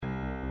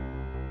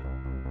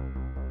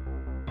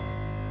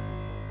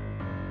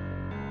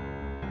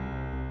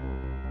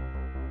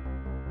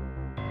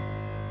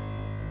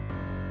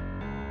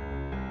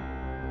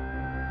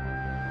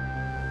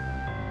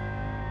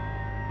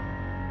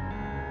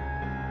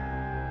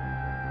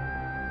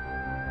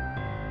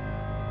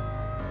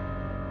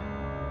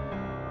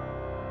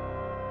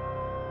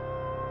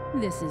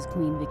This is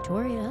Queen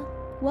Victoria.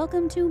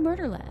 Welcome to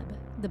Murder Lab,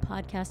 the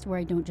podcast where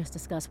I don't just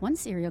discuss one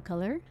serial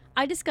killer,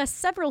 I discuss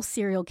several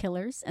serial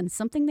killers and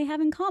something they have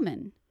in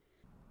common.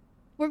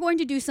 We're going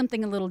to do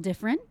something a little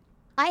different.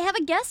 I have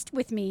a guest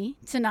with me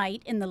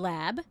tonight in the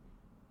lab.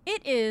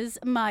 It is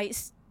my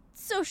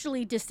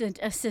socially distant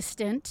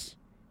assistant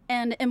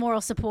and immoral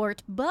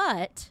support,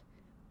 but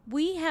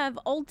we have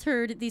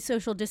altered the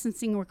social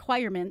distancing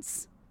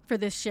requirements for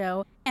this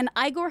show, and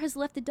Igor has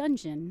left the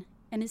dungeon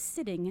and is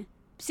sitting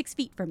 6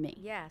 feet from me.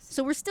 Yes.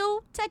 So we're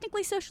still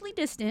technically socially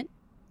distant,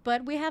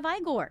 but we have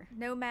Igor.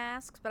 No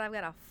masks, but I've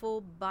got a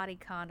full body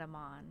condom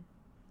on.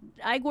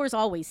 Igor's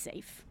always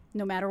safe,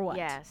 no matter what.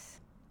 Yes.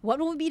 What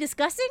will we be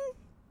discussing?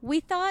 We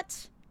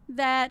thought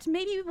that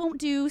maybe we won't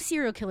do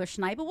serial killer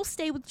tonight, but we'll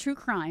stay with true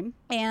crime.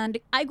 And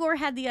Igor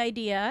had the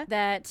idea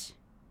that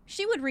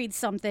she would read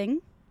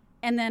something,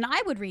 and then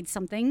I would read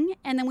something,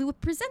 and then we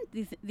would present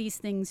these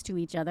things to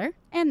each other,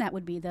 and that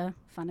would be the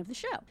fun of the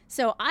show.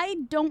 So I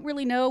don't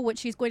really know what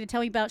she's going to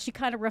tell me about. She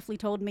kind of roughly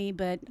told me,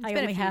 but It's I been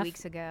only a few have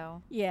weeks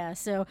ago. Yeah,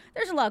 so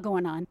there's a lot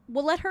going on.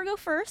 We'll let her go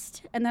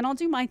first, and then I'll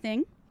do my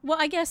thing. Well,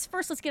 I guess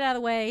first let's get out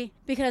of the way,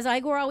 because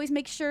Igor always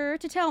makes sure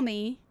to tell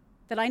me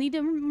that I need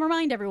to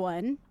remind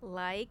everyone.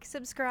 Like,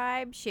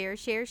 subscribe, share.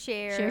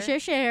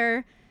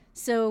 Share.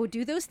 So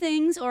do those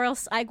things, or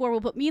else Igor will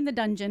put me in the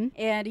dungeon,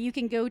 and you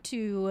can go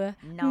to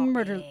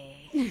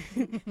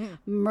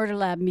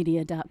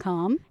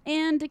murderlabmedia.com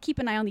and keep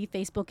an eye on the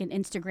Facebook and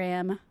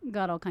Instagram.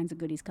 Got all kinds of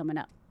goodies coming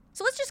up.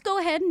 So let's just go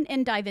ahead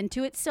and dive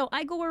into it. So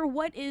Igor,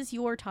 what is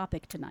your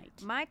topic tonight?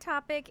 My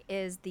topic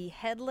is the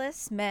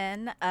headless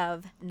men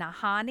of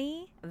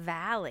Nahanni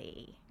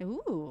Valley.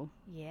 Ooh.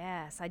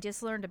 Yes, I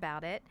just learned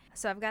about it.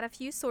 So I've got a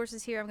few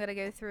sources here I'm going to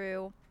go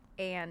through,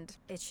 and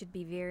it should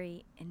be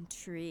very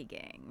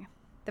intriguing.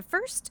 The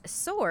first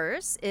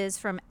source is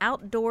from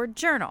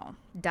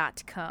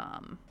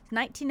OutdoorJournal.com.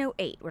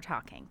 1908 we're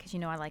talking, because you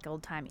know I like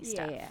old-timey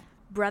stuff. Yeah.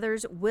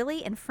 Brothers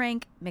Willie and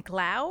Frank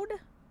McLeod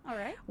All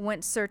right.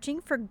 went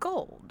searching for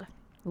gold.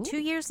 Ooh. 2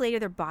 years later,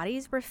 their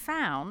bodies were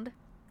found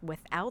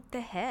without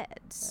the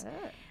heads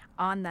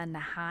on the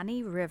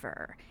Nahanni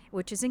River,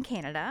 which is in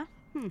Canada.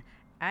 What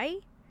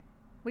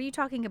are you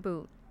talking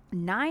about?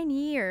 9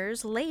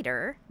 years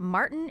later,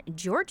 Martin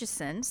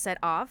Georgeson set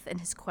off in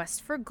his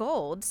quest for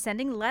gold,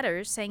 sending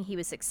letters saying he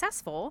was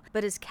successful,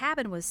 but his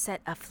cabin was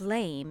set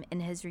aflame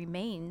and his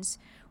remains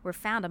were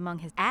found among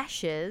his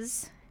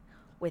ashes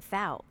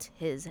without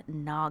his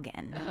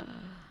noggin.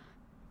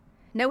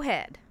 No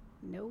head.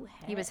 No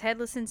head. He was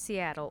headless in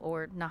Seattle,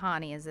 or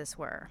Nahanni as this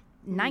were.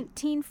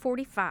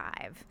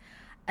 1945.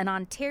 An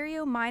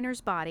Ontario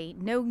miner's body,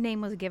 no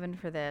name was given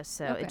for this,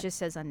 so Okay. it just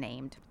says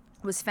unnamed,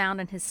 was found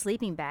in his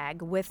sleeping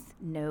bag with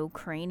no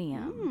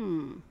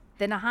cranium.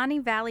 The Nahanni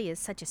Valley is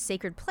such a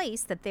sacred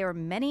place that there are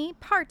many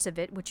parts of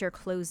it which are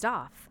closed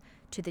off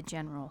to the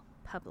general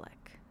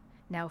public.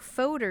 Now,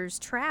 Fodor's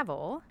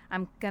Travel,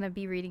 I'm going to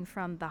be reading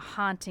from The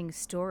Haunting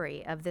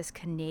Story of this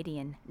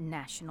Canadian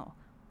National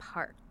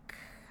Park.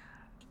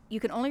 You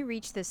can only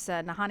reach this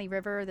Nahanni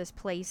River, this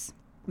place,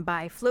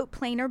 by float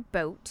plane or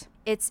boat.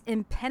 Its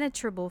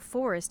impenetrable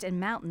forest and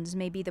mountains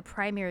may be the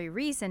primary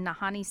reason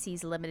Nahanni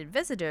sees limited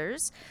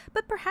visitors,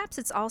 but perhaps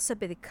it's also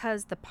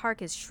because the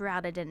park is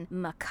shrouded in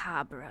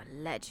macabre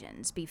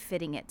legends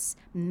befitting its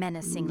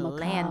menacing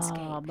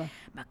landscape.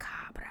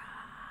 Macabre.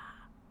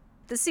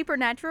 The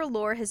supernatural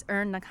lore has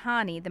earned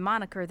Nahanni the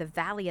moniker the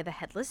Valley of the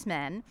Headless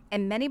Men,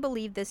 and many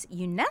believe this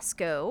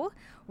UNESCO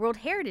World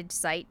Heritage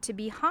Site to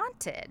be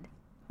haunted.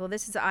 Well,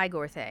 this is an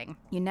Igor thing.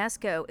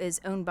 UNESCO is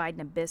owned by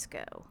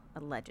Nabisco,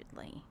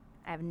 allegedly.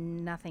 I have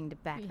nothing to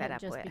back that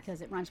up just with.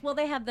 because it rhymes. Well,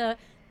 they have the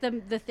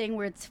thing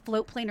where it's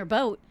float, plane, or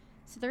boat,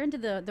 so they're into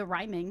the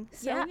rhyming.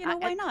 So, Yeah,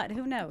 why not?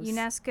 Who knows?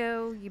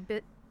 UNESCO,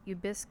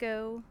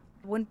 Ubisco.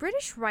 When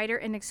British writer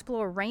and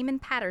explorer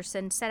Raymond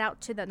Patterson set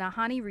out to the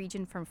Nahanni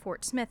region from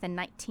Fort Smith in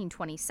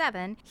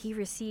 1927, he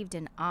received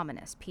an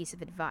ominous piece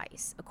of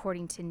advice,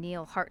 according to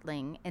Neil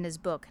Hartling in his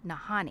book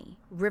Nahanni,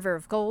 River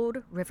of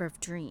Gold, River of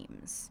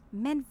Dreams.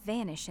 Men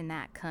vanish in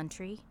that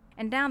country,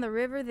 and down the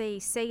river they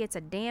say it's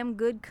a damn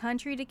good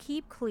country to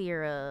keep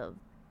clear of.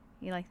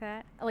 You like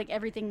that? Like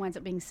everything winds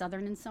up being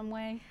southern in some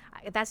way.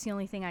 That's the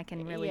only thing I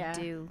can really Yeah.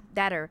 do.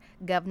 That or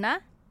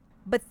governor.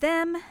 But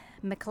them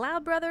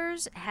McLeod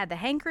brothers had the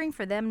hankering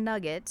for them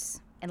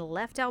nuggets and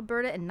left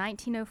Alberta in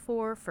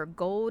 1904 for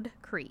Gold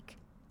Creek.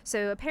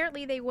 So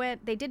apparently they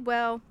did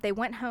well, they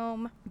went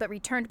home, but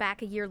returned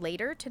back a year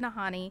later to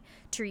Nahanni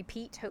to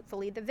repeat,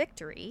 hopefully, the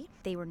victory.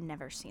 They were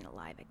never seen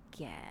alive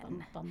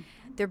again. Bum.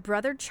 Their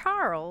brother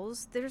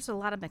Charles, there's a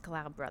lot of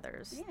McLeod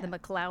brothers, Yeah. the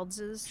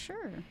McLeodses.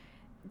 Sure.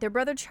 Their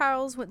brother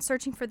Charles went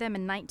searching for them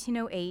in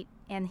 1908,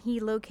 and he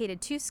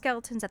located 2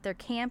 skeletons at their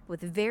camp with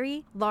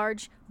very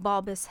large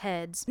bulbous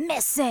heads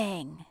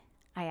missing.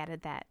 I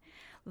added that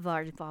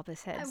large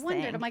bulbous heads I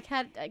wondered. thing. I'm like,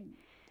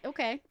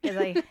 okay.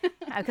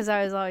 Because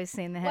I was always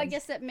seeing the heads. Well, I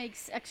guess that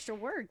makes extra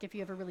work if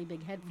you have a really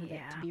big head for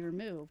that to be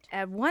removed.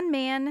 One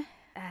man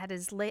had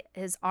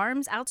his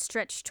arms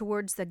outstretched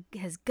towards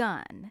his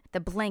gun. The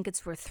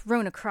blankets were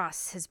thrown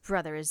across his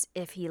brother as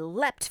if he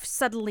leapt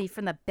suddenly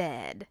from the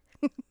bed.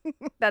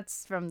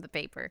 That's from the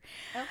paper.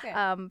 Okay.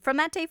 From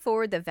that day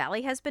forward, the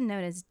valley has been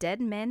known as Dead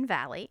Men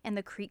Valley and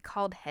the creek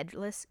called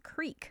Headless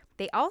Creek.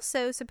 They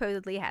also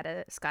supposedly had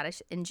a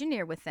Scottish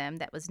engineer with them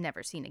that was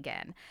never seen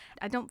again.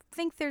 I don't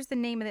think there's the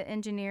name of the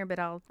engineer, but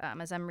I'll,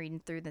 as I'm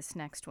reading through this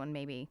next one,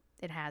 maybe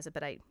it has it,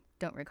 but I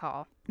don't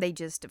recall. They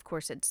just, of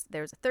course,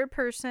 there's a third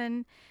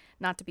person,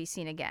 not to be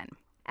seen again.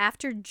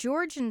 After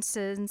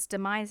Jorgensen's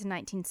demise in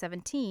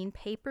 1917,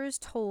 papers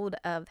told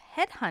of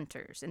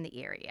headhunters in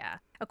the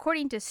area.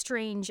 According to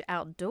Strange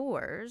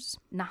Outdoors,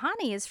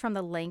 Nahanni is from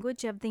the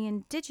language of the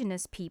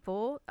indigenous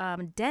people,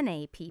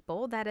 Dene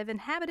people, that have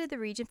inhabited the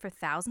region for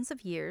thousands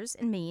of years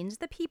and means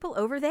the people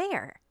over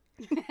there.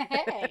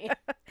 Hey.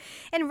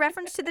 In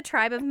reference to the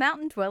tribe of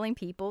mountain-dwelling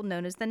people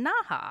known as the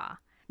Naha.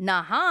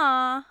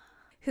 Naha!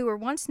 Who were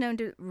once known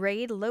to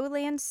raid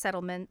lowland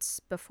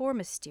settlements before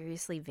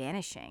mysteriously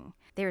vanishing.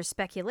 There is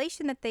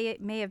speculation that they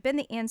may have been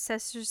the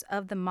ancestors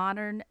of the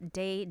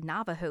modern-day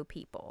Navajo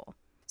people.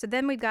 So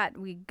then we go to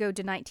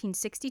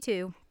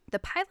 1962. The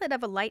pilot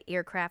of a light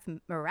aircraft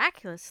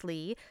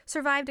miraculously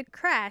survived a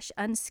crash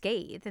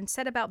unscathed and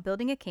set about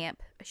building a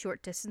camp a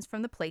short distance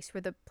from the place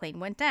where the plane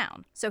went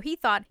down. So he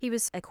thought he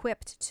was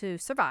equipped to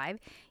survive.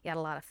 He had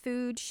a lot of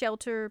food,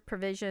 shelter,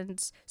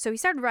 provisions. So he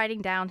started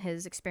writing down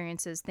his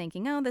experiences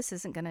thinking, oh, this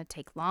isn't going to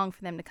take long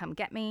for them to come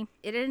get me.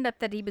 It ended up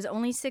that he was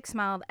only 6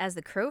 miles as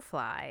the crow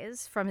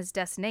flies from his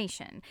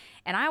destination.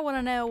 And I want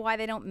to know why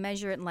they don't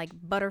measure it in like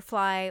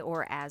butterfly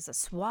or as a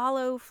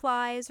swallow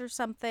flies or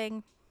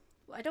something.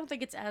 I don't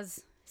think it's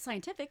as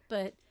scientific,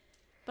 but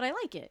I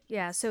like it.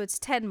 Yeah, so it's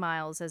 10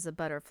 miles as a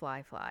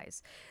butterfly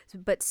flies.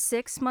 But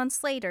 6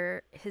 months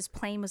later, his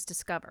plane was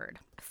discovered,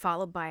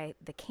 followed by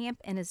the camp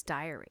and his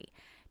diary.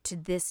 To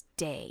this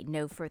day,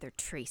 no further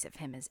trace of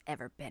him has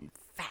ever been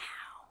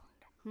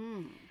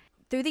found.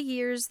 Through the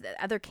years,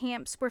 other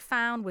camps were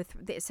found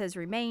with, it says,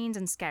 remains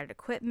and scattered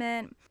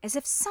equipment, as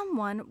if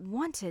someone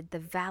wanted the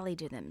valley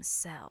to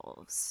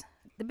themselves.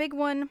 The big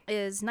one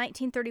is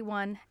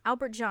 1931,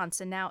 Albert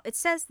Johnson. Now, it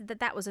says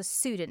that was a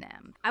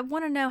pseudonym. I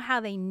want to know how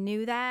they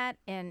knew that.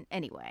 And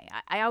anyway,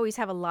 I always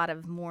have a lot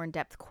of more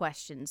in-depth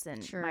questions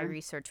than my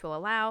research will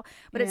allow.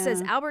 But it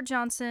says Albert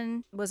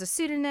Johnson was a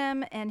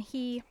pseudonym, and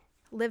he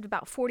lived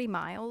about 40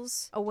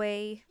 miles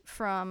away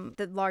from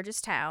the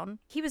largest town.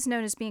 He was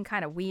known as being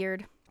kind of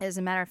weird. As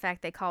a matter of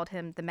fact, they called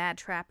him the Mad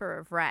Trapper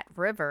of Rat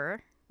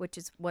River, which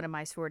is what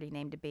a sorority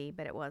name to be,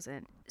 but it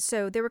wasn't.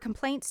 So there were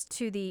complaints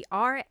to the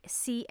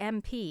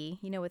RCMP.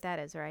 You know what that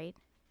is, right?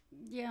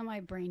 Yeah, my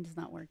brain's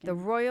not working. The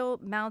Royal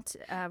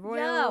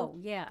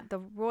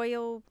The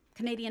Royal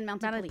Canadian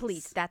Mounted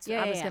Police. That's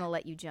yeah, I was yeah. going to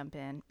let you jump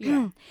in.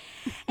 Yeah.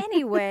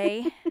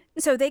 Anyway,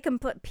 so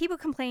people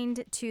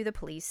complained to the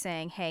police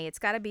saying, "Hey, it's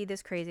got to be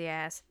this crazy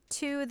ass."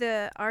 Two of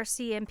the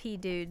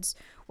RCMP dudes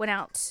went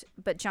out,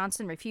 but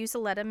Johnson refused to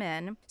let him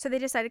in. So they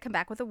decided to come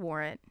back with a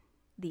warrant.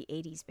 The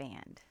 80s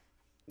band.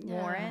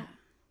 Warrant.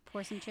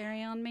 Pour some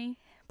cherry on me.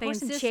 Pour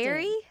some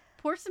cherry?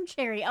 Pour some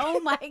cherry.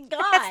 Oh my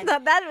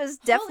God. That was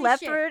Def Holy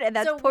Leppard, shit. and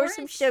that's So pour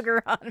some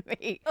sugar on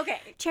me. Okay.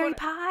 Cherry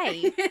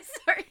pie.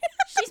 Sorry.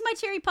 She's my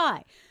cherry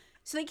pie.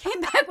 So they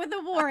came back with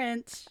a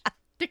warrant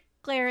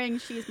declaring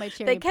she's my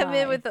cherry pie. They come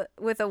in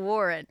with a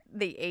warrant,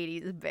 the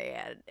 80s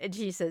band, and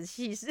she says,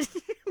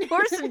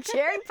 pour some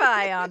cherry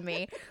pie on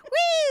me.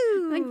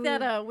 Woo! I think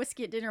that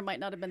whiskey at dinner might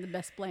not have been the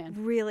best plan.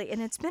 Really,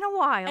 and it's been a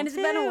while, And it's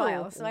too. been a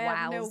while, so I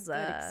have no Wowza.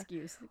 good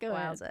excuse. Go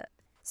ahead. Wowza.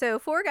 So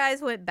 4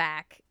 guys went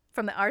back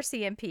from the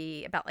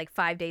RCMP about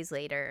 5 days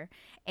later,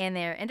 and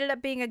there ended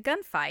up being a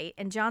gunfight,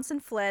 and Johnson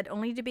fled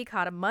only to be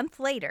caught a month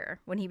later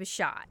when he was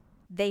shot.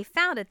 They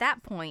found at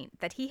that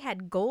point that he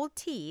had gold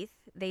teeth,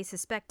 they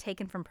suspect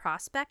taken from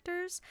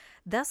prospectors,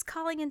 thus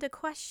calling into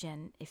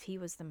question if he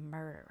was the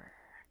murderer.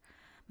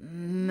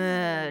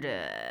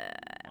 Murder.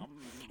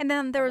 And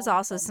then there was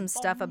also some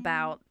stuff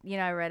about,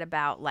 I read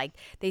about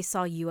they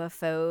saw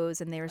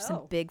UFOs and there were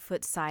some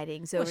Bigfoot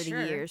sightings over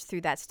the years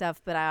through that stuff,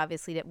 but I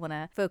obviously didn't want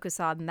to focus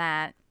on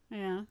that.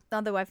 Yeah.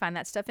 Although I find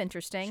that stuff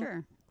interesting.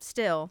 Sure.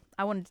 Still,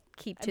 I wanted to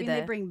keep to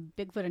they bring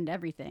Bigfoot into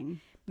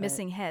everything.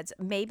 Missing heads.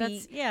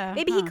 Maybe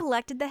maybe he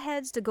collected the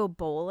heads to go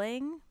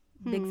bowling,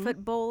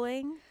 Bigfoot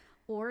bowling.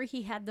 Or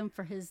he had them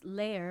for his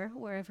lair,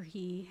 wherever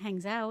he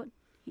hangs out.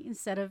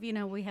 Instead of,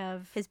 we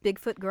have... His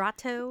Bigfoot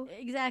grotto.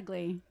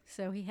 Exactly.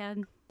 So he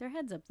had their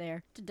heads up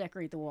there to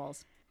decorate the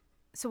walls.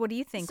 So what do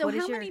you think? So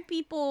how many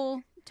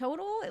people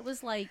total? It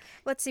was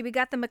Let's see, we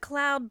got the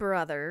McLeod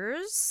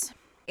brothers,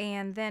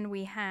 and then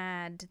we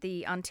had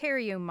the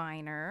Ontario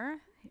miner,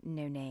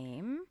 no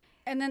name.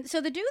 And then, so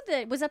the dude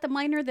that was at the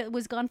miner that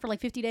was gone for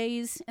 50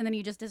 days, and then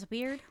he just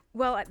disappeared?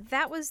 Well,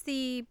 that was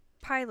the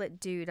pilot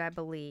dude, I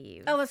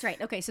believe. Oh, that's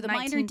right. Okay, so the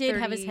miner did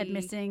have his head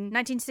missing.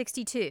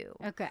 1962.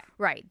 Okay.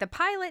 Right. The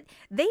pilot,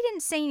 they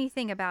didn't say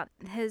anything about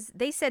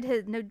they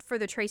said no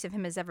further trace of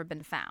him has ever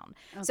been found.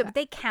 Okay. So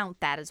they count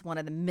that as one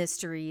of the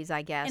mysteries,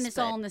 I guess. And it's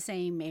all in the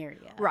same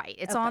area. Right.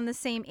 It's all in the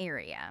same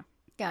area.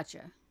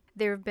 Gotcha.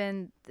 There have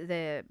been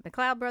the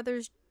McLeod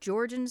brothers,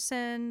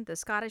 Jorgensen, the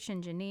Scottish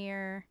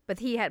engineer, but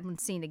he hadn't been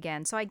seen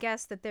again. So I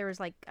guess that there was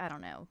like, I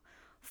don't know,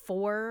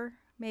 4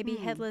 maybe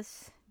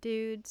headless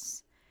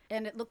dudes.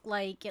 And it looked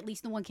like, at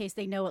least in one case,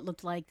 they know it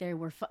looked like they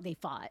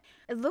fought.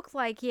 It looked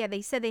like, yeah,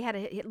 they said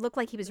it looked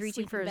like he was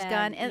reaching for his bag,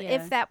 gun, and yeah.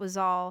 if that was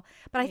all.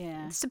 But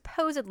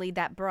supposedly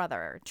that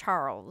brother,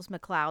 Charles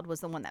McLeod,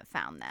 was the one that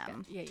found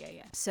them.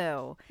 Yeah.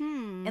 So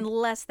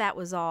unless that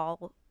was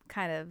all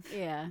kind of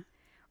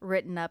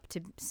written up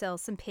to sell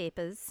some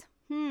papers.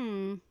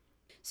 So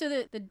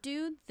the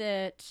dude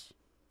that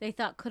they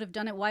thought could have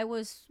done it, what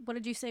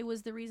did you say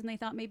was the reason they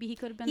thought maybe he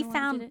could have been the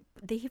one who did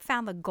it? He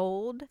found the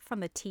gold from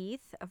the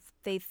teeth.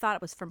 They thought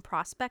it was from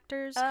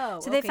prospectors. Oh,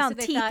 so they okay, found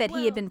so they teeth thought, that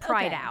he had been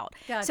pried out.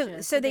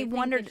 Gotcha. So they think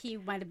wondered that he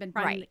might have been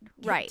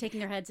right. taking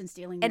their heads and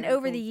stealing. And their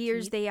over the gold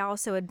years, teeth. they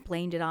also had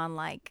blamed it on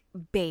like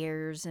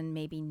bears and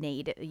maybe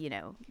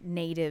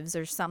natives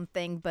or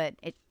something. But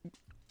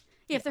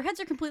if their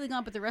heads are completely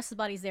gone, but the rest of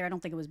the body's there, I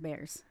don't think it was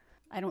bears.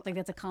 I don't think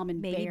that's a common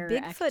maybe bear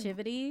Bigfoot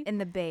activity. in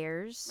the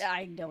bears.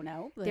 I don't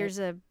know. But There's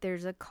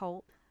a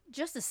cult.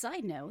 just a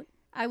side note,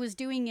 I was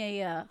doing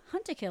a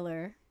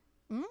hunt-a-killer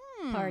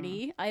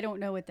party. I don't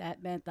know what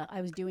that meant.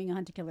 I was doing a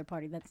hunt-a-killer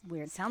party. That's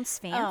weird. Sounds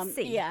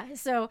fancy. Yeah.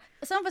 So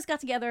some of us got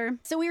together.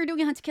 So we were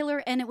doing a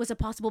hunt-a-killer, and it was a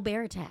possible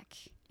bear attack.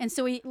 And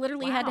so we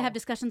literally had to have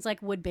discussions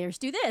like, would bears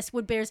do this?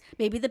 Would bears,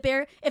 maybe if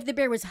the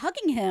bear was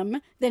hugging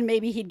him, then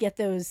maybe he'd get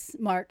those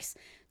marks.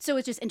 So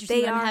it's just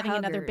interesting them having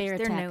another bear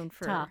They're attack known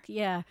for talk.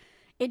 Yeah.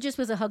 It just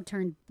was a hug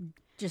turn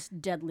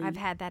just deadly. I've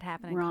had that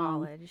happen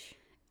wrong. in college.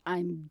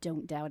 I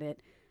don't doubt it.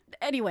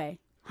 Anyway,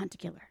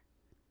 hunt-a-killer.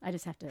 I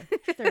just have to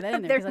throw that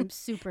in there because I'm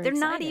super excited.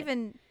 They're not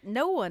even,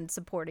 no one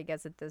supporting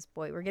us at this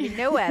point. We're getting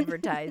no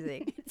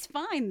advertising. It's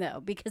fine,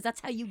 though, because that's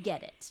how you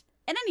get it.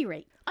 At any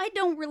rate, I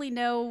don't really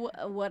know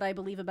what I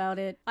believe about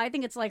it. I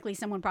think it's likely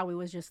someone probably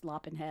was just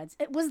lopping heads.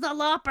 It was the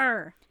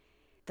lopper.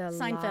 The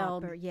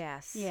Seinfeld. Lopper,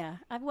 yes. Yeah.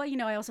 I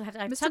also have to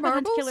Mr. talk about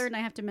Marbles? hunt-a-killer, and I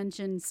have to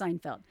mention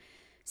Seinfeld.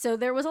 So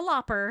there was a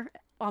lopper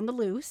on the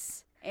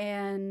loose.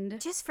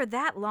 And Just for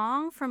that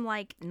long, from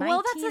like 1908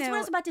 well, that's what I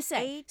was about to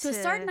say. So it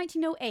started in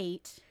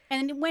 1908,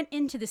 and it went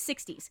into the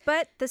 60s.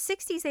 But the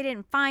 60s, they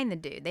didn't find the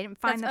dude. They didn't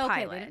find the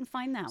pilot. They didn't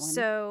find that one.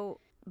 So,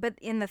 but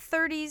in the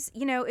 30s,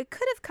 it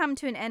could have come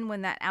to an end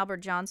when that Albert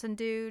Johnson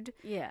dude,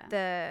 yeah,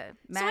 the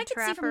mad so I could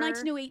trapper, see from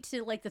 1908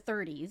 to like the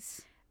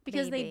 30s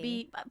because they'd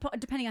be,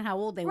 depending on how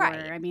old they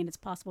Right. were. I mean, it's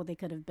possible they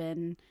could have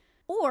been,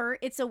 or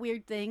it's a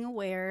weird thing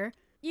where,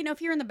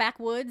 if you're in the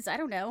backwoods, I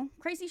don't know,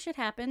 crazy shit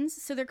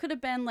happens. So there could have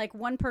been like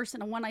one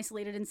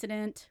isolated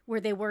incident where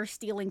they were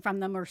stealing from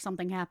them or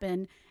something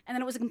happened. And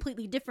then it was a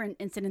completely different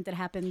incident that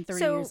happened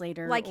 30 years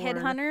later. Like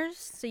headhunters?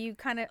 So you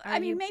kind of,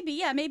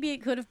 maybe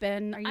it could have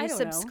been. Are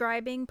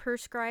you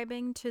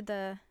prescribing to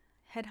the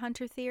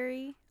headhunter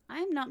theory?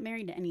 I'm not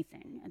married to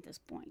anything at this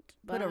point.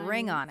 Put But a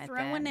ring on it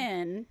throwing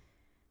then. in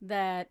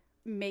that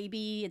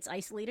maybe it's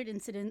isolated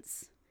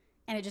incidents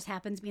and it just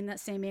happens to be in that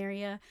same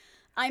area.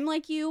 I'm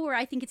like you, where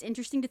I think it's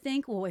interesting to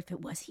think, well, if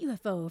it was a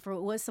UFO, if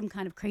it was some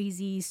kind of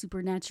crazy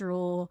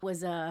supernatural,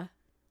 was a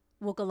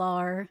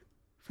Wokalar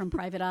from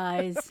Private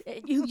Eyes,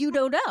 you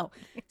don't know.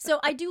 So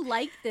I do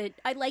like that.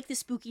 I like the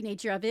spooky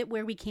nature of it,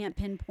 where we can't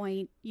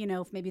pinpoint,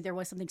 if maybe there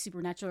was something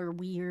supernatural or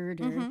weird.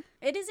 Or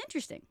it is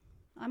interesting.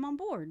 I'm on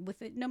board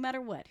with it, no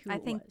matter what. I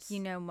think you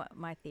know what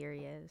my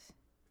theory is.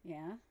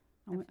 Yeah,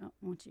 I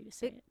want you to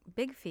say it.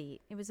 Big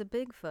feet. It was a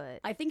Bigfoot.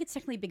 I think it's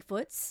technically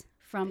Bigfoot's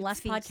from Big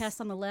last feet. podcast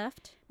on the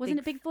left. Wasn't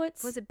it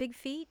Bigfoot's? Was it Big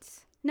Feet?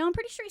 No, I'm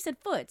pretty sure he said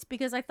Foots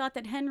because I thought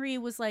that Henry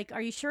was like,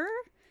 "Are you sure?"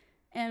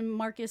 And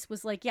Marcus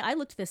was like, "Yeah, I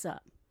looked this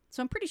up."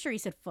 So I'm pretty sure he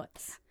said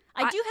Foots.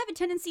 I do have a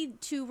tendency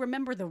to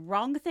remember the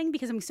wrong thing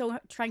because I'm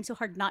trying so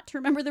hard not to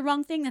remember the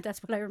wrong thing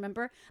that's what I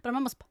remember. But I'm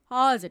almost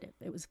positive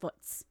it was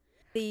Foots.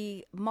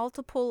 The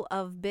multiple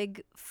of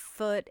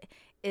Bigfoot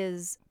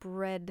is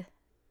bread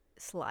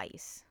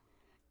slice.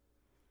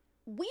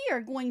 We are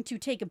going to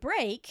take a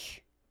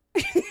break,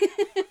 and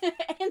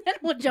then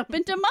we'll jump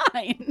into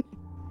mine.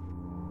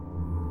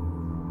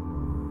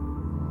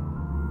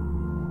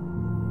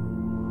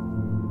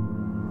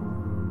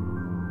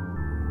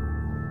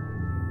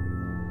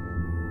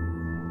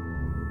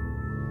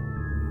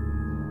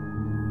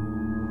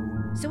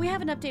 So we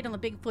have an update on the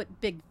Bigfoot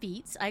Big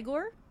Feets,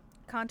 Igor.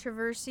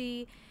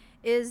 Controversy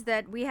is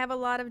that we have a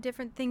lot of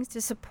different things to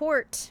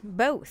support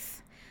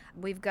both.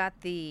 We've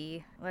got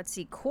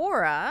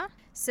Quora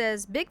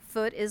says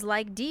Bigfoot is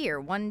like deer.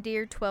 1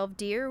 deer, 12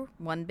 deer.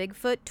 1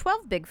 Bigfoot,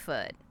 12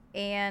 Bigfoot.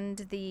 And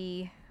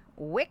the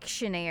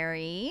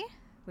Wiktionary,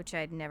 which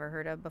I'd never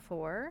heard of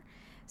before,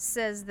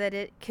 says that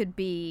it could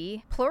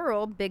be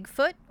plural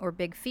Bigfoot or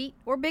Big Feet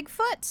or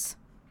Bigfoots.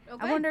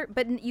 Okay. I wonder,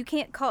 but you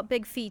can't call it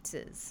Big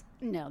Feetses.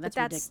 No, that's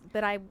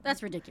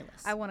that's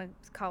ridiculous. I want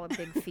to call it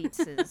Big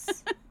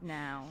Feetses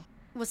now.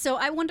 Well, so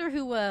I wonder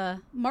who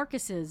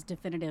Marcus's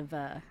definitive.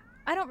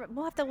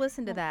 We'll have to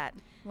listen to that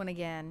one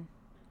again.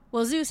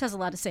 Well, Zeus has a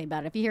lot to say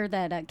about it. If you hear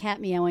that cat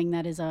meowing,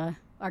 that is our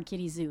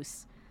kitty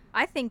Zeus.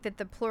 I think that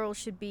the plural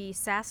should be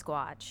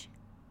Sasquatch.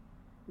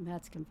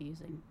 That's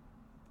confusing.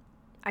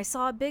 I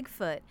saw a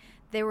Bigfoot.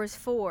 There was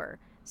 4,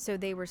 so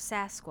they were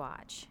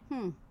Sasquatch.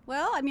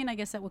 Well, I mean, I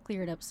guess that would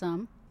clear it up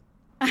some.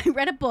 I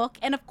read a book,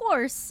 and of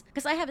course,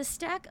 because I have a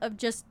stack of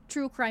just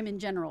true crime in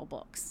general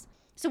books.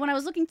 So when I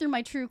was looking through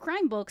my true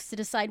crime books to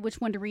decide which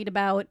one to read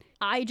about,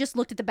 I just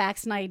looked at the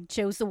backs and I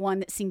chose the one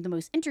that seemed the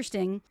most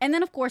interesting. And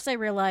then, of course, I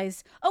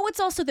realized, oh, it's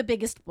also the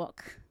biggest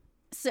book.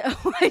 So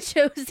I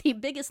chose the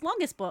biggest,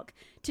 longest book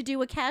to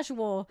do a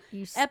casual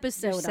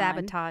episode You're on.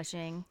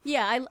 sabotaging.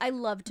 Yeah, I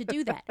love to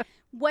do that.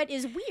 What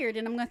is weird,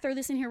 and I'm going to throw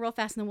this in here real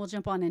fast and then we'll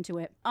jump on into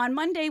it. On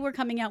Monday, we're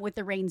coming out with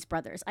the Rains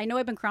Brothers. I know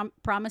I've been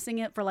promising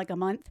it for like a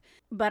month,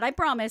 but I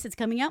promise it's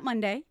coming out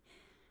Monday.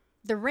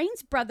 The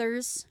Rains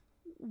Brothers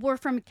were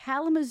from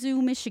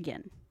Kalamazoo,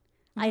 Michigan.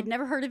 I had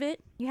never heard of it.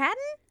 You hadn't?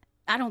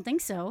 I don't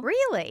think so.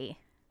 Really?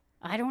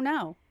 I don't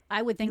know.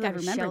 I would think You I'd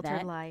live a remember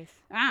sheltered that.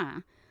 life.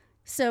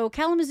 So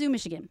Kalamazoo,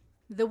 Michigan.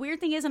 The weird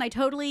thing is, and I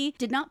totally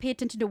did not pay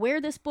attention to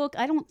where this book,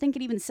 I don't think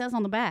it even says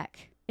on the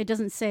back. It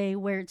doesn't say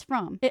where it's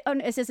from.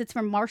 It says it's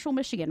from Marshall,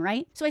 Michigan,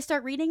 right? So I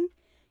start reading,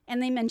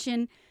 and they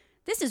mention,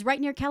 this is right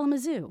near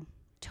Kalamazoo.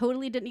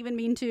 Totally didn't even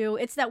mean to.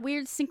 It's that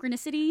weird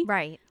synchronicity.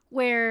 Right.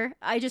 Where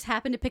I just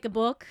happened to pick a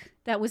book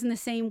that was in the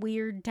same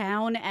weird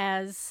town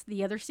as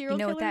the other serial You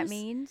know killers. what that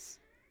means?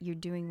 You're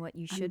doing what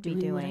you should be I'm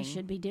doing. what I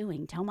should be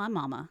doing. Tell my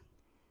mama,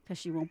 because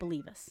she won't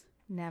believe us.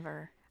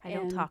 Never. I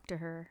don't And- talk to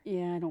her.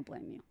 Yeah, I don't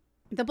blame you.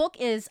 The book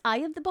is Eye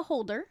of the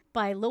Beholder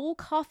by Lowell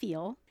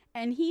Cauffiel,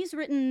 and he's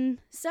written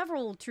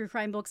several true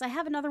crime books. I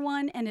have another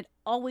one, and it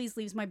always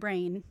leaves my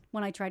brain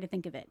when I try to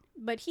think of it.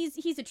 But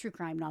he's a true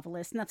crime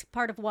novelist, and that's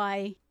part of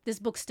why this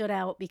book stood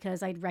out,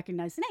 because I'd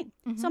recognize the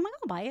name. So I'm like,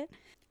 I'll buy it.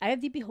 Eye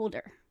of the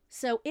Beholder.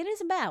 So it is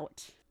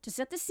about, to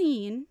set the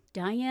scene,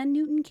 Diane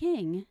Newton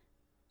King.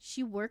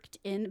 She worked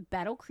in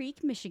Battle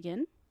Creek,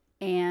 Michigan,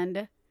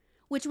 and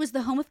which was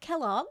the home of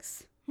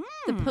Kellogg's,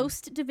 the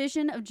Post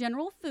Division of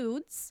General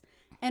Foods,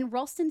 and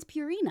Ralston's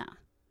Purina.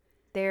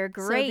 They're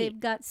great. So they've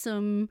got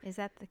some. Is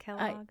that the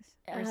Kellogg's?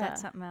 Or is that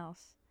something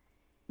else?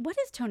 What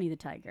is Tony the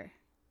Tiger?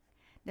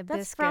 Nabisco.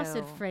 That's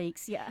Frosted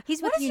Flakes. Yeah,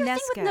 He's what with is your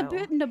UNESCO. thing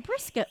with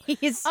Nabisco?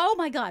 He's, Oh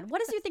my God!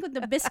 What is your thing with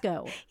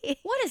Nabisco?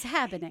 What is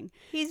happening?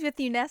 he's with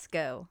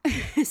UNESCO.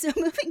 So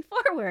moving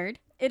forward,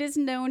 it is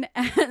known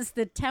as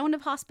the town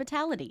of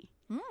hospitality.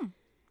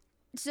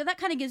 So that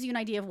kind of gives you an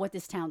idea of what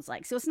this town's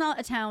like. So it's not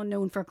a town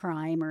known for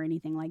crime or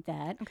anything like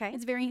that. Okay.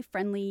 It's a very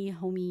friendly,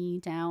 homey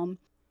town.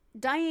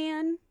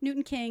 Diane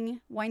Newton King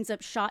winds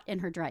up shot in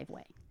her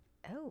driveway.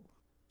 Oh.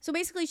 So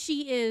basically,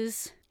 she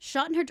is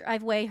shot in her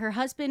driveway. Her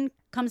husband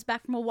comes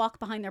back from a walk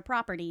behind their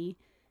property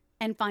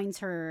and finds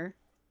her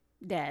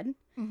dead,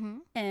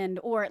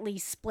 or at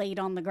least splayed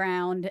on the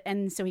ground.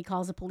 And so he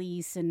calls the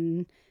police,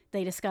 and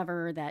they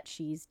discover that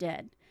she's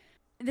dead.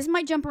 This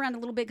might jump around a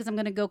little bit because I'm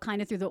going to go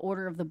kind of through the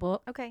order of the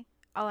book. Okay.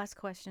 I'll ask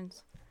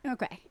questions.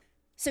 Okay.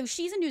 So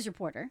she's a news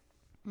reporter.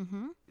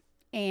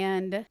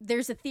 And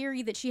there's a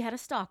theory that she had a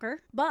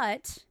stalker,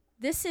 but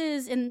this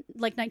is in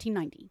like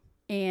 1990.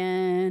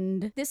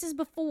 And this is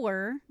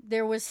before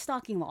there was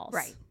stalking laws.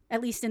 Right.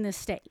 At least in this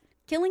state.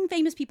 Killing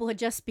famous people had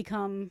just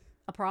become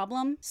a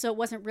problem, so it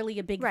wasn't really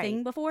a big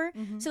thing before.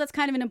 So that's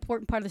kind of an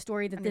important part of the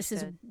story, that this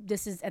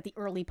is at the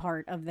early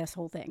part of this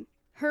whole thing.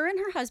 Her and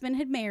her husband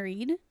had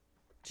married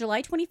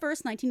July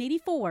 21st,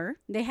 1984.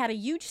 They had a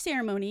huge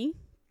ceremony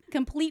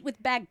complete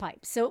with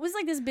bagpipes. So it was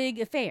like this big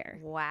affair.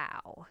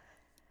 Wow.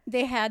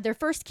 They had their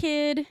first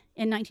kid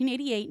in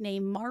 1988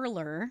 named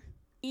Marler.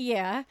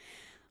 Yeah.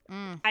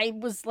 I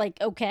was like,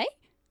 okay.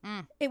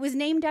 It was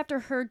named after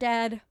her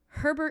dad,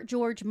 Herbert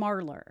George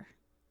Marler.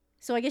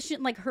 So I guess she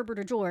didn't like Herbert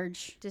or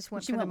George. Just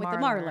went she for went the with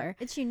Marler. the Marler.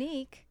 It's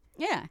unique.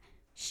 Yeah.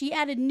 She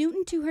added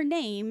Newton to her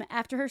name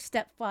after her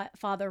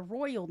stepfather,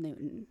 Royal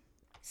Newton.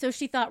 So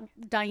she thought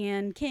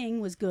Diane King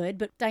was good,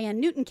 but Diane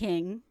Newton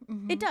King,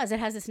 it does. It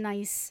has this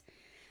nice...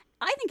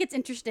 I think it's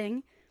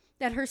interesting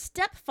that her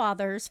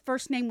stepfather's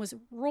first name was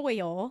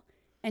Royal,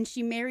 and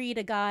she married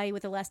a guy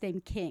with the last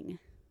name King.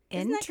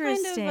 Isn't that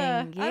Interesting.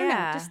 kind of, yeah. I don't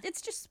know.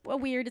 It's just a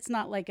weird. It's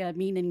not like a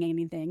meaning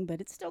anything, but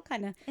it's still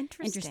kind of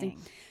interesting.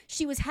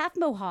 She was half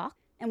Mohawk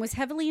and was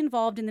heavily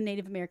involved in the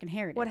Native American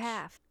heritage. What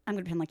half? I'm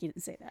going to pretend like you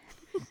didn't say that.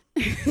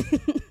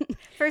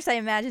 First, I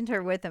imagined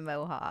her with a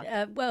mohawk.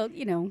 Well,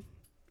 you know,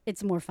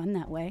 it's more fun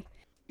that way.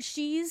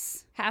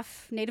 She's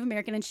half Native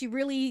American, and she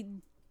really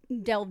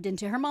delved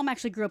into... Her mom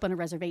actually grew up on a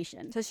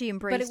reservation. So she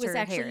embraced But it was her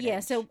actually, heritage. yeah,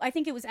 so I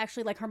think it was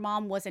actually like her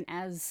mom wasn't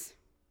as...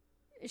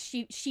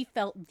 She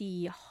felt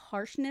the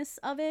harshness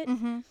of it.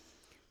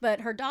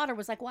 But her daughter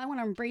was like, well, I want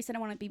to embrace it. I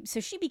want to be... So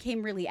she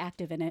became really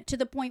active in it, to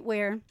the point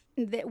where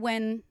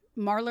when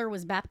Marler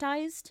was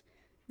baptized...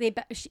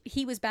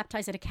 he was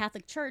baptized at a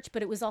Catholic church,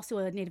 but it was also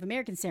a Native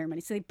American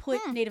ceremony. So they put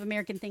Native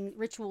American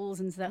rituals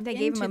and stuff. They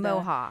gave him a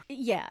mohawk.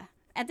 Yeah.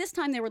 At this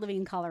time, they were living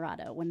in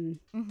Colorado when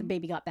the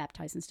baby got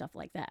baptized and stuff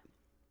like that.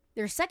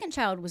 Their second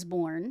child was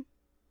born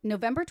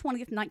November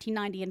 20th,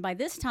 1990, and by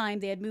this time,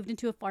 they had moved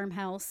into a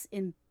farmhouse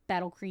in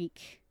Battle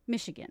Creek,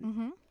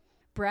 Michigan.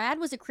 Brad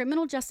was a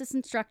criminal justice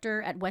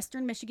instructor at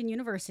Western Michigan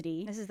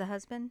University. This is the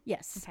husband?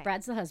 Yes, Okay.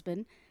 Brad's the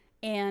husband,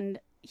 and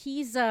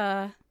he's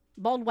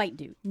Bald white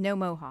dude. No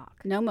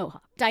mohawk. No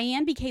mohawk.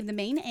 Diane became the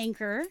main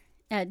anchor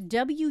at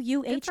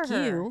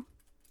WUHQ,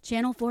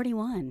 Channel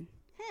 41.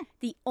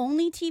 The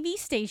only TV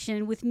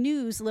station with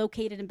news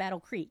located in Battle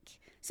Creek.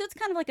 So it's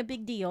kind of like a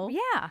big deal.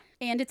 Yeah.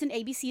 And it's an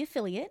ABC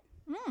affiliate.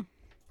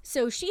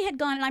 So she had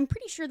gone, and I'm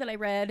pretty sure that I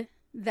read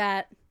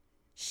that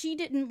she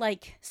didn't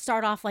like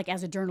start off like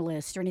as a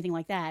journalist or anything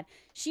like that.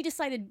 She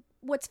decided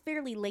what's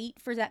fairly late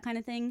for that kind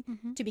of thing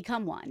to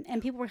become one.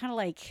 And people were kind of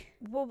like...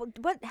 Well,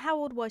 how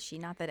old was she?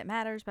 Not that it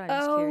matters, but I'm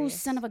just curious. Oh,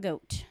 son of a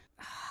goat.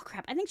 Oh,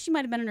 crap. I think she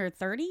might have been in her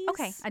 30s.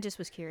 Okay, I just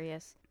was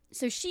curious.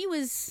 So she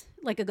was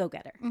like a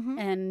go-getter,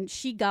 and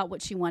she got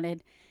what she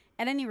wanted.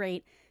 At any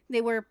rate,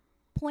 they were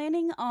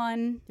planning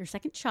on their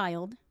second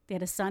child. They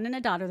had a son and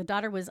a daughter. The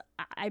daughter was,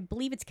 I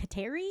believe it's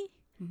Kateri.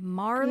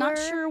 Marlar? I'm not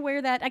sure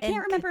where that... I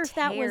can't remember if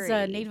that was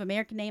a Native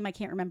American name. I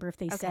can't remember if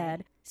they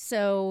said.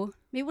 So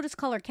maybe we'll just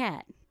call her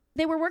Kat.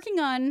 They were working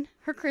on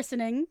her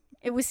christening.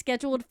 It was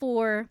scheduled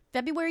for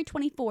February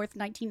 24th,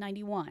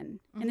 1991.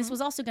 And this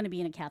was also going to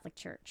be in a Catholic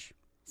church.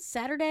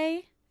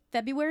 Saturday,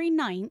 February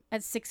 9th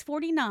at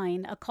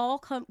 6:49, a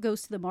call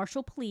goes to the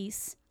Marshall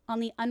Police on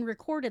the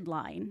unrecorded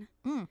line,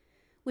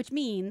 which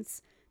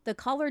means the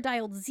caller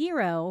dialed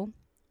 0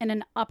 and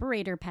an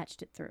operator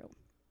patched it through.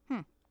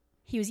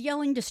 He was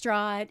yelling,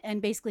 distraught,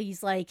 and basically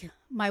he's like,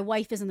 my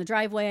wife is in the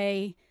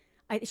driveway.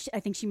 I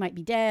think she might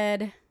be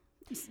dead.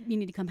 You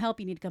need to come help.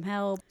 You need to come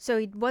help. So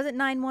it wasn't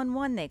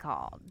 911 they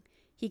called.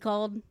 He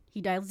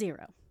dialed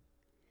 0.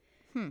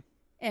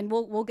 And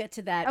we'll get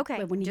to that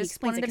when he just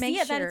explains it. wanted to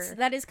make sure.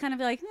 That is kind of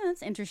like,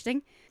 that's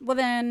interesting. Well,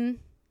 then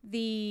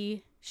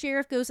the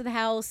sheriff goes to the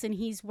house, and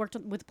he's worked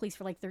with the police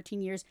for like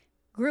 13 years.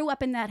 Grew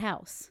up in that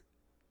house.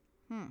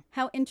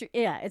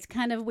 Yeah, it's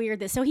kind of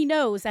weird. So he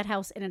knows that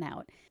house in and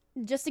out.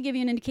 Just to give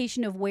you an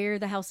indication of where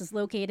the house is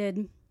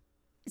located,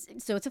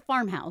 so it's a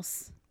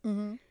farmhouse.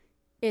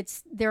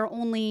 There are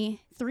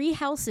only 3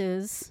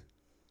 houses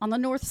on the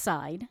north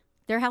side.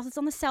 Their house is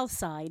on the south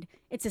side.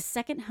 It's a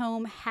second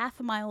home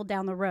half a mile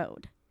down the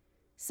road.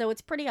 So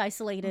it's pretty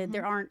isolated.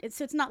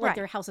 It's not like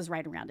their house is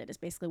right around it, is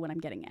basically what I'm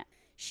getting at.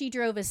 She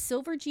drove a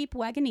silver Jeep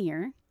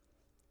Wagoneer.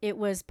 It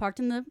was parked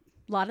in the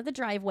lot of the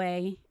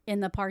driveway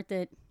in the part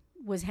that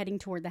was heading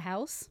toward the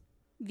house.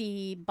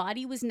 The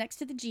body was next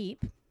to the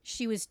Jeep.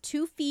 She was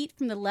 2 feet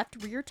from the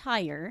left rear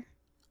tire,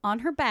 on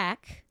her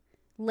back,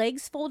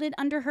 legs folded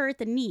under her at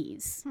the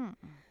knees.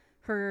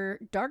 Her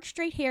dark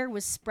straight hair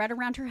was spread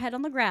around her head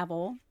on the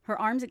gravel, her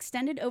arms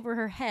extended over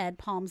her head,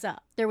 palms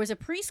up. There was a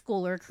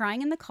preschooler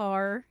crying in the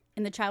car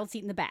in the child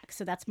seat in the back,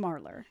 so that's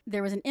Marlar.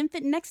 There was an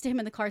infant next to him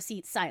in the car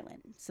seat,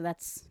 silent, so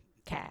that's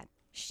Kat.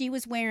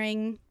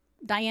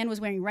 Diane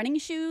was wearing running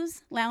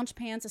shoes, lounge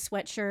pants, a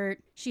sweatshirt.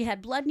 She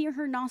had blood near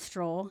her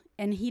nostril,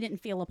 and he didn't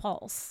feel a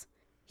pulse.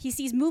 He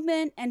sees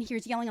movement and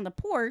hears yelling on the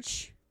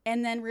porch,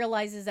 and then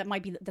realizes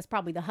that's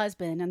probably the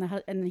husband,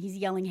 and he's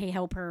yelling, "Hey,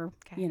 help her!"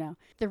 You know.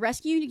 The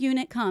rescue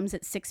unit comes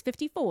at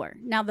 6:54.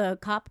 Now the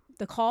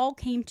call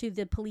came to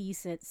the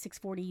police at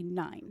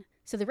 6:49.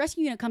 So the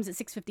rescue unit comes at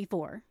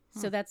 6:54.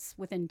 So that's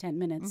within 10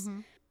 minutes.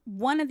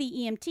 One of the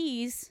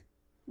EMTs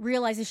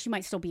realizes she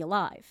might still be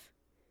alive.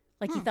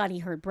 Like he thought he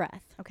heard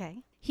breath. Okay.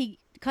 He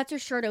cuts her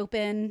shirt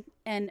open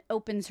and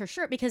opens her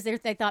shirt because they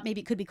thought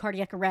maybe it could be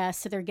cardiac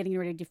arrest, so they're getting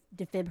ready to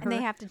defib her. And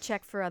they have to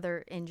check for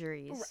other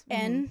injuries.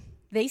 And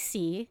they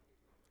see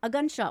a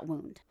gunshot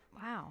wound.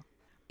 Wow.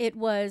 It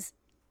was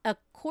a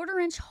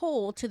 1/4-inch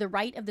hole to the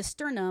right of the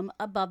sternum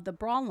above the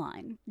bra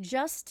line.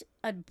 Just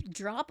a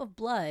drop of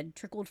blood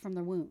trickled from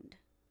the wound.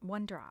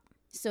 1 drop.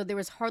 So there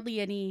was hardly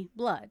any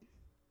blood.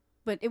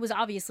 But it was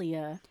obviously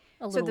a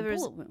little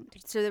bullet wound.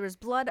 So there was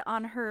blood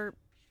on her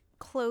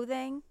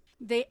clothing?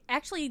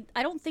 I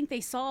don't think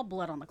they saw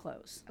blood on the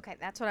clothes. Okay,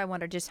 that's what I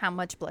wondered, just how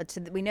much blood.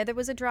 So we know there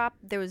was a drop.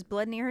 There was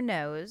blood near her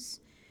nose.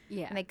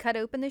 Yeah. And they cut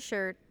open the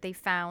shirt. They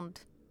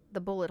found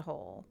the bullet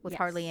hole with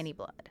hardly any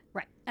blood.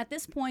 Right. At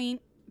this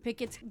point,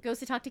 Pickett goes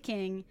to talk to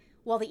King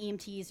while the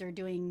EMTs are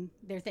doing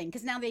their thing,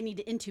 because now they need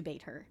to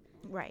intubate her.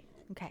 Right.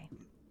 Okay.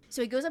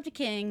 So he goes up to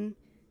King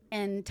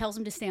and tells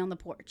him to stay on the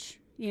porch.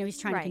 You know, he's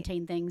trying to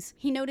contain things.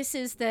 He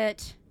notices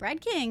that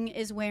Brad King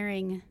is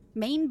wearing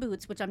Maine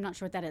boots, which I'm not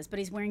sure what that is, but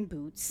he's wearing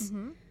boots,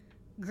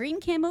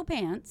 green camo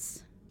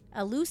pants,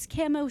 a loose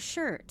camo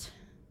shirt,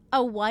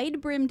 a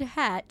wide-brimmed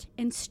hat,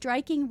 and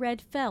striking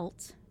red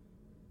felt,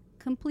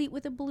 complete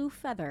with a blue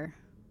feather.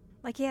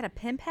 Like he had a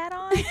pimp hat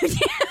on? Yeah,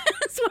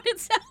 that's what it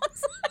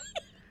sounds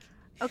like.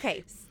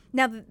 Okay.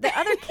 Now, the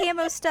other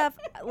camo stuff,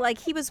 like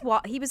he was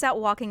out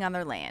walking on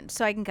their land,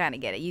 so I can kind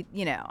of get it.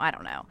 You know, I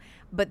don't know.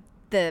 But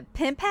the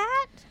pimp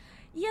hat?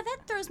 Yeah,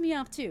 that throws me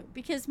off, too,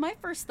 because my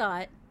first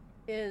thought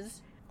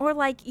is... Or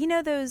like, you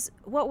know those,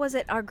 what was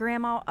it, our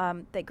grandma,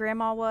 that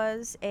grandma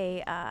was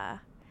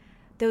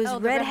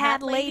those red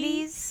hat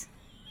ladies?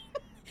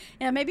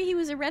 Yeah, maybe he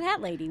was a red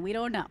hat lady. We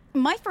don't know.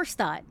 My first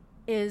thought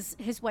is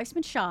his wife's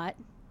been shot,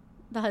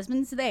 the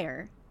husband's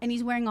there, and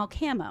he's wearing all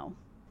camo.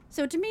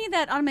 So to me,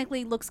 that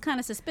automatically looks kind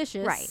of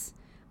suspicious. Right.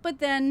 But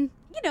then,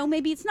 you know,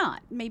 maybe it's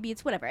not. Maybe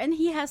it's whatever. And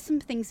he has some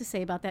things to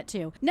say about that,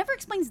 too. Never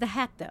explains the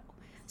hat, though.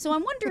 So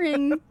I'm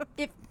wondering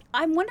if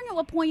I'm wondering at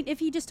what point if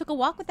he just took a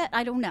walk with that.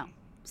 I don't know.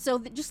 So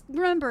just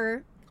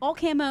remember, all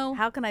camo.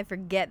 How can I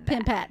forget that?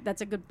 Pin Pat.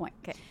 That's a good point.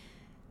 Okay.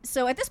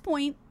 So at this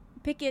point,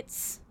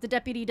 Pickett's, the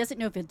deputy, doesn't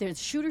know if there's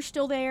a shooter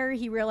still there.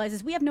 He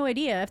realizes we have no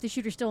idea if the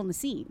shooter's still in the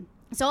scene.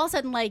 So all of a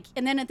sudden,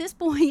 and then at this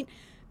point,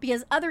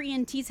 because other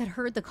EMTs had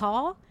heard the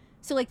call,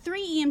 so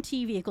 3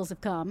 EMT vehicles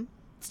have come.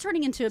 It's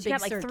turning into a big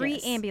got circus.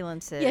 3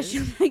 ambulances.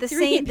 Yeah,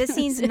 The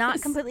scene's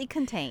not completely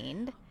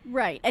contained.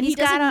 Right, and he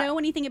doesn't know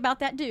anything about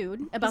that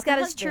dude. He's got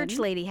his church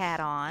lady hat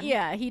on.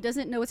 Yeah, he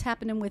doesn't know what's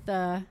happening with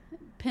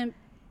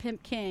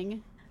Pimp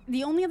King.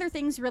 The only other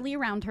things really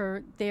around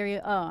her,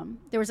 there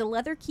was a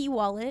leather key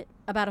wallet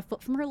about a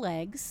foot from her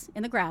legs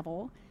in the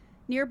gravel.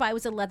 Nearby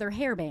was a leather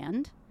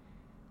hairband.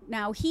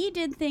 Now, he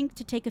did think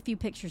to take a few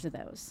pictures of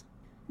those.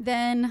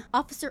 Then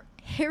Officer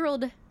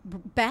Harold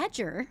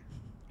Badger...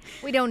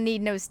 We don't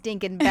need no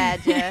stinking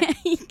badger.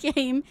 He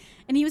came,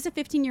 and he was a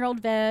 15-year-old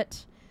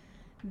vet.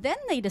 Then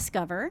they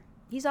discover...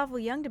 He's awful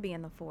young to be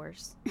in the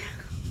force.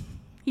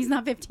 He's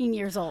not 15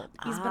 years old.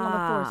 He's been on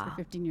the force for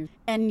 15 years.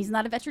 And he's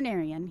not a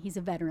veterinarian. He's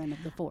a veteran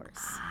of the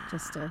force.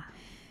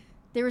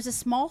 There was a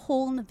small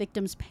hole in the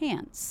victim's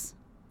pants,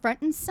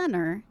 front and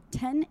center,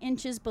 10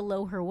 inches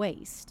below her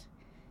waist.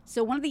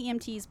 So one of the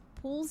EMTs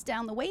pulls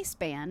down the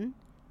waistband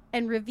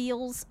and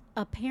reveals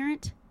a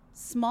apparent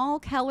small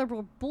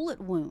caliber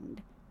bullet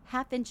wound,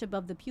 half-inch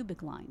above the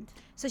pubic line.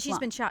 So she's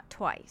been shot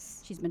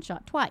twice. She's been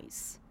shot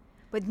twice.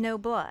 With no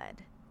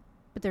blood.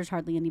 But there's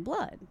hardly any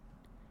blood.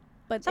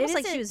 But it's almost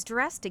like she was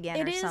dressed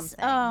again or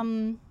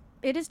something.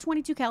 It is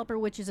 .22 caliber,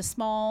 which is a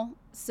small.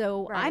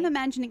 So right.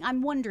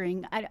 I'm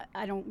wondering,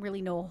 I don't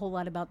really know a whole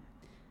lot about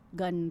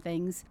gun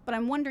things, but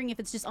I'm wondering if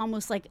it's just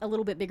almost like a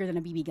little bit bigger than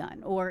a BB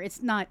gun, or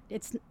it's not,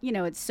 it's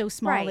so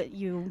small right. that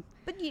you...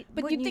 But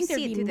you'd think there'd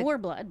be more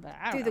blood. But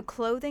I don't know. The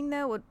clothing,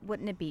 though,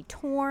 wouldn't it be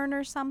torn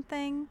or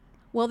something?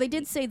 Well, they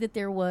did say that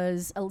there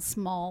was a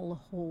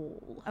small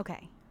hole.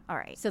 Okay. All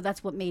right. So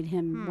that's what made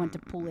him want to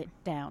pull it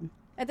down.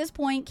 At this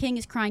point, King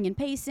is crying and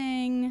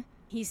pacing.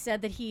 He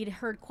said that he'd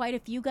heard quite a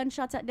few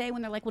gunshots that day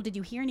when they're like, well, did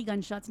you hear any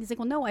gunshots? And he's like,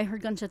 well, no, I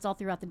heard gunshots all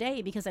throughout the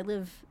day because I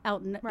live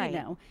out in, right.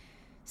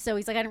 So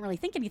he's like, I didn't really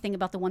think anything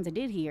about the ones I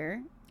did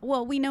hear.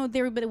 Well, we know it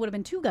would have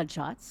been 2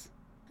 gunshots.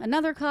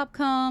 Another cop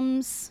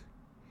comes,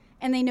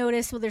 and they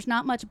notice, well, there's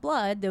not much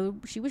blood, though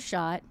she was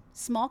shot.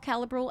 Small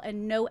caliber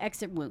and no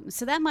exit wounds.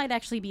 So that might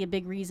actually be a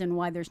big reason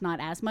why there's not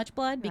as much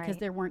blood, because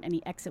there weren't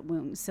any exit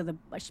wounds. So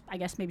I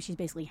guess maybe she's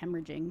basically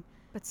hemorrhaging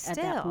at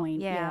that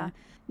point. Yeah.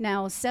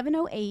 Now,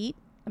 7:08,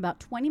 about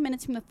 20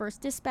 minutes from the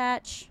first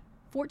dispatch,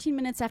 14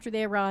 minutes after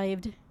they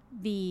arrived,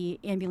 the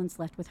ambulance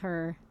left with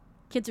her.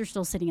 Kids are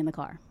still sitting in the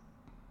car.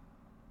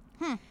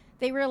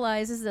 They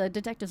realize, as the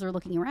detectives are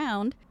looking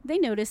around, they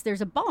notice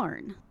there's a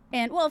barn.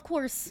 And, well, of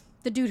course,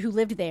 the dude who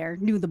lived there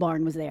knew the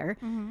barn was there.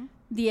 Mm-hmm.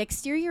 The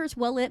exterior is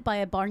well lit by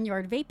a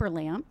barnyard vapor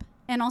lamp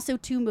and also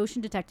 2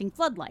 motion detecting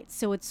floodlights.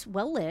 So it's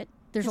well lit.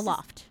 There's a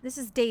loft. This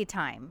is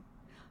daytime.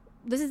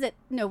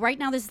 Right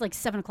now this is like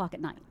 7 o'clock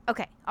at night.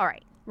 Okay. All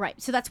right.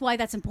 Right. So that's why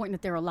that's important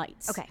that there are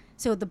lights. Okay.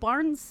 So the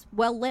barn's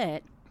well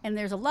lit and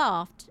there's a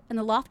loft, and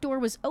the loft door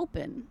was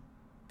open.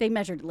 They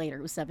measured it later.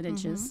 It was 7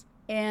 inches.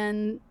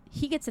 And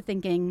he gets to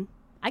thinking,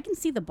 I can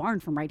see the barn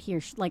from right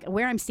here. Like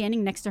where I'm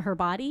standing next to her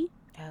body.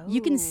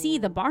 You can see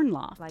the barn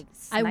loft. Like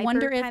I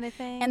wonder if, kind of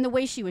thing? And the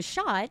way she was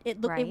shot,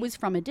 it was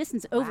from a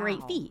distance over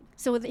 8 feet.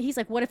 So he's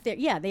like, what if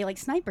they like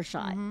sniper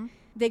shot.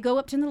 They go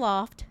up to the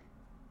loft,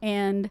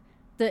 and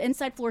the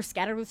inside floor is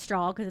scattered with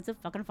straw because it's a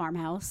fucking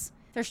farmhouse.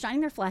 They're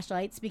shining their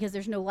flashlights because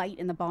there's no light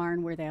in the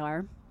barn where they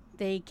are.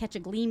 They catch a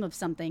gleam of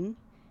something.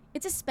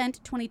 It's a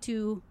spent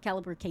 .22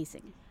 caliber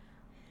casing.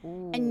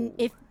 Ooh. And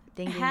if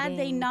ding, they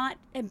ding. not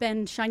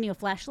been shining a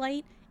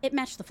flashlight, it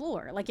matched the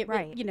floor. Like it,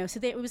 right. So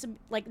it was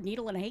like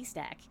needle in a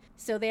haystack.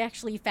 So they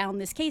actually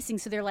found this casing.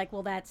 So they're like,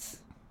 well,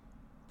 that's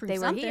they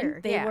something.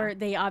 Were here.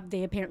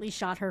 They apparently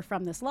shot her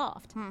from this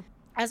loft.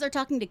 As they're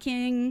talking to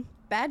King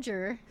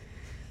Badger,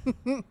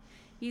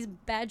 he's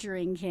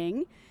badgering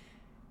King.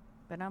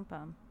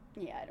 Ba-dum-bum.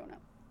 Yeah, I don't know.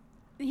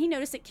 He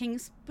noticed that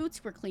King's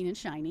boots were clean and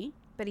shiny.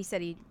 But he said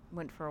he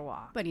went for a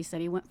walk.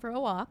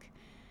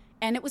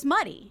 And it was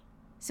muddy.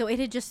 So it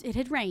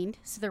had rained,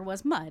 so there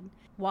was mud.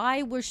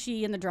 Why was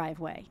she in the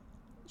driveway?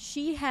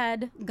 She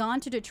had gone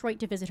to Detroit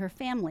to visit her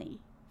family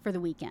for the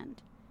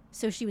weekend.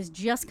 So she was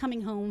just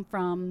coming home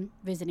from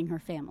visiting her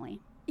family.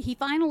 He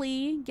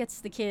finally gets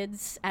the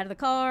kids out of the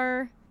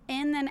car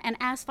and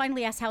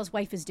finally asks how his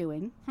wife is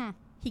doing.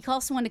 He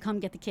calls someone to come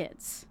get the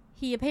kids.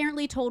 He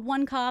apparently told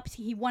one cop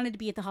he wanted to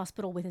be at the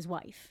hospital with his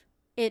wife.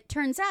 It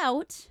turns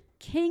out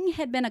King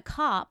had been a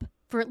cop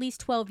for at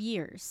least 12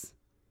 years.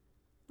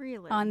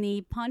 Really? On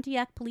the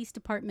Pontiac Police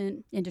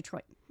Department in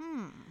Detroit.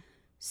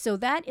 So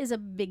that is a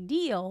big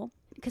deal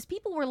because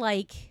people were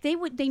like, they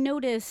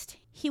noticed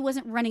he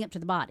wasn't running up to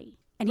the body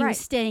and he was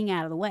staying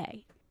out of the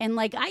way. And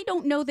like, I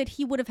don't know that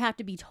he would have had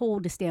to be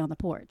told to stay on the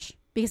porch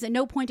because at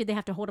no point did they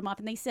have to hold him off.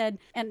 And they said,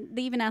 and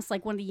they even asked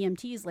like one of the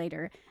EMTs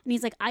later, and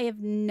he's like, I have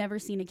never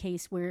seen a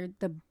case where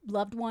the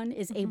loved one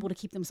is able to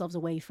keep themselves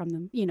away from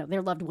them,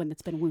 their loved one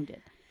that's been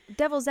wounded.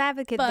 Devil's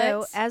advocate, But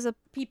though, as a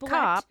people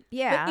cop, But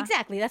yeah.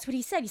 exactly. That's what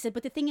he said. He said,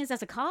 but the thing is,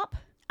 as a cop,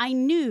 I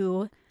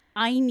knew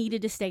I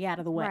needed to stay out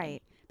of the way.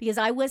 Right. Because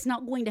I was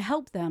not going to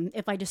help them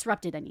if I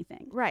disrupted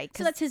anything. Right.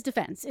 So that's his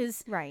defense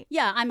is, Right.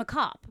 yeah, I'm a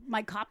cop.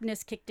 My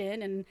copness kicked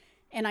in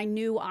and I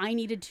knew I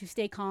needed to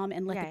stay calm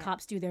and let the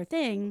cops do their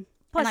thing.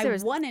 Plus, and there I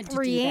was wanted to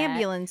 3 do that.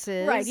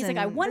 ambulances. Right. He's like,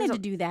 I and wanted there's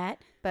to do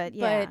that. But,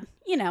 yeah. But,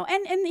 you know,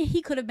 and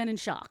he could have been in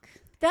shock.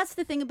 That's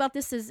the thing about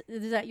this is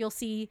that you'll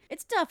see,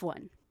 it's a tough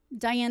one.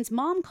 Diane's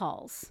mom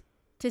calls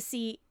to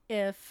see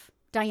if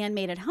Diane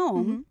made it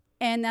home. Mm-hmm.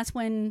 And that's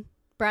when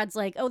Brad's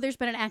like, oh, there's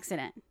been an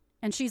accident.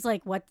 And she's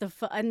like, what the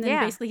fuck? And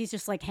then basically he's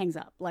just like hangs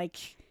up. Like,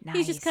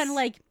 he's just kind of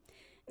like,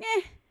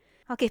 eh.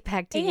 I'll get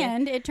back to you.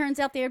 And it turns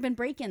out there had been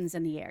break-ins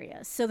in the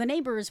area. So the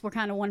neighbors were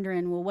kind of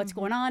wondering, well, what's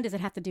going on? Does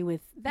it have to do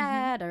with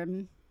that? Or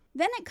then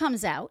it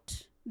comes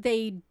out.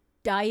 They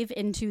dive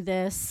into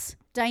this.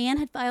 Diane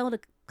had filed a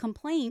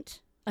complaint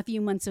a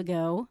few months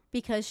ago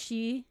because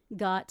she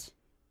got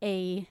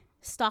a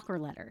stalker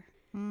letter.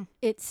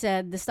 It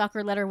said the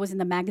stalker letter was in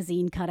the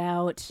magazine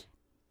cutout.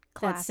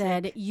 That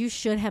said, you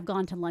should have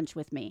gone to lunch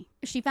with me.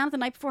 She found it the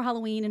night before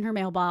Halloween in her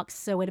mailbox,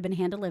 so it had been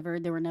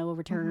hand-delivered. There were no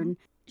return.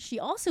 She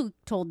also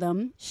told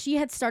them she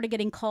had started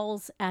getting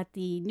calls at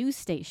the news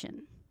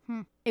station.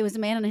 It was a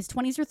man in his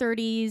 20s or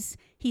 30s.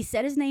 He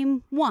said his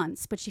name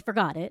once, but she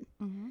forgot it.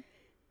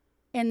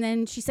 And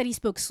then she said he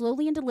spoke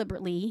slowly and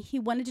deliberately. He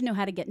wanted to know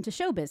how to get into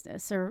show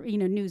business or, you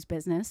know, news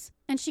business.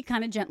 And she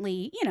kind of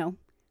gently, you know,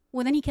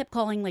 well, then he kept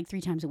calling like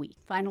 3 times a week.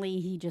 Finally,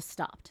 he just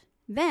stopped.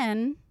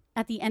 Then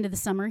at the end of the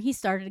summer, he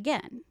started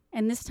again.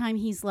 And this time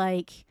he's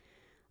like,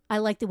 I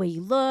like the way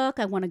you look.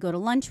 I want to go to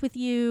lunch with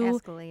you.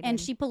 Escalated. And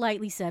she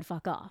politely said,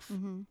 fuck off.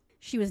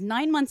 She was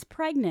 9 months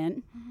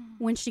pregnant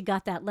when she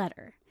got that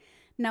letter.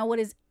 Now, what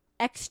is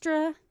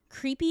extra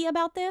creepy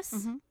about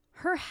this?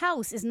 Her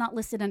house is not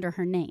listed under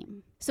her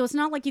name. So it's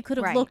not like you could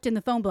have looked in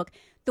the phone book.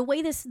 The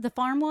way the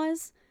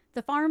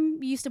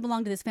farm used to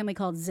belong to this family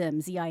called Zim,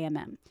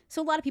 Z-I-M-M.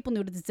 So a lot of people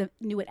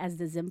knew it as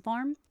the Zim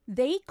farm.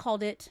 They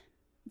called it,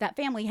 that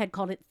family had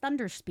called it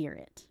Thunder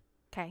Spirit.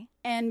 Okay.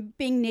 And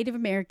being Native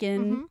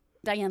American,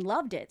 Diane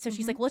loved it. So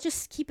she's like, well, let's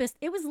just keep it.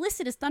 It was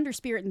listed as Thunder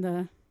Spirit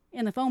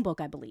in the phone book,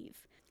 I believe.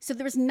 So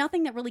there was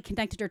nothing that really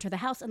connected her to the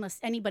house unless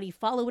anybody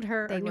followed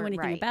her or knew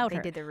anything about her.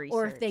 They did the research.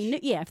 Or if they knew,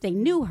 if they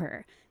knew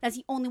her. That's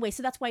the only way.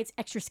 So that's why it's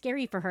extra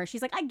scary for her.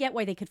 She's like, I get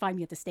why they could find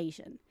me at the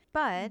station.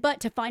 But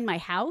to find my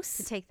house.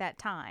 to take that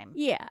time.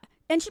 Yeah.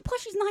 And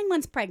plus she's 9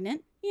 months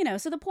pregnant, you know,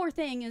 so the poor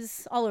thing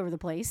is all over the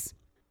place.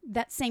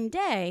 That same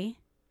day,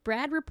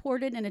 Brad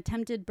reported an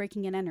attempted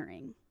breaking and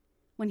entering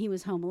when he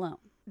was home alone.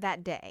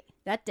 That day.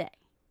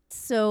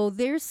 So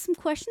there's some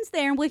questions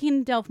there, and we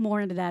can delve more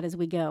into that as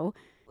we go.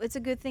 It's a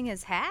good thing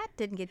his hat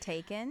didn't get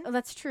taken. Oh,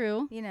 that's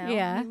true. You know.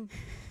 Yeah.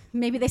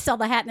 Maybe they saw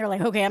the hat and they're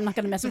like, okay, I'm not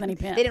going to mess with any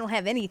pin. They don't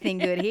have anything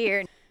good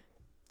here.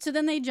 So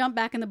then they jump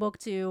back in the book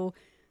to,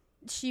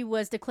 she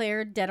was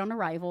declared dead on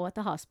arrival at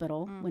the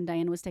hospital when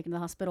Diane was taken to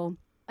the hospital.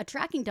 A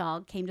tracking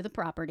dog came to the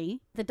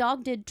property. The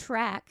dog did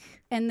track,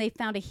 and they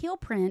found a heel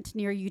print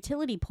near a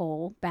utility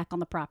pole back on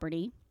the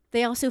property.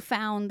 They also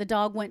found the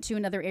dog went to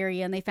another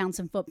area, and they found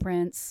some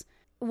footprints.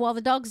 While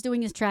the dog's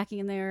doing his tracking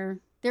in there,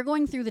 they're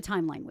going through the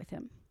timeline with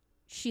him.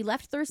 She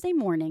left Thursday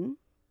morning.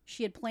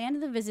 She had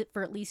planned the visit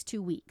for at least 2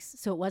 weeks.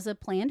 So it was a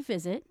planned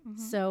visit.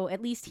 So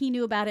at least he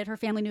knew about it. Her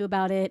family knew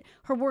about it.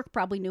 Her work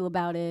probably knew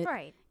about it.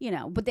 Right. You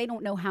know, but they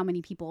don't know how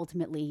many people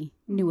ultimately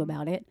knew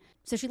about it.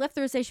 So she left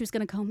Thursday. She was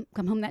going to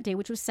come home that day,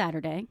 which was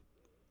Saturday.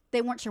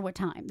 They weren't sure what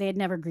time. They had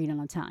never agreed on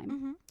a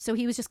time. So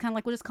he was just kind of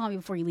like, well, just call me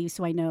before you leave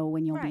so I know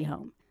when you'll be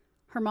home.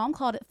 Her mom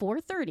called at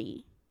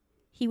 4:30.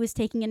 He was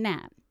taking a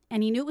nap.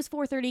 And he knew it was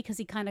 4:30 because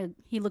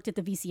he looked at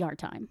the VCR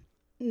time.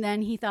 And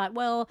then he thought,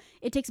 well,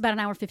 it takes about an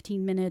hour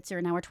 15 minutes or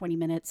an hour 20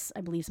 minutes,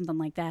 I believe, something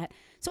like that.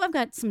 So I've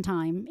got some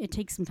time. It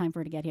takes some time for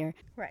her to get here.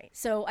 Right.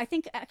 So I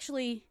think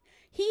actually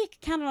he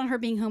counted on her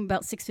being home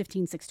about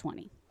 6:15,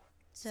 6:20.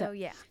 So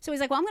yeah. So he's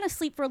like, well, I'm going to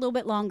sleep for a little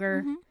bit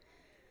longer.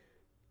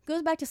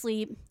 Goes back to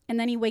sleep. And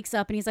then he wakes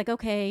up and he's like,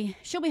 okay,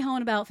 she'll be home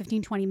in about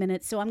 15, 20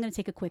 minutes. So I'm going to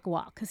take a quick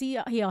walk. Because he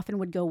often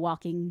would go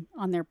walking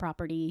on their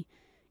property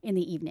in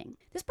the evening.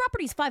 This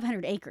property is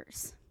 500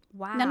 acres.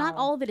 Wow. Now, not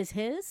all of it is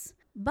his,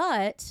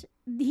 but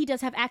he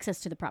does have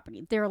access to the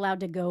property. They're allowed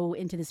to go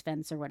into this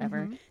fence or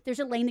whatever. There's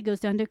a lane that goes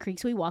down to a creek,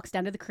 so he walks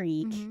down to the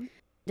creek.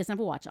 Doesn't have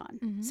a watch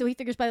on. So he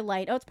figures by the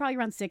light, oh, it's probably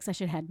around 6, I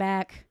should head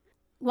back.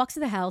 Walks to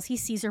the house, he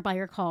sees her by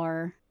her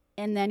car,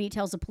 and then he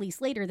tells the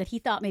police later that he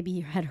thought maybe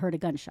he had heard a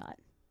gunshot.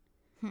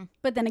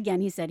 But then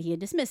again, he said he had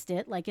dismissed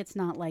it, like it's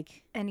not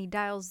like... And he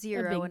dials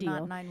 0 big and deal.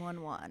 not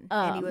 911.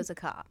 And he was a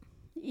cop.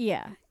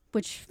 Yeah,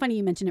 which, funny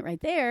you mention it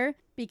right there,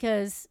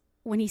 because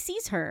when he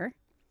sees her,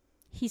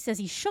 he says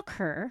he shook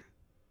her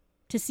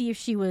to see if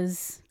she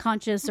was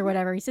conscious or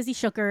whatever. He says he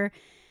shook her,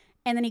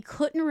 and then he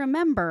couldn't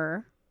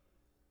remember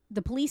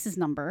the police's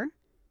number,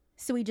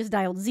 so he just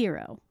dialed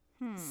 0.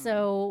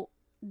 So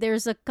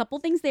there's a couple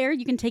things there.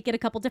 You can take it a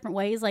couple different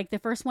ways. Like the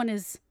first one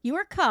is,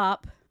 you're a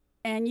cop,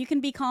 and you can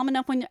be calm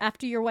enough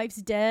after your wife's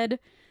dead,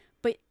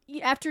 but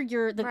after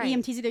the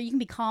EMTs are there, you can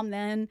be calm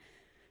then.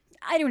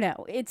 I don't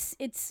know. It's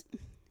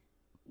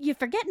you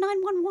forget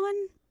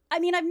 911. I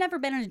mean, I've never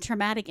been in a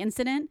traumatic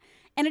incident,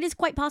 and it is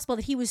quite possible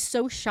that he was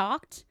so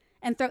shocked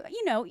and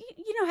you know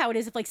how it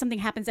is if like something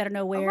happens out of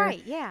nowhere,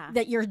 right? Yeah,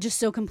 that you're just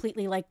so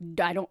completely like,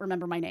 I don't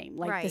remember my name.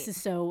 Like right. This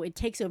is so, it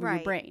takes over right.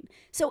 your brain.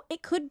 So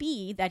it could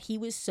be that he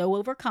was so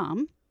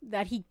overcome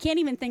that he can't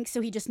even think,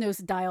 so he just knows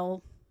to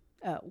dial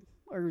O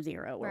or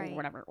 0 or right.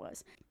 whatever it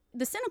was.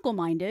 The cynical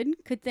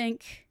minded could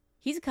think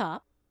he's a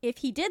cop. If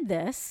he did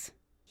this,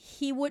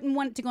 he wouldn't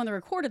want it to go on the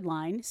recorded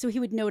line, so he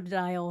would know to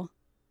dial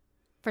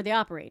for the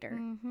operator.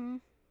 Mm-hmm.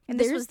 And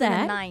There's this was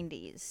that. in the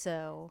 90s,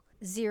 so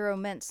 0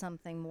 meant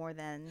something more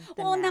than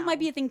Well, and that now. might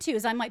be a thing too,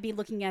 is I might be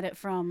looking at it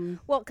from...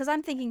 Well, because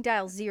I'm thinking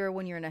dial 0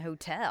 when you're in a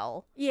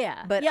hotel.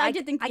 Yeah. But I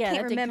did think, I can't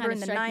that did remember kinda in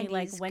the strike me, 90s.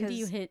 like, when do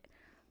you hit...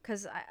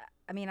 Because,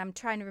 I mean, I'm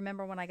trying to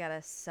remember when I got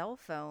a cell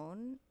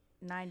phone.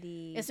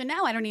 90. Yeah, so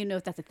now I don't even know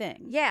if that's a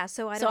thing. Yeah,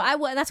 so I don't.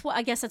 So that's why,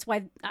 I guess that's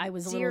why I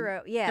was a 0.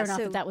 little Yeah, thrown off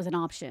so that was an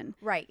option.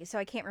 right. So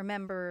I can't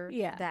remember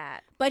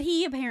that. But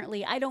he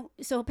apparently,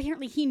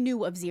 apparently he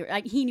knew of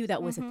 0. He knew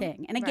that was a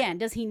thing. And again,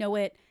 does he know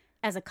it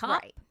as a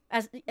cop, Right.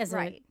 as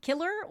Right. a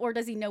killer, or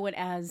does he know it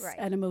as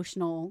an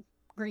emotional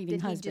grieving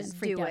Did husband, he just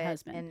freaked do out it?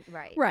 husband? And,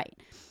 right. Right.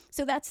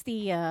 So that's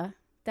the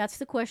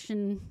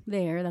question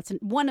there. That's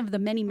one of the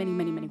many, many,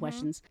 many, many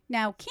questions.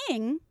 Now,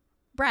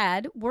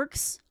 Brad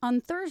works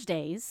on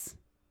Thursdays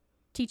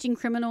teaching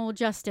criminal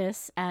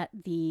justice at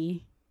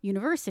the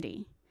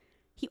university.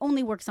 He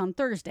only works on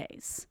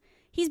Thursdays.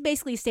 He's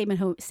basically a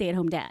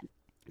stay-at-home dad.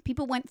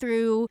 People went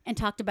through and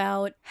talked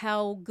about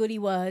how good he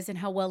was and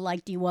how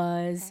well-liked he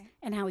was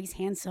and how he's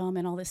handsome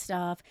and all this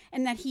stuff,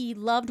 and that he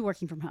loved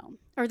working from home,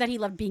 or that he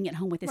loved being at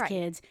home with his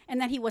kids, and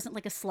that he wasn't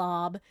like a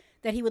slob,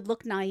 that he would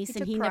look nice,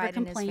 and he never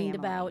complained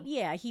about...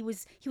 Yeah, he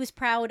was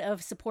proud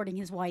of supporting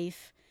his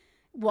wife,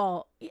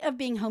 of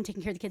being home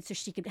taking care of the kids so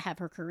she could have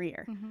her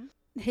career.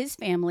 His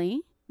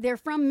family, they're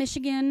from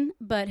Michigan,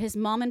 but his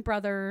mom and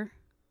brother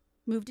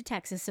moved to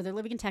Texas, so they're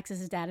living in Texas.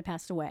 His dad had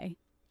passed away.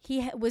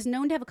 He was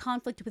known to have a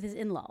conflict with his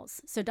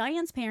in-laws. So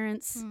Diane's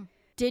parents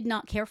did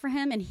not care for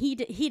him, and he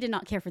did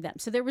not care for them.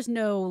 So there was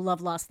no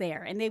love lost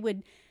there. And they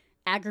would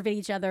aggravate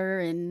each other,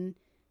 and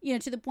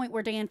to the point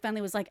where Diane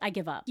finally was like, I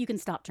give up. You can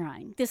stop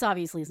trying. This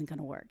obviously isn't going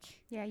to work.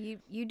 Yeah,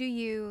 you do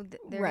you.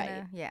 They're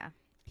right. Yeah.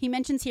 He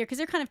mentions here, because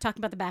they're kind of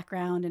talking about the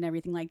background and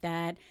everything like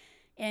that,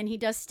 and he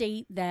does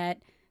state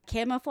that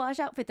camouflage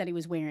outfit that he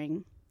was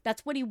wearing,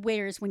 that's what he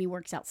wears when he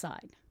works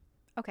outside.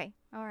 Okay.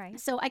 All right.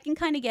 So I can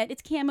kind of get,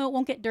 it's camo, it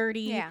won't get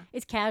dirty. Yeah.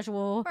 It's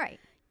casual. Right.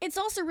 It's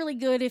also really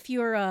good if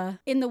you're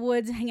in the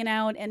woods hanging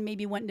out and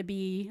maybe wanting to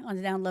be on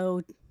the down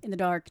low in the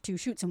dark to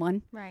shoot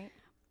someone. Right.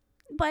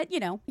 But,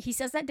 he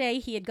says that day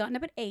he had gotten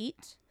up at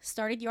 8,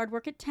 started yard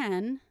work at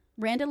 10,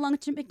 ran to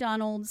lunch at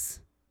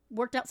McDonald's,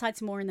 worked outside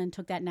some more, and then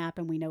took that nap,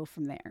 and we know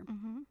from there.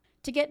 Mm-hmm.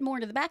 To get more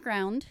into the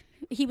background,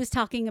 he was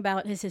talking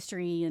about his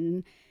history,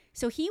 and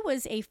so he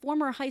was a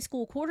former high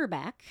school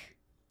quarterback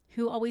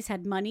who always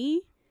had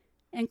money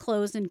and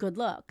clothes and good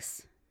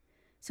looks.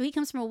 So he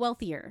comes from a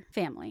wealthier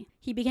family.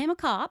 He became a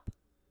cop.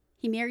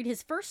 He married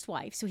his first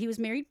wife, so he was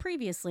married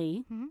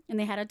previously, and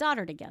they had a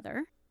daughter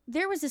together.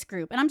 There was this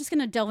group, and I'm just going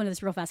to delve into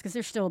this real fast because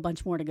there's still a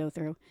bunch more to go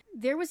through.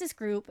 There was this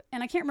group,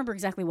 and I can't remember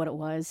exactly what it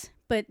was,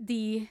 but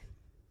the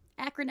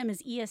acronym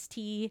is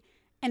EST,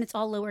 and it's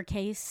all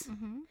lowercase.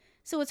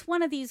 So it's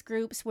one of these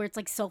groups where it's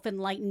like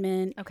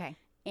self-enlightenment. Okay.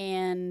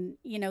 And,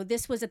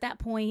 this was at that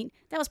point,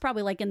 that was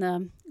probably like in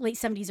the late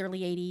 70s,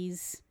 early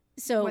 80s.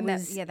 So When it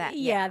was,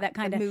 that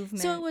kind of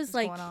movement. So it was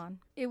like, going on.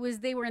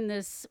 they were in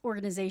this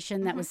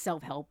organization that was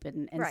self-help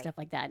and Right. stuff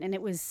like that. And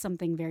it was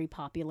something very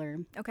popular.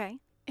 Okay.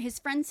 His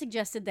friend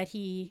suggested that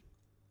him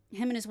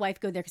and his wife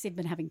go there because they've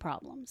been having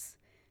problems.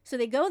 So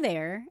they go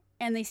there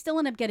and they still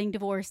end up getting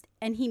divorced,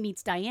 and he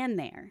meets Diane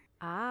there.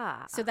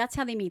 Ah. So that's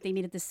how they meet. They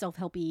meet at this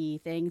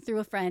self-helpy thing through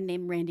a friend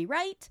named Randy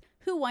Wright,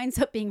 who winds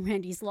up being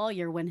Randy's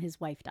lawyer when his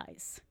wife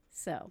dies.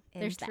 So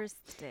there's that.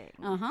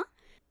 Interesting.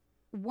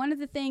 One of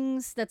the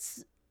things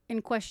that's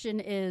in question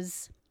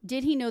is,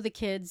 did he know the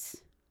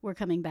kids were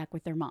coming back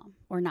with their mom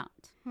or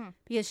not?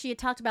 Because she had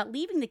talked about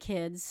leaving the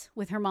kids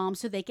with her mom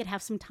so they could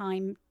have some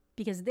time,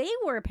 because they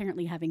were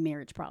apparently having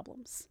marriage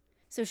problems.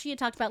 So she had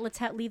talked about,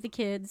 let's leave the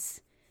kids.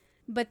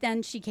 But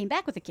then she came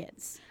back with the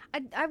kids.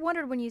 I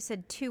wondered when you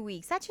said 2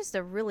 weeks. That's just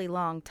a really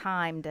long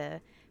time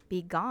to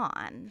be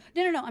gone.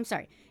 No. I'm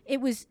sorry.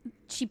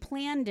 She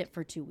planned it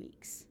for 2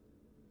 weeks.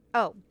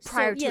 Oh,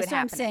 prior to it so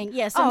happening.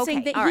 I'm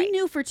saying that All he right.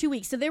 knew for 2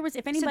 weeks. So there was,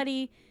 if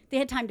anybody, they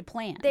had time to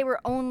plan. They were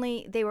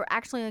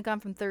actually only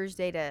gone from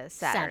Thursday to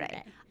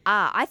Saturday.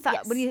 Ah, I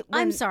thought Yes.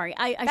 I'm sorry.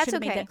 I should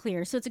have made that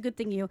clear. So it's a good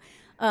thing you.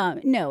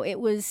 No, I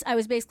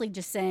was basically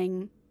just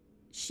saying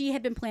she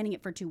had been planning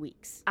it for 2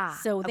 weeks.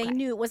 So they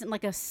knew it wasn't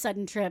like a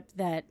sudden trip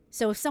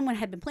so if someone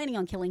had been planning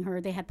on killing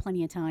her, they had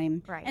plenty of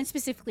time. Right. And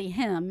specifically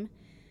him.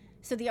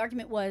 So the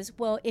argument was,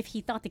 well, if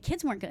he thought the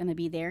kids weren't going to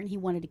be there and he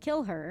wanted to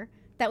kill her,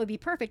 that would be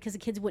perfect because the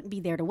kids wouldn't be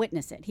there to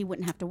witness it. He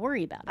wouldn't have to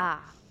worry about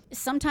it.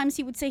 Sometimes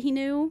he would say he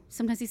knew.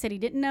 Sometimes he said he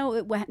didn't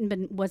know.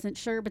 Wasn't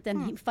sure. But then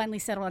he finally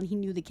settled on he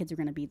knew the kids were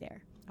going to be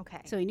there. Okay.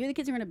 So he knew the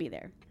kids were going to be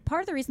there.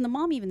 Part of the reason the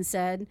mom even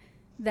said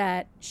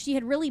that she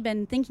had really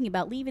been thinking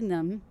about leaving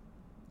them,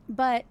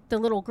 but the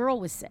little girl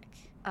was sick.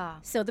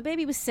 So the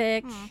baby was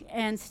sick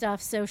and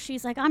stuff. So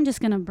she's like, I'm just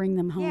going to bring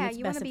them home. Yeah, it's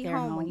you best want to if be they're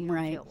home when you don't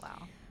right? feel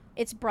well.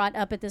 It's brought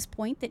up at this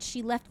point that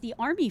she left the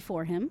army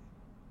for him.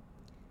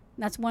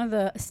 That's one of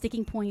the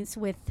sticking points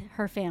with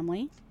her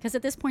family, because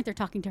at this point they're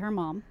talking to her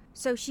mom.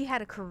 So she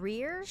had a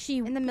career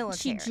in the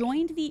military.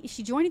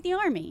 She joined the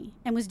army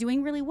and was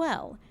doing really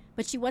well,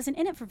 but she wasn't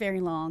in it for very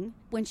long.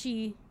 When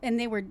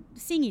they were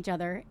seeing each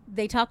other,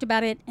 they talked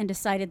about it and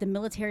decided the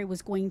military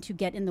was going to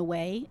get in the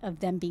way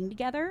of them being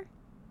together.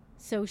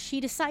 So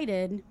she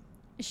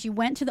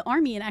went to the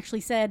army and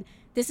actually said,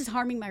 this is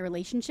harming my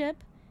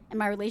relationship, and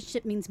my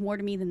relationship means more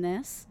to me than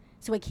this,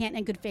 so I can't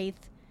in good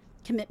faith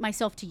commit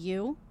myself to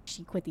you.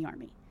 She quit the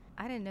army.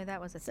 I didn't know that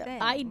was a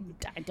thing. I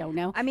don't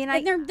know. I mean,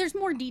 there's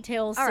more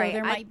details, so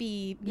there might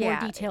be more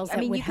details that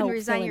would help fill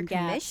in gaps. You can resign your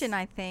commission,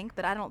 I think,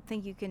 but I don't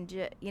think you can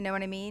you know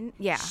what I mean?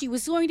 Yeah. She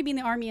was going to be in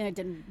the army and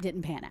it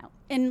didn't pan out.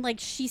 And like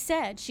she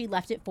said, she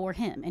left it for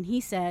him, and he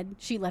said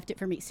she left it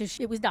for me. So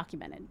it was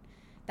documented.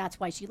 That's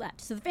why she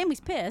left. So the family's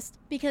pissed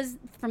because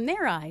from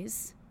their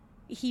eyes,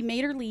 he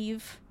made her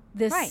leave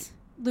this. Right.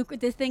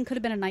 This thing could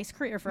have been a nice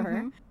career for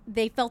her.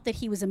 They felt that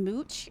he was a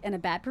mooch and a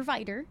bad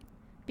provider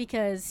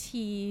because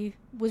he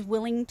was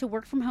willing to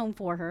work from home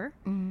for her.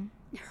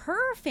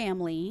 Her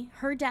family,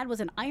 her dad was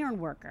an iron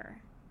worker.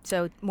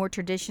 So more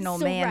traditional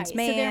man's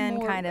man,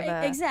 more, kind of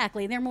a...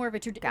 Exactly. They're more of a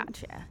traditional...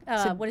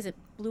 Gotcha. What is it?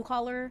 Blue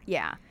collar?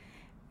 Yeah.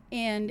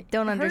 And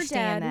don't her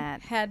understand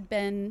dad that. had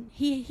been...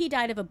 He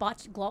died of a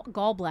botched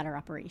gallbladder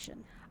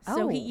operation.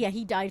 So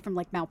he died from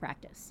like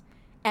malpractice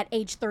at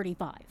age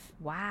 35.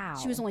 Wow.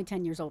 She was only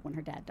 10 years old when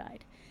her dad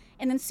died.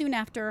 And then soon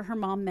after, her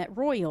mom met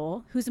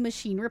Royal, who's a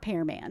machine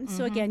repairman.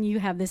 So again, you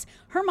have this.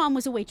 Her mom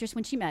was a waitress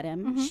when she met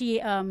him.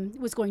 She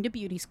was going to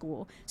beauty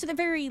school. So they're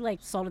very like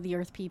salt of the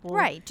earth people.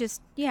 Right.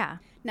 Just, yeah.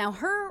 Now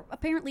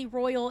apparently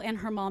Royal and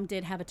her mom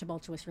did have a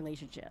tumultuous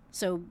relationship.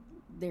 So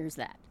there's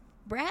that.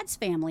 Brad's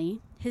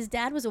family, his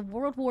dad was a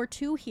World War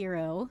II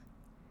hero.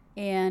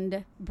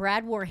 And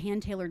Brad wore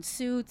hand-tailored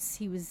suits.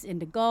 He was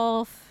into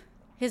golf.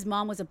 His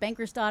mom was a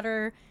banker's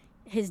daughter.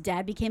 His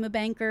dad became a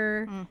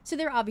banker. So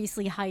they're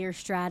obviously higher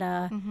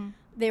strata.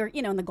 They were,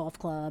 in the golf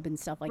club and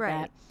stuff like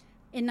that.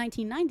 In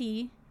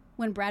 1990,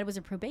 when Brad was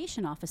a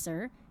probation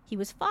officer, he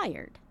was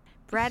fired.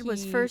 Brad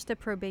was first a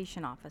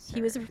probation officer.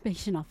 He was a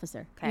probation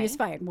officer. Okay. He was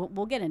fired.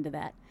 We'll get into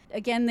that.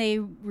 Again, they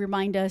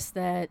remind us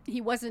that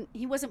he wasn't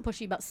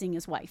pushy about seeing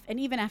his wife. And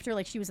even after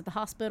like she was at the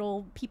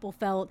hospital, people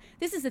felt,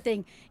 this is the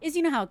thing, is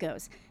you know how it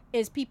goes,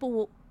 is people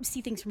will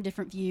see things from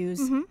different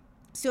views.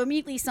 So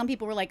immediately some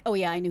people were like, oh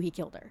yeah, I knew he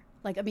killed her.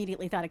 Like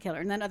immediately thought I killed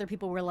her. And then other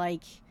people were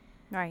like,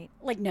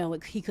 no,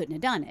 he couldn't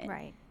have done it.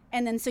 Right.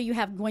 And then so you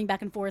have going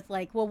back and forth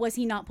like, well, was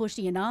he not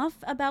pushy enough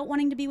about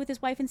wanting to be with his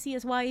wife and see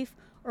his wife?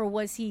 Or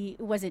was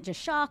it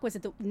just shock? Is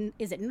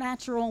it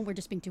natural? We're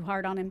just being too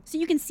hard on him. So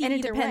you can see and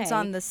either it depends way.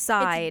 on the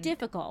side. It's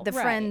difficult. The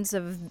friends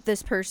of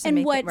this person.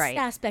 And what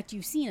aspect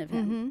you've seen of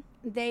him.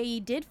 They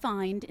did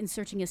find, in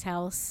searching his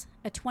house,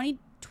 a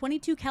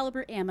 22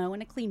 caliber ammo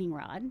and a cleaning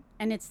rod.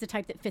 And it's the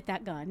type that fit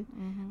that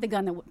gun. The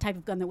type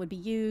of gun that would be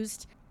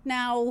used.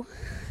 Now,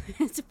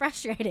 it's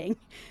frustrating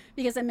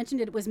because I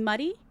mentioned it was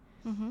muddy.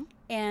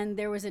 And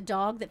there was a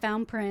dog that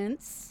found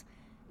prints.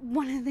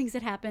 One of the things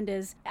that happened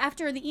is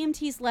after the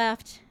EMTs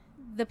left,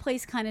 the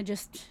place kind of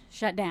just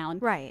shut down.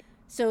 Right.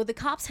 So the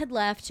cops had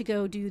left to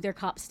go do their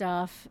cop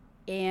stuff,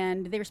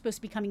 and they were supposed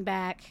to be coming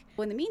back.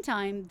 Well, in the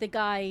meantime, the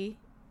guy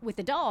with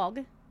the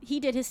dog, he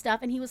did his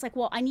stuff, and he was like,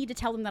 well, I need to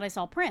tell them that I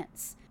saw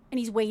prints. And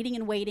he's waiting,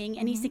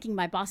 and he's thinking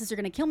my bosses are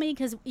going to kill me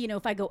because,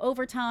 if I go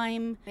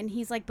overtime. And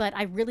he's like, but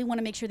I really want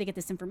to make sure they get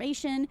this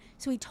information.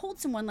 So he told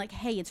someone like,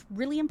 hey, it's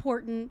really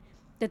important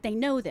that they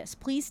know this.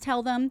 Please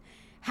tell them.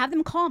 Have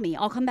them call me.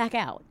 I'll come back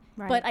out.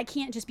 Right. But I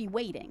can't just be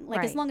waiting.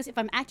 Like, as long as if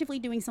I'm actively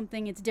doing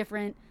something, it's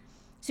different.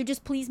 So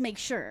just please make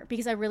sure,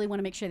 because I really want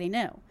to make sure they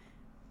know.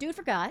 Dude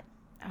forgot.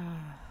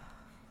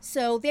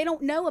 So they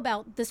don't know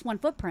about this one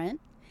footprint.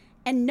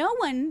 And no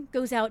one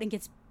goes out and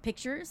gets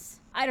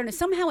pictures. I don't know.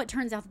 Somehow it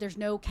turns out that there's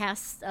no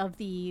casts of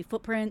the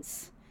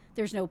footprints.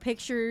 There's no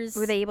pictures.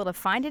 Were they able to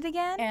find it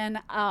again? And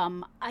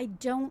I'm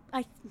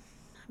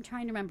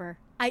trying to remember.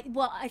 I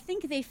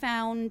think they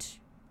found...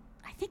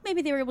 I think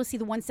maybe they were able to see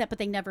the one set, but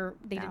they never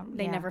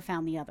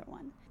found the other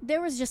one.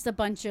 There was just a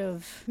bunch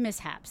of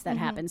mishaps that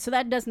happened, so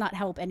that does not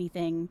help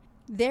anything.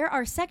 There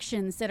are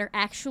sections that are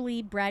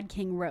actually Brad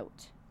King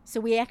wrote. So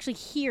we actually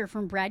hear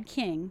from Brad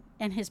King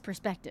and his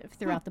perspective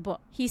throughout the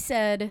book. He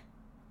said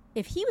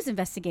if he was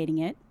investigating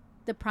it,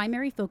 the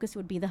primary focus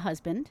would be the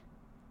husband.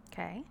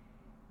 Okay.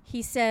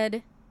 He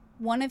said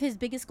one of his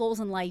biggest goals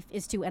in life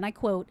is to, and I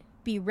quote,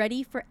 be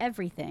ready for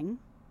everything.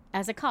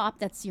 As a cop,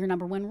 that's your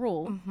number one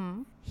rule.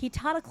 He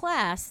taught a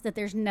class that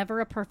there's never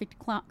a perfect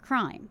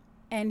crime.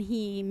 And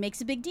he makes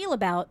a big deal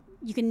about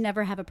you can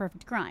never have a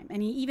perfect crime.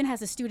 And he even has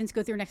the students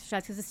go through an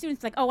exercise because the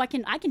students are like, oh, I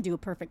can do a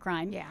perfect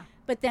crime. Yeah.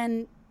 But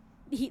then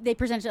they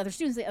present it to other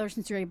students. The other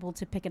students are able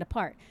to pick it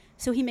apart.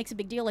 So he makes a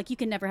big deal, like, you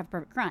can never have a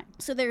perfect crime.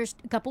 So there's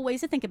a couple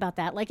ways to think about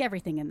that, like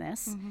everything in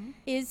this. Mm-hmm.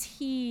 Is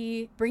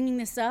he bringing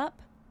this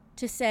up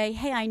to say,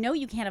 hey, I know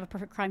you can't have a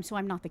perfect crime, so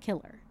I'm not the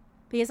killer?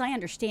 Because I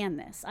understand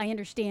this. I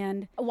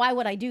understand, why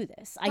would I do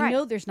this? I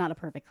know there's not a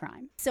perfect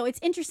crime. So it's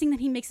interesting that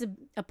he makes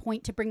a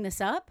point to bring this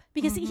up,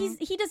 because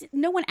he does.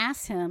 No one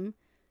asks him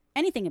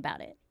anything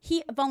about it.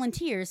 He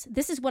volunteers.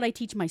 This is what I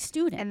teach my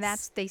students. And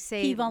they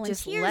say, he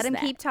volunteers, just let him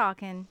keep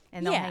talking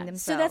and they'll hang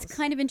themselves. So that's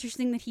kind of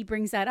interesting that he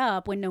brings that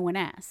up when no one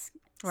asks.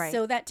 Right.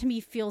 So that to me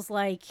feels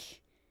like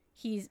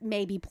he's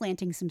maybe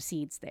planting some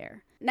seeds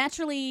there.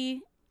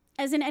 Naturally,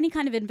 as in any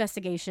kind of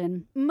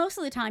investigation, most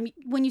of the time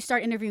when you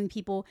start interviewing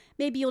people,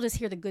 maybe you'll just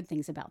hear the good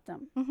things about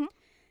them. Mm-hmm.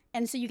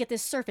 And so you get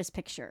this surface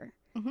picture.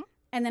 Mm-hmm.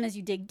 And then as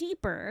you dig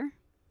deeper,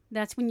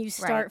 that's when you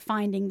start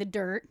finding the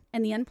dirt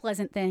and the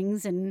unpleasant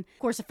things. And of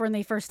course, if when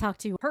they first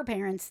talked to her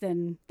parents,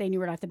 then they knew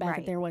right off the bat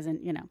that there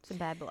wasn't, some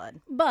bad blood.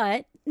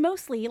 But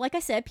mostly, like I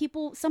said,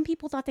 some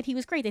people thought that he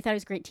was great. They thought he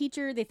was a great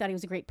teacher. They thought he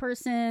was a great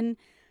person.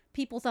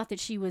 People thought that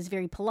she was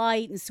very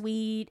polite and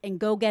sweet and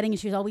go-getting, and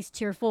she was always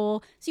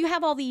cheerful. So you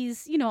have all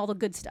these, all the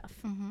good stuff.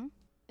 Mm-hmm.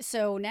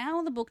 So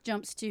now the book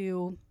jumps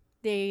to,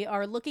 they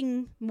are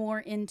looking more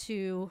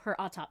into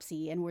her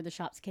autopsy and where the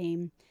shots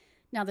came.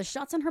 Now, the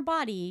shots on her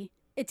body,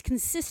 it's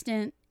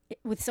consistent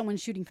with someone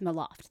shooting from the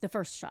loft. The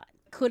first shot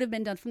could have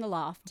been done from the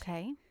loft.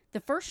 Okay. The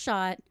first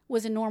shot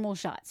was a normal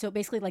shot. So it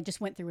basically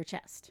just went through her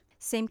chest.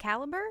 Same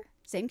caliber?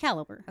 Same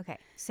caliber. Okay.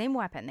 Same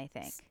weapon, they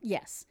think.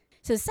 Yes.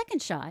 So the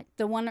second shot,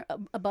 the one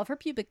above her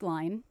pubic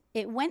line,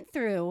 it went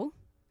through.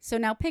 So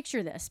now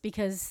picture this,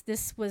 because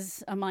this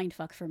was a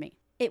mindfuck for me.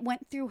 It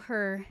went through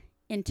her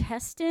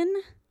intestine,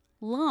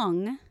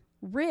 lung,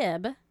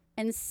 rib,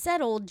 and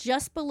settled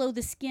just below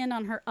the skin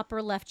on her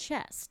upper left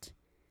chest.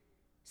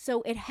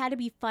 So it had to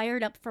be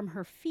fired up from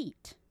her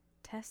feet.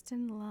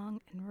 Intestine, lung,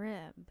 and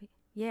rib.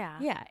 Yeah.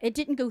 Yeah. It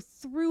didn't go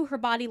through her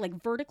body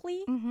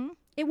vertically. Mm-hmm.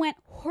 It went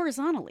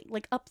horizontally,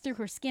 up through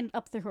her skin,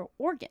 up through her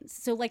organs.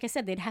 So like I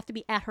said, they'd have to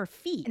be at her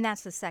feet. And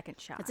that's the second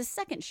shot. It's a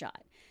second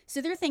shot. So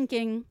they're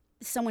thinking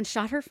someone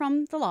shot her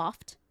from the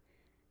loft,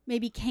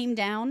 maybe came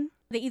down.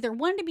 They either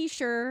wanted to be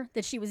sure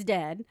that she was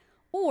dead,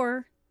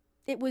 or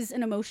it was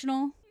an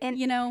emotional,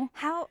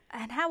 How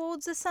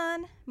old's the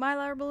son,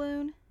 Mylar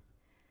Balloon?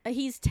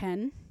 He's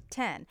 10.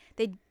 10.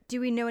 Do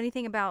we know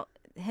anything about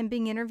him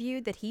being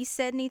interviewed, that he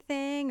said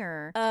anything,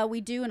 or? We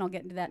do, and I'll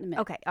get into that in a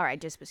minute. Okay, all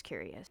right, just was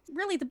curious.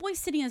 Really, the boy's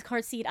sitting in his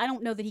car seat. I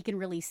don't know that he can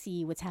really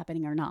see what's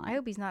happening or not. I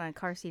hope he's not in a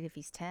car seat if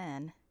he's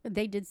 10.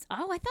 They did.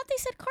 Oh, I thought they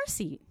said car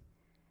seat.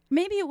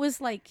 Maybe it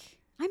was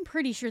I'm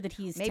pretty sure that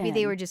he's 10. Maybe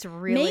they were just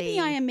really... Maybe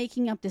I am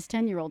making up this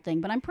 10-year-old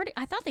thing, but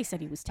I thought they said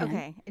he was 10.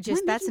 Okay,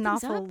 that's an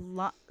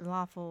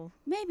awful...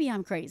 Maybe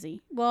I'm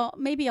crazy. Well,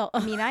 maybe I'll...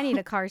 I mean, I need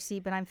a car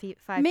seat, but I'm 5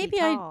 maybe feet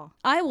tall.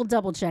 I will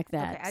double check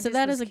that. Okay, so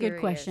that is a curious.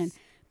 good question.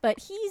 But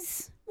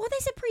he's... Well, they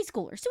said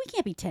preschooler, so he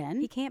can't be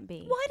 10. He can't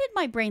be. Why did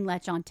my brain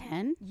latch on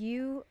 10?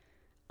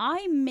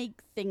 I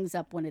make things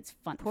up when it's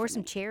fun. Pour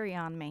some cherry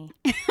on me.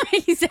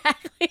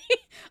 Exactly.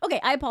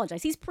 Okay, I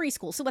apologize. He's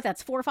preschool. So what,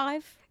 that's 4 or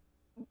 5?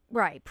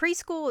 Right.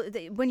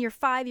 Preschool, when you're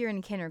 5, you're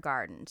in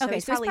kindergarten. So okay,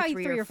 he's so it's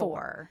probably 3 or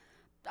 4.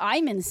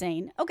 I'm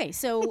insane. Okay,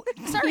 so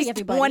sorry,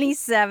 everybody.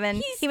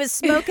 27. He was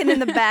smoking in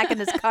the back of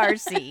his car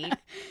seat.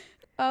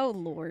 Oh,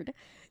 Lord.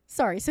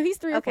 Sorry. So he's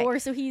 3 or 4.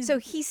 So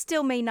he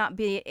still may not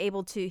be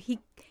able to. He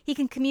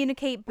can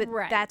communicate, but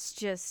that's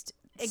just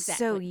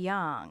so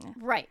young.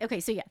 Right. Okay.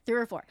 So yeah,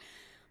 3 or 4.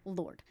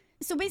 Lord.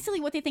 So basically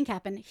what they think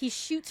happened, he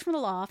shoots from the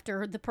loft,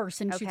 or the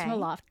person shoots from the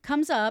loft,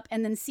 comes up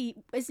and then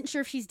isn't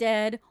sure if she's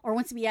dead or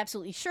wants to be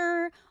absolutely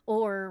sure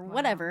or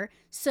whatever.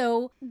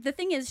 So the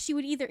thing is, she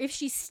would either, if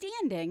she's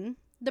standing,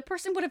 the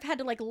person would have had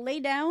to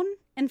lay down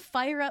and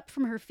fire up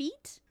from her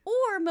feet,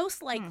 or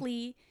most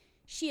likely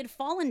she had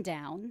fallen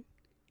down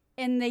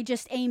and they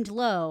just aimed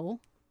low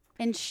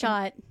and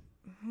shot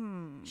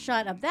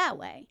up that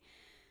way.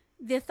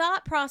 The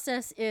thought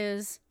process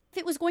is, if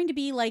it was going to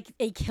be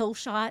a kill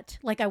shot,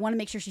 I want to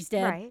make sure she's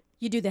dead,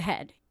 you do the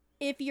head.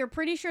 If you're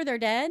pretty sure they're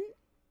dead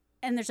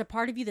and there's a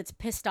part of you that's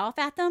pissed off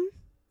at them,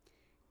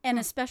 and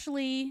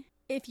especially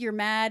if you're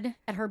mad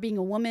at her being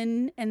a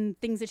woman and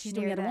things that she's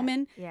doing at a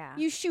woman,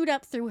 you shoot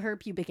up through her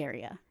pubic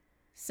area.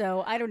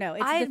 So I don't know.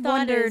 And I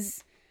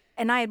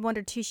had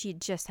wondered too, she had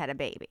just had a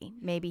baby.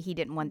 Maybe he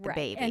didn't want the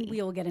baby. And we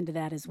will get into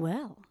that as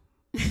well.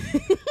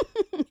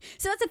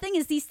 So that's the thing,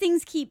 is these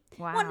things keep,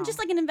 just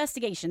like an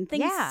investigation,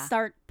 things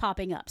start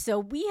popping up. So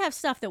we have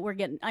stuff that we're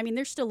getting. I mean,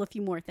 there's still a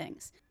few more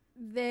things.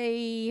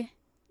 I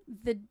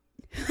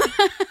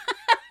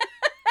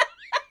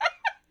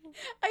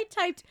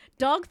typed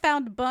dog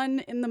found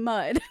bun in the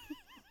mud.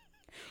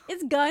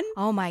 It's gun.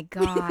 Oh my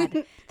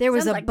God. There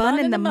was a bun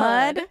in the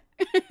mud.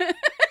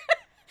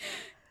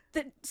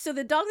 So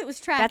the dog that was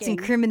tracking. That's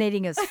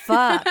incriminating as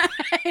fuck.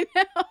 I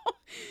know.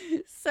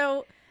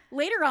 So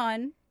later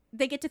on,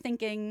 they get to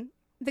thinking,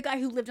 the guy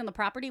who lived on the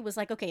property was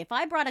like, okay, if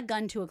I brought a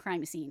gun to a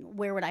crime scene,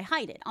 where would I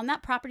hide it? On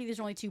that property, there's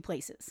only 2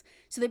 places.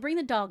 So they bring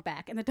the dog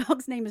back, and the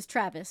dog's name is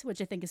Travis,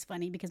 which I think is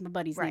funny because my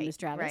buddy's name is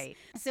Travis. Right.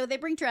 So they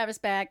bring Travis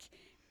back,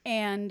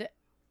 and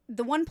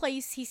the one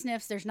place he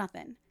sniffs, there's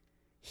nothing.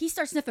 He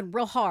starts sniffing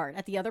real hard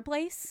at the other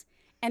place,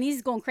 and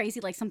he's going crazy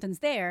like something's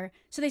there.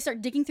 So they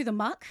start digging through the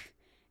muck,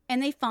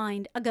 and they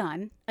find a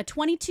gun, a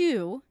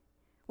 .22.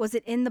 Was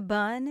it in the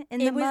bun? In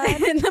the It was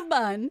mud? in the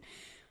bun.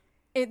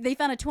 They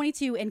found a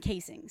 .22 and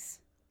casings.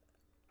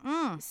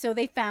 So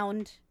they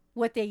found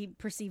what they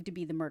perceived to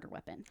be the murder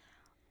weapon.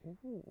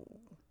 Ooh.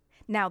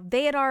 Now,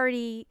 they had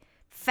already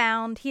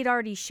found, he'd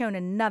already shown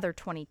another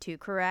 .22,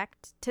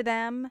 correct, to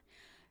them?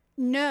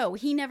 No,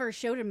 he never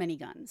showed him any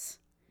guns.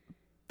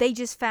 They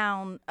just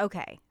found,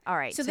 okay, all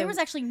right. So there was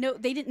actually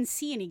they didn't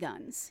see any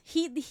guns.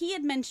 He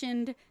had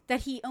mentioned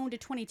that he owned a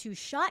 .22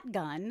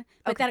 shotgun,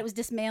 but that it was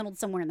dismantled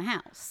somewhere in the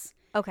house.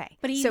 Okay.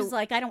 But he was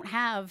like, I don't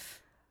have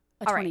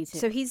a all .22. right.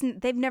 So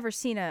they've never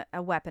seen a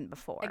weapon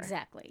before.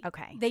 Exactly.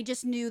 Okay. They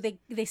just knew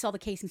they saw the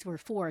casings were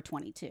for a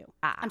 .22.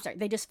 I'm sorry.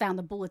 They just found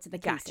the bullets at the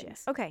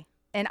casings. Okay.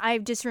 And I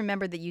just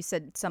remembered that you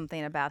said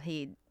something about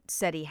he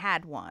said he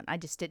had one. I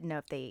just didn't know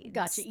if they,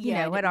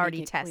 had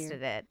already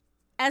tested it.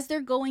 As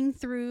they're going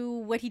through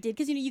what he did,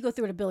 because, you go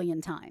through it a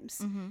billion times.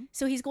 Mm-hmm.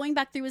 So he's going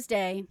back through his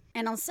day.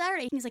 And on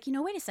Saturday, he's like,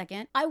 wait a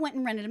second. I went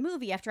and rented a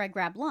movie after I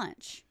grabbed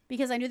lunch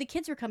because I knew the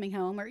kids were coming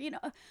home. Or,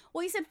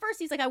 well, he said first,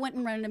 he's like, I went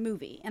and rented a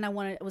movie and I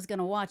was going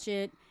to watch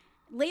it.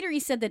 Later, he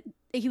said that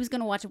he was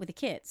going to watch it with the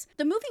kids.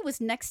 The movie was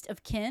Next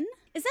of Kin.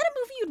 Is that a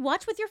movie you'd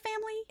watch with your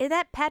family? Is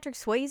that Patrick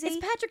Swayze? It's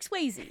Patrick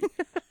Swayze.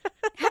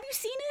 Have you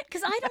seen it?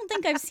 Because I don't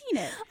think I've seen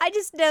it. I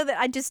just know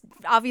that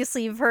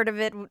obviously you've heard of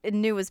it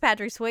and knew it was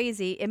Patrick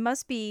Swayze. It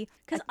must be.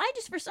 Because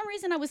for some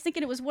reason, I was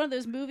thinking it was one of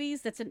those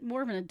movies that's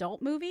more of an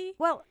adult movie.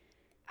 Well,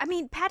 I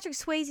mean, Patrick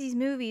Swayze's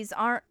movies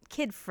aren't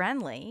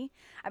kid-friendly.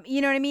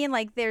 You know what I mean?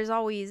 Like, there's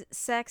always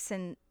sex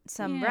and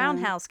some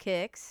roundhouse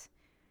kicks.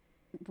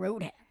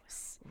 Roadhouse.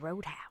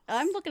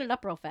 I'm looking it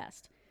up real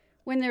fast.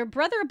 When their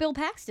brother, Bill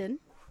Paxton,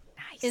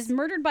 is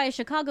murdered by a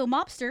Chicago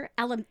mobster,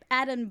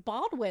 Adam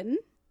Baldwin,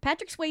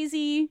 Patrick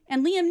Swayze,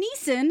 and Liam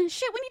Neeson.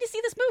 Shit, we need to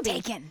see this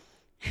movie. Taken.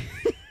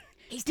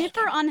 He's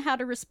differ on how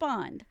to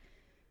respond.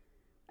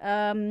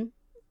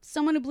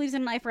 Someone who believes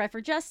in an eye for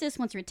justice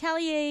wants to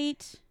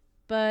retaliate,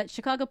 but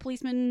Chicago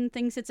policeman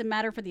thinks it's a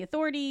matter for the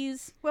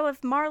authorities. Well,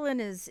 if Marlon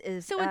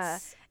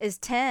is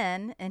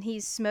 10 and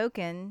he's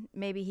smoking,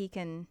 maybe he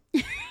can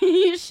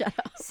you shut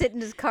up. Sit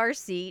in his car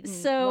seat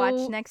and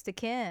watch Next of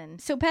Kin.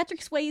 So Patrick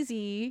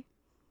Swayze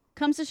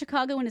comes to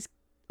Chicago and is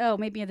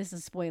maybe this is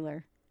a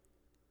spoiler.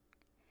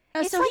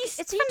 It's from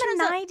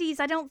the 90s.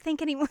 I don't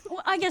think anyone.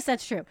 Well, I guess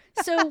that's true.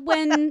 So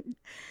when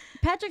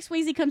Patrick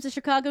Swayze comes to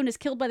Chicago and is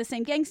killed by the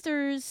same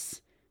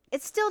gangsters,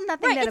 it's still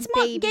nothing that it's a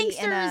baby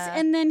gangsters,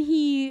 and then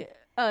he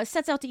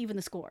sets out to even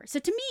the score. So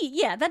to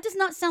me, that does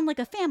not sound like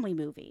a family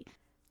movie.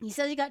 He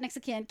says he got Next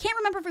of Kin. Can't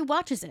remember if he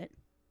watches it.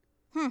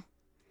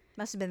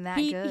 Must have been that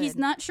good. He's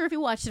not sure if he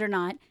watched it or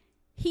not.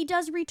 He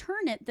does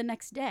return it the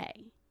next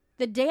day.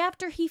 The day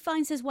after he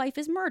finds his wife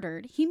is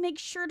murdered, he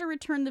makes sure to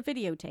return the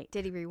videotape.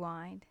 Did he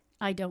rewind?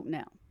 I don't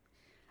know.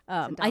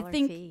 I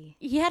think fee.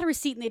 he had a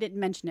receipt and they didn't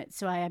mention it,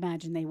 so I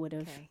imagine they would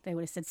have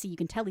said, "See, you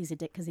can tell he's a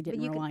dick because he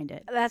didn't rewind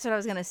it." That's what I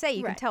was going to say.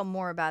 You can tell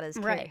more about his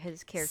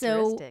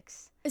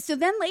characteristics. So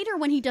then later,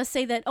 when he does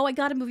say that, "Oh, I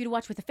got a movie to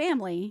watch with the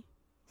family,"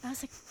 I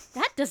was like,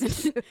 "That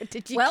doesn't."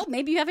 Well,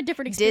 maybe you have a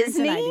different experience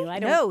Disney? than I do. I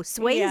don't. No,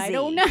 Swayze. Yeah, I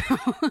don't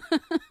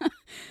know.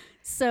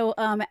 So,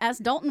 as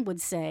Dalton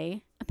would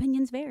say,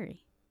 opinions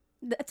vary.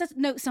 That's a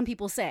note some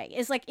people say.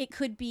 It's like it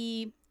could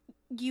be.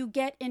 You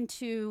get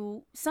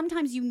into,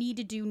 sometimes you need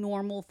to do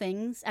normal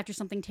things after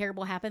something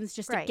terrible happens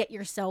just to get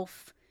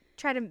yourself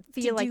try to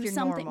feel like you're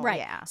something normal. right.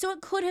 Yeah. So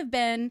it could have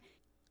been,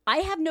 I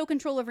have no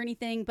control over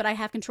anything, but I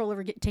have control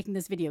over taking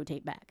this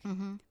videotape back.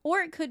 Mm-hmm.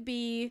 Or it could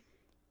be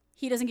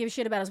he doesn't give a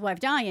shit about his wife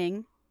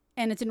dying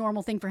and it's a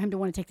normal thing for him to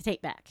want to take the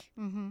tape back.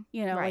 Mm-hmm.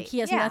 You know, like he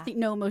has nothing,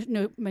 no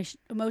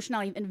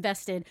emotionally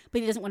invested,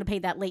 but he doesn't want to pay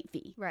that late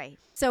fee. Right.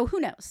 So who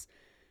knows?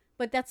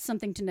 But that's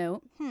something to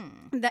note.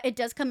 That it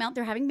does come out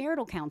they're having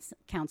marital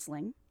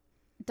counseling.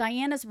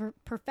 Diana's a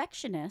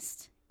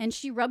perfectionist, and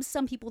she rubs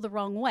some people the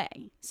wrong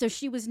way. So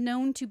she was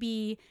known to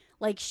be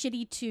like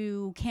shitty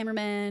to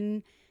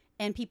cameramen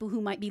and people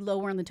who might be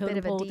lower on the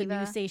totem pole at the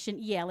news station.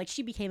 Yeah, like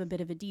she became a bit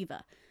of a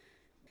diva.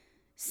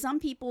 Some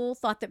people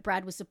thought that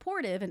Brad was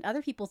supportive, and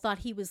other people thought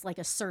he was like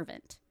a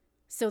servant.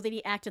 So that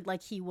he acted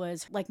like he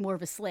was like more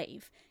of a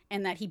slave,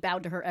 and that he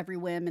bowed to her every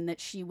whim, and that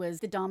she was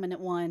the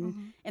dominant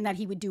one, and that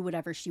he would do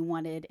whatever she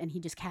wanted, and he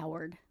just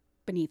cowered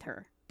beneath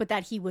her. But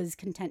that he was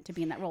content to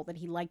be in that role, that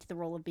he liked the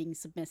role of being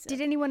submissive. Did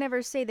anyone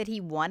ever say that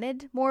he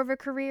wanted more of a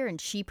career and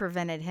she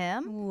prevented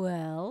him?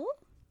 Well,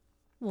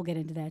 we'll get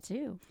into that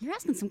too. You're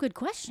asking some good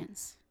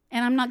questions,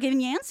 and I'm not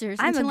giving you answers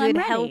I'm until a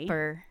good I'm ready.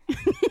 helper.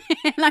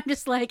 And I'm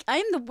just like,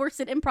 I'm the worst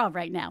at improv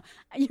right now.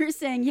 You're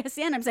saying yes,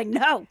 and I'm saying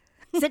no.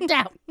 Sit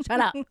down. Shut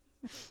up.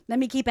 Let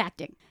me keep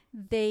acting.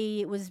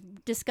 It was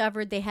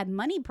discovered they had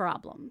money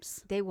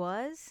problems. They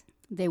was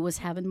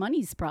having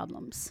money's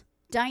problems.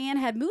 Diane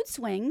had mood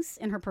swings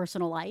in her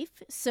personal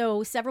life.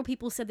 So several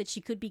people said that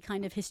she could be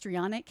kind of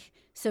histrionic.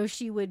 So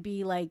she would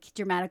be like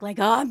dramatic, like,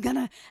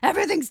 oh,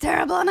 everything's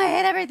terrible and I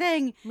hate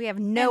everything. We have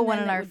no one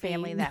in our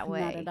family that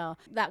way. Not at all.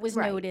 That was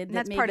Right. noted.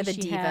 That's that part of the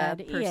maybe she diva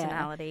had-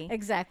 personality. Yeah,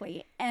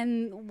 exactly.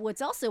 And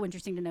what's also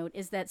interesting to note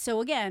is that,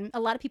 so again, a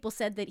lot of people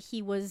said that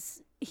he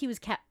was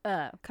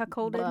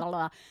Cuckolded? blah, blah,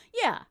 blah.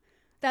 Yeah,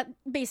 that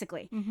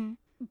basically. Mm-hmm.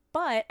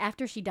 But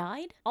after she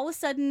died, all of a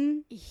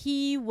sudden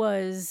he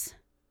was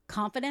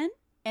confident.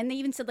 And they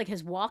even said like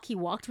his walk, he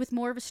walked with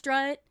more of a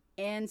strut.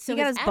 And so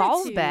He got his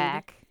balls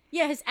back.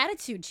 Yeah, his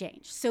attitude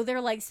changed. So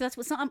they're like, so that's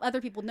what some other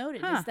people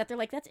noted Huh. is that they're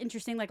like, that's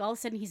interesting. Like all of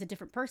a sudden he's a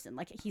different person.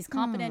 Like he's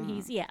confident.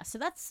 So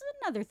that's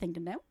another thing to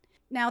note.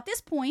 Now at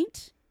this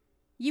point,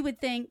 you would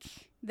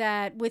think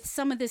that with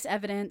some of this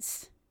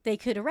evidence, they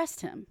could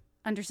arrest him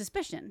under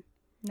suspicion.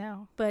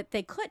 No. But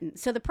they couldn't.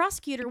 So the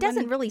prosecutor It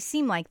doesn't really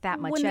seem like that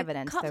much when the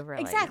evidence, cops- though,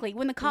 really. Exactly.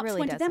 When the cops really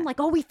went to them, doesn't. like,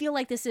 oh, we feel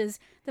like this is,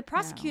 the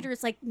prosecutor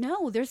is like,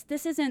 no, this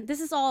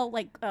is all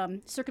like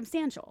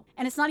circumstantial.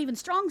 And it's not even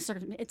strong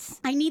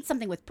I need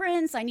something with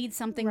prints. I need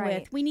something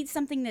Right. we need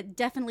something that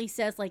definitely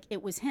says like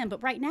it was him.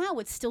 But right now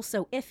it's still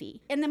so iffy.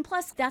 And then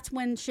plus that's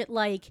when shit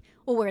like,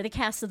 well, where are the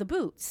casts of the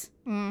boots?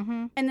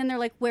 Mm-hmm. And then they're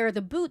like, where are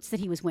the boots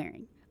that he was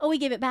wearing? Oh, we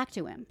gave it back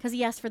to him because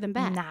he asked for them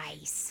back.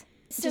 Nice.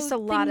 So Just a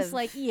lot things of...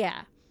 like,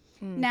 yeah.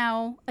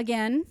 Now,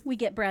 again, we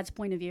get Brad's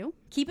point of view.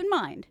 Keep in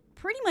mind,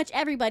 pretty much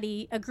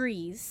everybody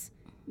agrees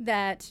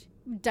that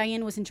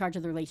Diane was in charge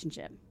of the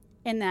relationship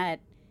and that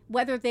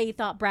whether they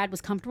thought Brad was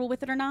comfortable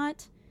with it or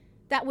not,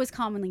 that was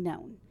commonly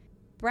known.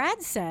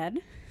 Brad said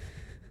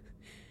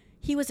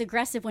he was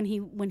aggressive when he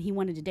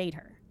wanted to date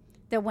her.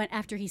 That when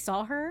after he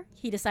saw her,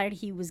 he decided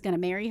he was going to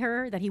marry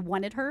her, that he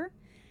wanted her.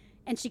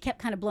 And she kept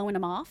kind of blowing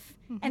him off.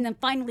 And then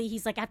finally,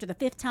 he's like, after the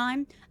 5th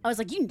time, I was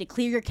like, you need to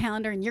clear your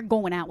calendar and you're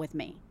going out with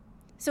me.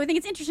 So I think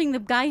it's interesting. The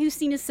guy who's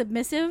seen as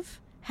submissive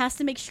has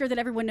to make sure that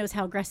everyone knows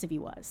how aggressive he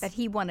was. That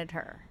he wanted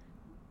her.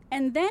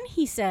 And then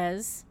he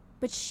says,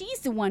 but she's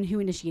the one who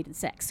initiated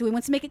sex. So he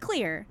wants to make it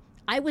clear.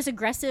 I was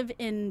aggressive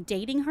in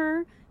dating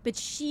her, but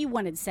she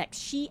wanted sex.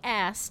 She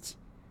asked,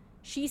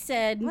 she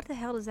said... What the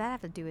hell does that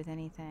have to do with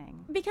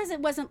anything? Because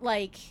it wasn't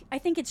like... I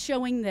think it's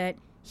showing that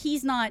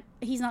he's not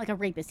like a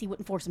rapist. He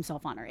wouldn't force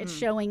himself on her. It's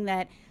showing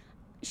that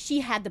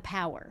she had the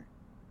power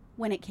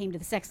when it came to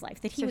the sex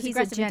life. That he So was he's a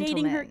aggressive in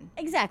dating her. gentleman.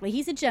 Exactly.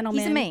 He's a gentleman.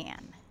 He's a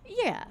man.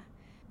 Yeah.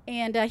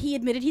 And he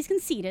admitted he's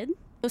conceited.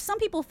 So some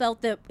people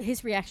felt that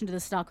his reaction to the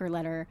stalker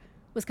letter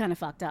was kind of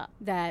fucked up.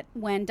 That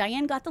when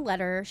Diane got the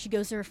letter, she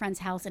goes to her friend's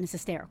house and is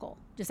hysterical.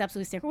 Just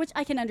absolutely hysterical, which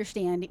I can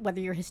understand whether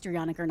you're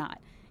histrionic or not.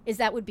 Is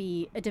that would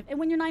be... and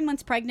when you're 9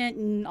 months pregnant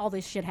and all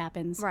this shit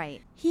happens.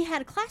 Right. He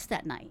had a class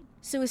that night.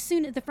 So as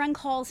soon as the friend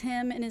calls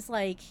him and is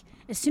like,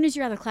 as soon as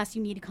you're out of class,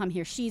 you need to come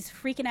here. She's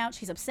freaking out.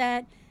 She's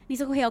upset. And he's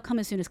like, okay, I'll come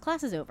as soon as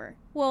class is over.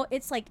 Well,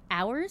 it's like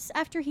hours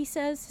after he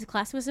says his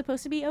class was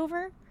supposed to be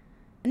over.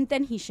 And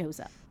then he shows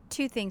up.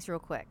 2 things real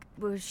quick.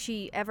 Was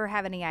she ever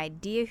have any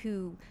idea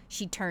who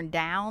she turned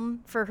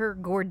down for her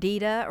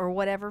gordita or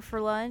whatever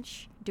for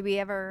lunch? Do we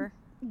ever?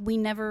 We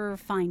never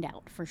find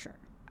out for sure.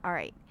 All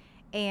right.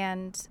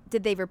 And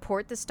did they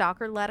report the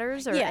stalker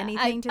letters or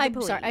anything to the police?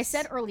 I'm sorry. I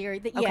said earlier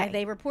that, Okay.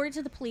 they reported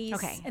to the police.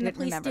 Okay, And the didn't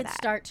police remember did that.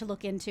 start to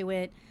look into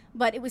it.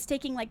 But it was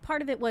taking, like,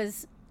 part of it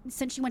was,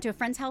 since she went to a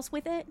friend's house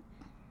with it,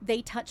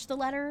 they touched the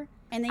letter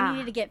and they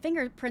needed to get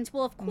fingerprints.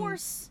 Well, of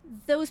course,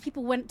 those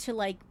people went to,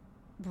 like,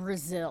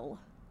 Brazil.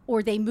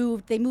 Or they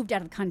moved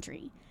out of the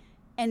country,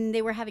 and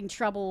they were having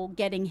trouble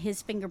getting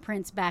his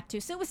fingerprints back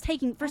too. So it was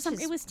taking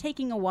it was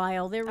taking a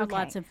while. There were Okay.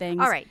 lots of things.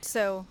 All right.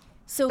 So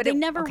but they it-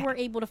 never okay. were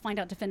able to find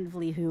out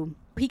definitively who.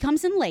 He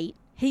comes in late.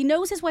 He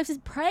knows his wife's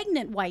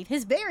pregnant wife.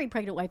 His very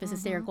pregnant wife is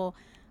hysterical.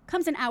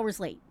 Comes in hours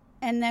late,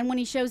 and then when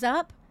he shows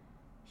up,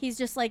 he's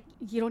just like,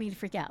 "You don't need to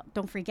freak out.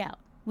 Don't freak out.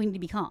 We need to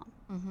be calm."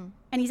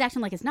 And he's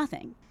acting like it's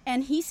nothing.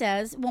 And he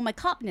says, "Well, my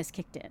copness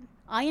kicked in.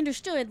 I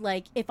understood.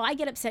 Like, if I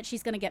get upset,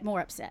 she's going to get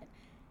more upset."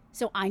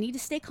 So I need to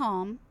stay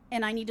calm,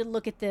 and I need to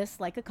look at this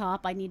like a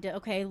cop. I need to,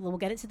 okay, we'll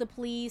get it to the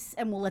police,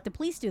 and we'll let the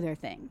police do their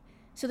thing.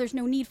 So there's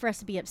no need for us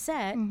to be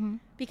upset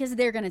because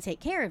they're going to take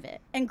care of it.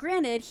 And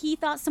granted, he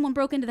thought someone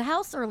broke into the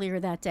house earlier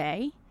that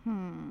day,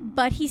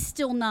 but he's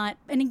still not.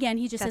 And again,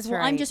 he just That's says, well,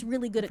 I'm right. just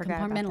really good at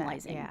Forgot about that,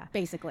 compartmentalizing, yeah.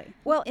 basically.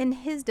 Well, in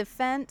his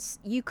defense,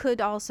 you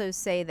could also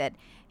say that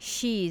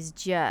she's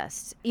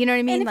just, you know what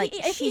I mean? And like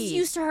if he's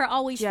used to her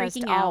always just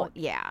freaking all, out,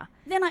 yeah.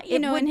 then I,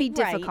 It would be right,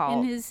 difficult.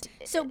 in his,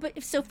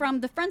 so from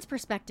the friend's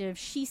perspective,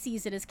 she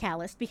sees it as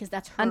calloused because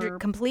that's her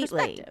Completely,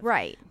 perspective.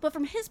 right. But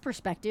from his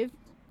perspective,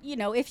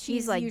 if she's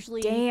He's like,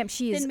 usually, damn,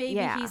 she is, then maybe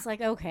yeah. he's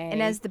like, okay.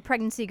 And as the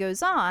pregnancy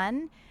goes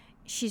on,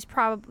 she's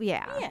probably,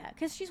 yeah,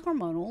 because she's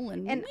hormonal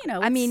and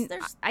I mean,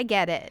 there's I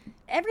get it.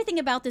 everything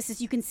about this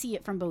is you can see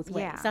it from both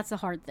ways. Yeah. That's the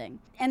hard thing.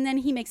 And then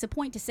he makes a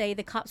point to say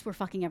the cops were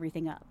fucking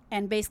everything up.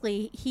 And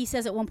basically he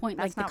says at one point,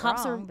 That's like, not the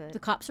cops wrong, but- the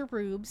cops are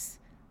rubes,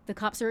 the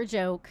cops are a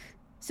joke.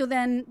 So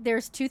then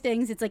there's 2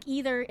 things. It's like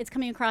either it's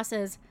coming across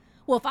as,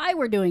 well, if I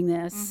were doing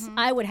this,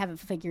 I would have it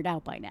figured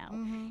out by now.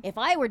 If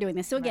I were doing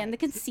this. So again, the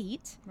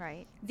conceit,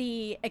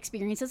 the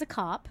experience as a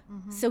cop.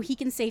 So he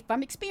can say,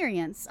 from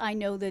experience, I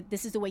know that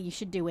this is the way you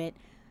should do it.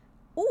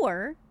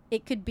 Or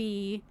it could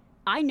be,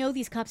 I know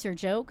these cops are a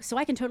joke, so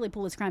I can totally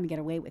pull this crime and get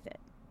away with it.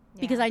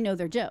 Yeah. Because I know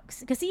they're jokes.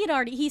 Because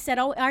he said,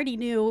 oh, I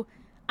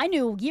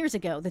knew years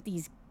ago that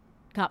these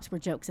cops were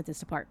jokes at this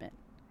department.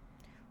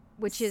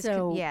 Which is,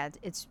 so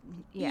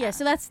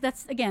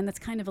that's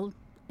kind of a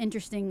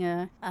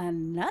interesting.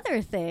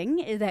 Another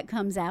thing that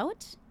comes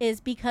out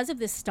is because of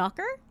this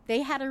stalker,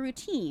 they had a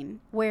routine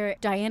where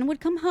Diane would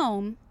come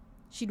home,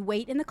 she'd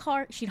wait in the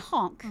car, she'd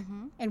honk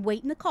and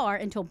wait in the car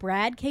until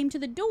Brad came to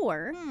the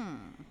door,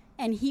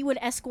 and he would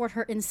escort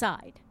her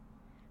inside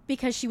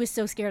because she was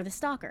so scared of the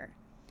stalker.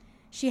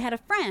 She had a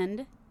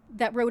friend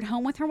that rode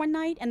home with her one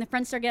night, and the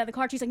friend started getting out of the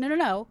car. She's like,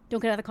 no, don't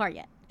get out of the car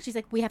yet. She's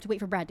like, we have to wait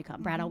for Brad to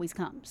come. Brad always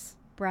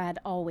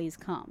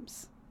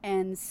comes.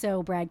 And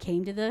so Brad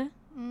came to the,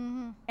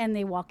 and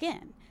they walk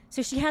in.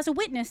 So she has a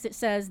witness that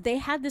says they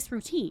had this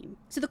routine.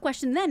 So the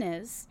question then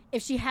is,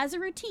 if she has a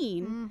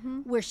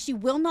routine where she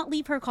will not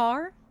leave her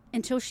car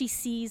until she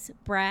sees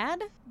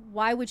Brad,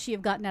 why would she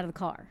have gotten out of the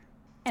car?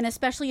 And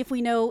especially if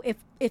we know if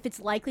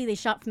it's likely they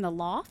shot from the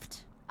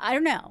loft, I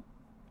don't know.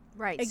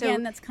 Right. Again,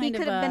 so that's kind he of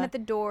could have been at the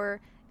door.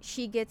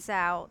 She gets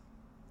out.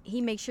 He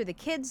makes sure the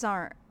kids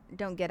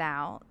don't get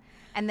out.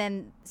 And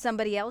then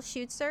somebody else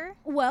shoots her?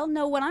 Well,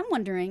 no, what I'm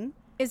wondering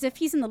is if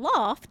he's in the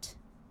loft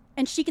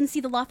and she can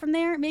see the loft from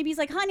there, maybe he's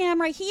like, honey, I'm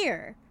right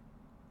here.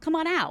 Come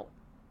on out.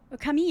 Or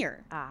come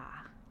here.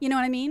 You know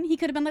what I mean? He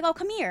could have been like, oh,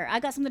 come here. I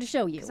got something to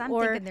show you. Because I'm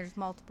thinking there's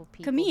multiple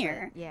people. Come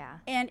here. Yeah.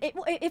 And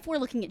if we're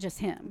looking at just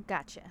him.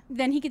 Gotcha.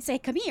 Then he could say,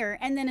 come here.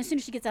 And then as soon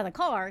as she gets out of the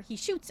car, he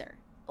shoots her.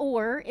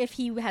 Or if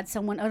he had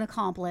an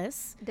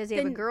accomplice. Does he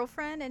have a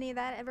girlfriend? Any of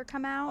that ever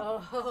come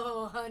out?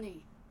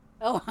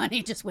 Oh,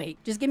 honey, just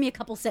wait. Just give me a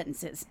couple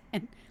sentences.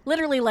 And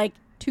literally like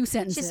 2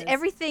 sentences. Just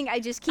everything I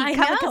just keep coming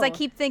because I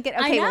keep thinking,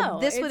 okay, well,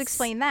 this would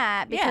explain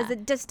that because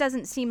it just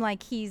doesn't seem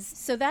like he's...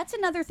 So that's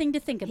another thing to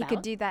think about. He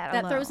could do that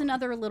That throws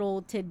another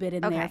little tidbit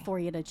in there for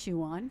you to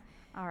chew on.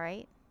 All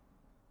right.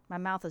 My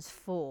mouth is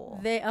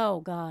full. Oh,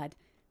 God.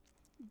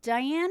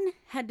 Diane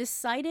had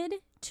decided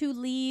to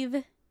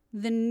leave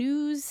the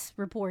news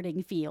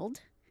reporting field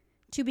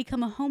to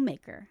become a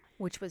homemaker.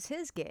 Which was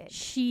his gig.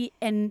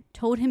 And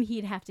told him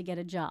he'd have to get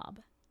a job.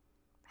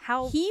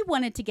 How? He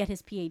wanted to get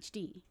his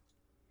PhD.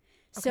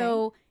 Okay.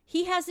 So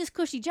he has this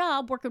cushy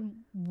job working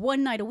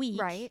one night a week.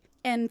 Right.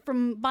 And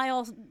by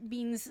all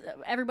means,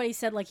 everybody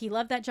said like he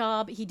loved that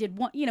job. He did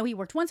he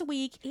worked once a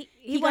week.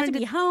 He wanted to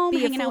be home,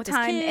 hanging out with his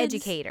kids. Be a full-time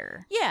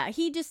educator. Yeah,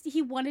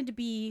 he wanted to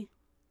be,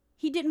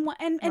 he didn't want,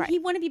 and he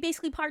wanted to be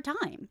basically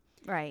part-time.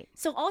 Right.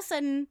 So all of a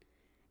sudden,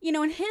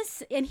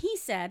 and he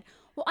said,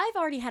 well, I've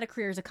already had a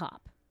career as a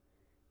cop.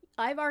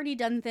 I've already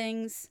done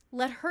things.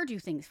 Let her do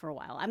things for a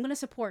while. I'm going to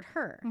support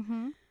her.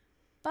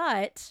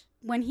 But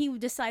when he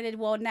decided,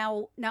 well,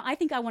 now I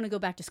think I want to go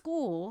back to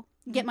school,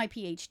 get my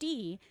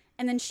PhD,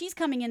 and then she's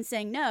coming in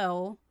saying,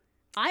 no,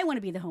 I want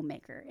to be the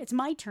homemaker. It's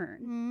my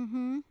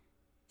turn.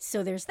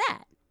 So there's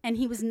that. And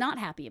he was not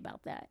happy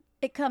about that.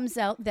 It comes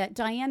out that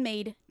Diane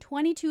made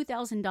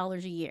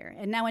 $22,000 a year.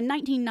 And now in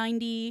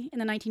 1990, in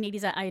the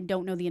 1980s, I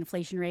don't know the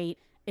inflation rate,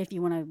 if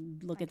you want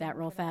to look at that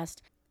real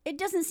fast. It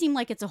doesn't seem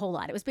like it's a whole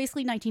lot. It was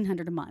basically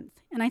 $1,900 a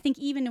month. And I think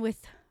even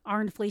with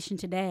our inflation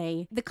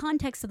today, the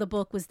context of the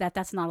book was that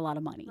that's not a lot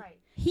of money. Right.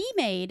 He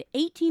made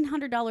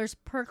 $1,800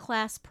 per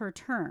class per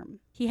term.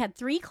 He had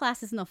 3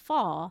 classes in the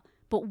fall,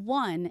 but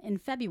 1 in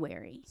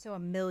February. So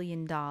 $1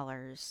 million.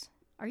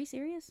 Are you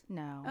serious?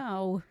 No.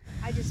 Oh.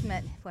 I just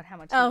meant how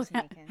much he was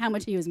making. How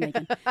much he was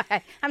making.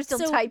 I'm still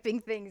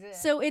typing things in.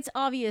 So it's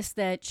obvious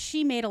that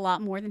she made a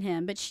lot more than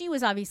him, but she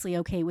was obviously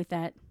okay with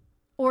that.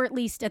 Or at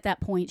least at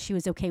that point, she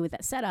was okay with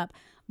that setup.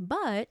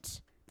 But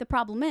the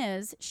problem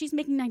is she's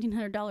making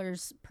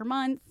 $1,900 per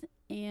month,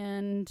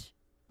 and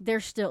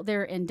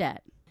they're in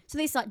debt. So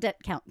they sought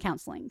debt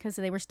counseling because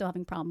they were still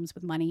having problems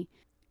with money.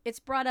 It's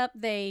brought up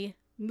they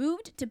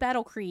moved to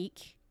Battle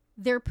Creek.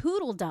 Their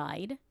poodle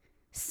died.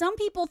 Some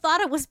people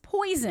thought it was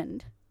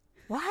poisoned.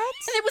 What?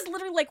 And it was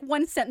literally like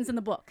one sentence in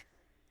the book.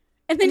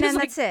 And then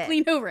just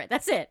clean over it.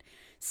 That's it.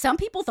 Some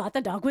people thought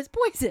the dog was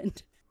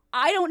poisoned.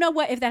 I don't know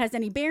if that has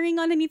any bearing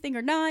on anything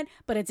or not,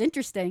 but it's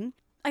interesting.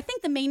 I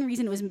think the main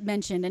reason it was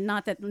mentioned, and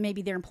not that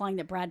maybe they're implying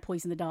that Brad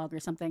poisoned the dog or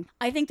something.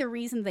 I think the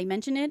reason they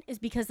mention it is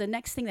because the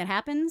next thing that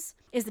happens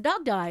is the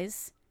dog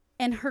dies,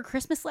 and her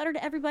Christmas letter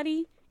to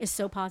everybody is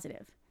so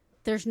positive.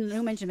 There's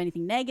no mention of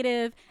anything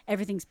negative.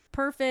 Everything's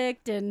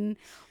perfect, and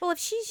if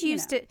she's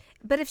used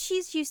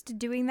to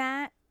doing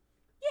that,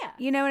 yeah,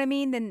 you know what I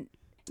mean. Then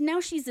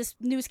now she's this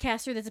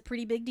newscaster that's a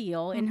pretty big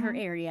deal in her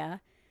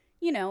area.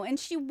 And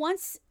she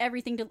wants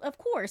everything to, of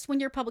course, when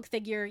you're a public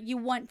figure, you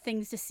want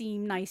things to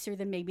seem nicer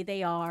than maybe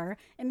they are.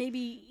 And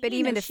maybe, but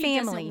even the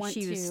family,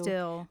 she was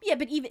still. Yeah,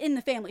 but even in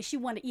the family, she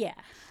wanted,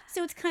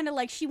 So it's kind of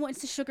like she wants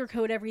to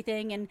sugarcoat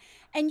everything.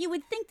 And you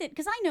would think that,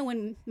 because I know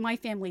in my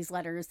family's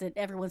letters that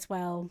every once in a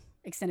while,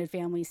 extended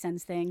family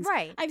sends things.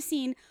 Right. I've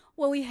seen,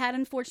 well, we had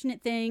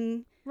unfortunate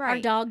thing. Our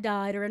dog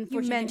died, or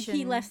unfortunately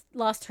he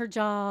lost her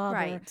job.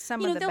 Right. Or,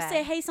 Some you know, of the they'll bad.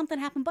 say, hey, something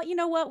happened, but you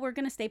know what? We're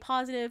going to stay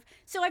positive.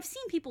 So I've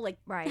seen people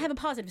have a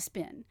positive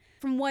spin.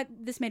 From what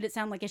this made it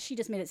sound like, is she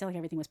just made it sound like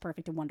everything was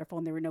perfect and wonderful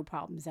and there were no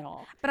problems at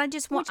all. But I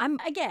just want, I'm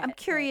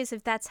curious but...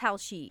 if that's how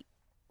she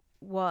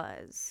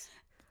was.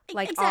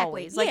 Like exactly.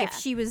 always. Like if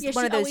she was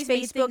one of those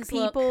Facebook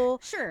people.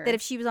 Sure. That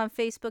if she was on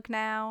Facebook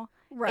now.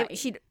 Right.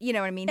 She'd, you know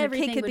what I mean? Her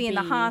kid could be in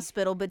the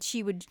hospital, but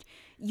you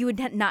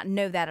would not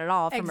know that at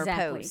all from her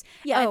post.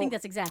 Yeah, I think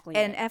that's exactly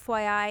and it. And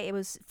FYI, it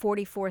was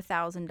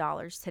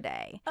 $44,000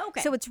 today.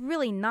 Okay. So it's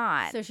really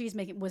not. So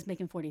was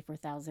making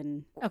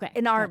 $44,000. Okay.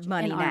 In our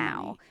money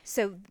now.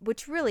 So,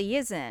 which really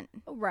isn't.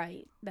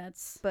 Right.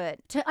 That's. But.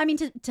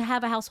 To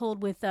have a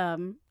household with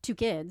 2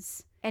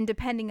 kids. And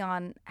depending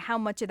on how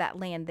much of that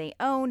land they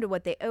owned or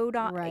what they owed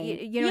on. Right.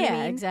 You know what I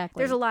mean?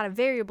 Exactly. There's a lot of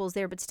variables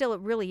there, but still,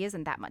 it really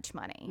isn't that much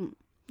money.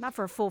 Not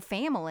for a full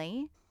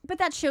family. But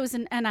that shows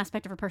an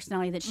aspect of her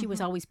personality that she was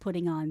always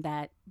putting on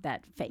that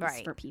face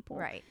for people.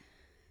 Right.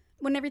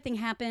 When everything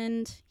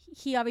happened,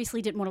 he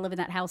obviously didn't want to live in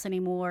that house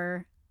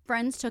anymore.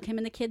 Friends took him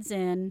and the kids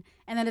in,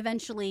 and then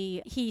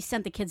eventually he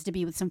sent the kids to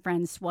be with some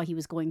friends while he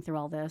was going through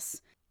all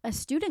this. A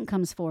student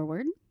comes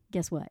forward.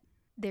 Guess what?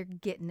 They're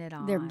getting it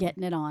on. They're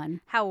getting it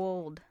on. How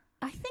old?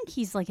 I think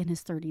he's like in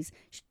his 30s.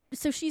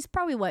 So she's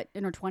probably what,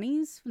 in her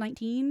 20s,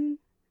 19?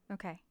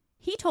 Okay.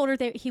 He told her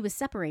that he was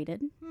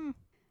separated.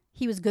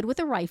 He was good with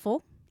a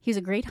rifle. He was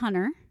a great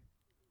hunter.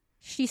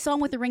 She saw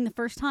him with a ring the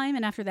first time,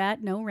 and after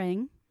that, no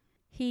ring.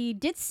 He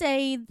did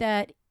say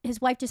that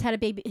his wife just had a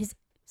baby. His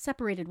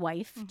separated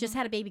wife just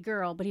had a baby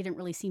girl, but he didn't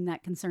really seem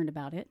that concerned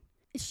about it.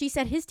 She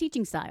said his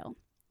teaching style.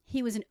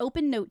 He was an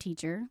open note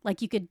teacher.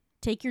 Like you could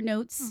take your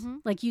notes,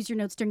 like use your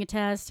notes during a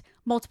test,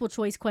 multiple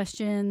choice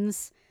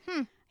questions.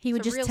 He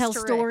would just tell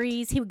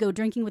stories. He would go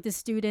drinking with his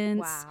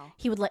students. Wow.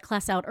 He would let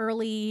class out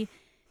early.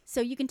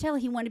 So you can tell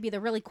he wanted to be the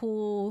really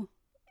cool...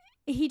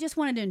 He just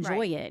wanted to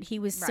enjoy it. He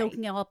was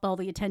soaking up all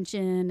the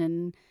attention,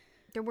 and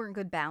there weren't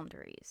good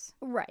boundaries.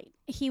 Right.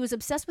 He was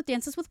obsessed with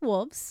Dances with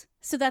Wolves.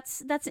 So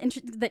that's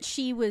interesting that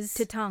she was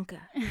Tatanka.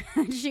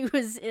 She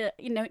was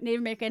Native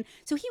American.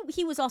 So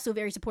he was also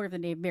very supportive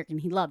of the Native American.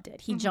 He loved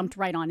it. He jumped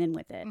right on in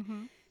with it.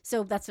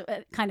 So that's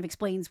kind of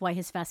explains why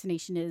his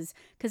fascination is,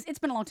 because it's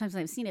been a long time since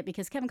I've seen it,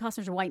 because Kevin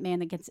Costner's a white man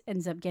that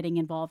ends up getting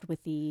involved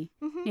with the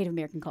Native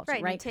American culture,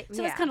 right?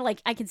 So it's kind of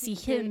like I can see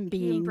him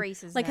being, he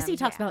embraces like, because he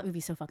talks them, about that movie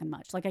so fucking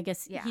much. Like, I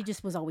guess he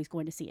just was always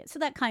going to see it. So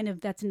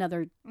that's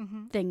another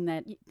thing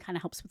that kind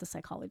of helps with the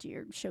psychology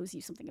or shows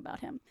you something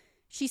about him.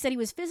 She said he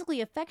was physically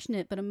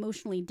affectionate but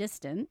emotionally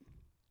distant.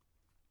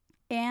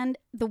 And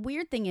the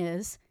weird thing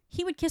is,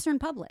 he would kiss her in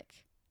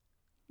public.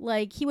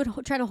 Like, he would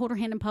try to hold her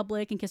hand in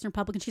public and kiss her in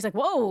public, and she's like,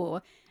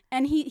 whoa.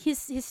 And his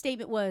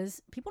statement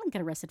was, people don't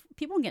get arrested.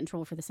 People don't get in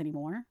trouble for this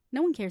anymore.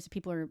 No one cares if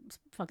people are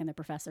fucking their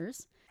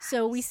professors.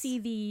 So we see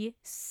the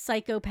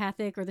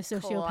psychopathic or the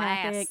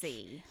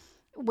sociopathic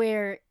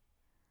where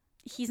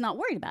he's not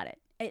worried about it.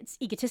 It's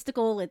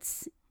egotistical.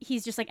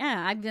 He's just like,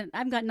 I've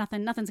got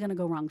nothing. Nothing's going to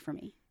go wrong for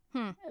me,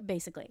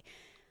 basically.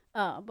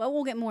 But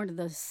we'll get more into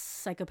the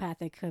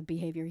psychopathic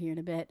behavior here in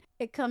a bit.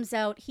 It comes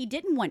out he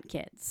didn't want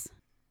kids.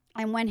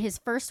 And when his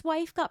first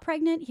wife got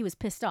pregnant, he was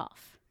pissed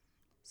off.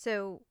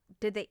 So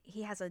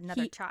he has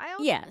another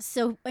child? Yeah.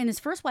 So in his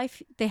first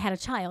wife, they had a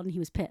child and he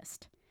was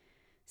pissed.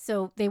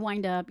 So they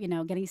wind up,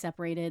 getting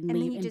separated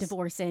and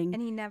divorcing.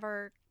 And he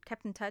never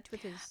kept in touch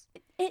with his...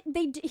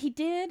 He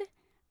did.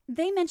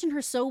 They mentioned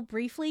her so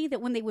briefly that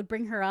when they would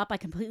bring her up, I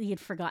completely had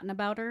forgotten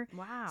about her.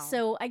 Wow.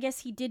 So I guess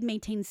he did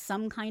maintain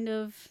some kind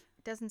of...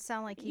 Doesn't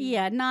sound like he...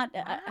 Yeah, not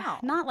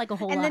like a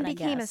whole lot, And then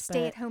became a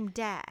stay-at-home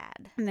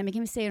dad. And then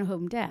became a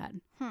stay-at-home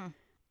dad.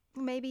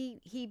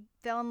 Maybe he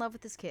fell in love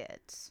with his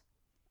kids.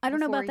 I don't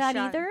know about that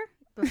either.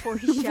 Before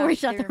he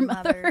shot their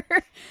mother.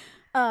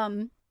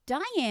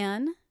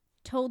 Diane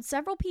told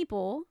several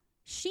people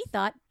she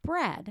thought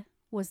Brad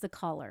was the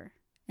caller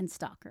and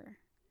stalker.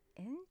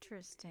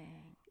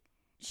 Interesting.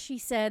 She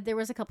said there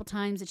was a couple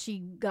times that she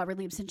got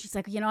really upset. She's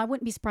like, I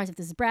wouldn't be surprised if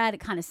this is Brad. It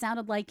kind of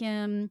sounded like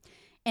him.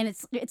 And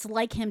it's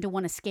like him to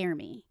want to scare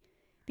me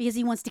because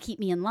he wants to keep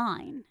me in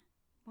line.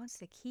 Wants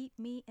to keep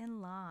me in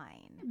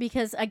line.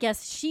 Because I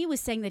guess she was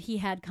saying that he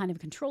had kind of a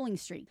controlling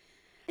streak.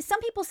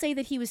 Some people say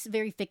that he was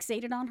very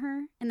fixated on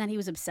her and that he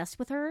was obsessed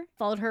with her,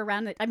 followed her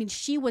around. I mean,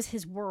 she was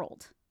his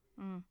world.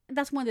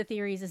 That's one of the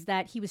theories, is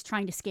that he was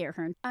trying to scare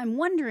her. I'm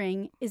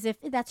wondering is if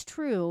that's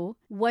true,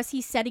 was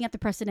he setting up the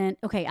precedent?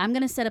 Okay, I'm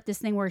going to set up this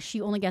thing where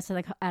she only gets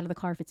out of the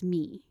car if it's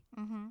me.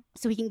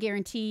 So he can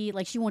guarantee,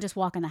 like, she won't just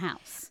walk in the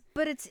house.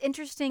 But it's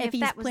interesting if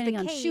he's that was the planning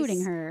on case,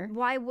 shooting her.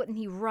 Why wouldn't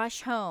he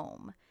rush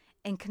home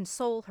and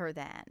console her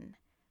then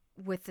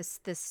with this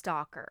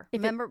stalker?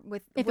 If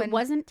it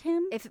wasn't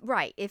him?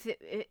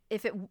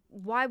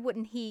 Why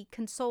wouldn't he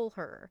console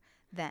her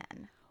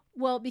then?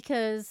 Well,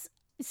 because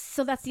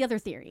so that's the other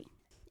theory.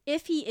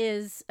 If he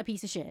is a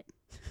piece of shit,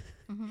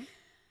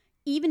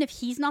 even if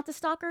he's not the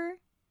stalker,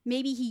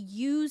 maybe he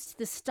used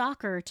the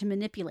stalker to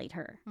manipulate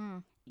her.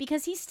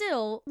 because he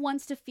still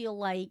wants to feel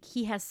like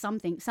he has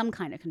some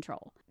kind of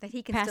control. That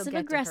he can still get to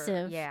her.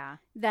 Passive-aggressive. Yeah.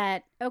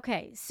 That,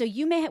 okay, so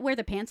you may wear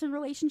the pants in a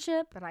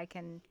relationship, But I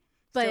can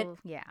but still,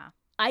 yeah.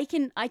 I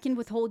can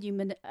withhold you,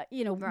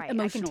 Right.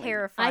 emotionally. I can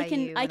terrify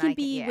you. I and can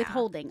be yeah.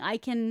 withholding.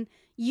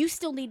 You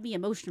still need me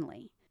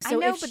emotionally. I So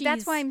know, if but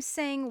that's why she's- I'm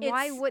saying,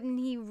 why it's- wouldn't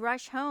he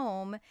rush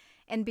home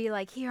and be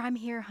like, I'm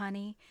here,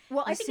 honey.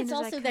 Well, I as think soon it's as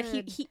I also that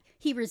could.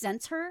 he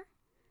resents her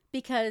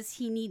because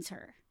he needs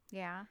her.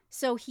 Yeah.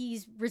 So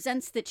he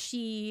resents that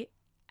she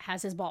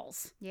has his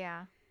balls,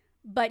 Yeah.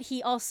 but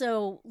he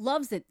also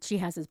loves that she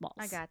has his balls.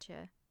 I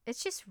gotcha.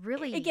 It's just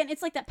really. Again,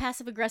 it's like that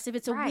passive aggressive.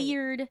 It's a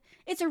Right.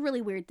 it's a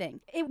really weird thing.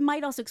 It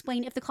might also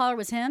explain if the caller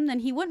was him, then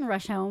he wouldn't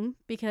rush home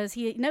because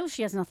he knows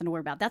she has nothing to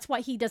worry about. That's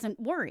why he doesn't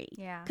worry.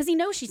 Yeah. Because he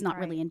knows she's not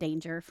Right. really in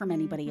danger from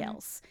anybody Mhm.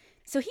 else.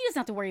 So he doesn't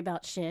have to worry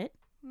about shit.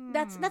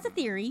 That's a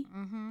theory.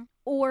 Mm-hmm.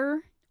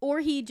 Or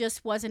he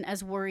just wasn't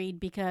as worried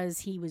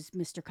because he was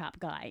Mr. Cop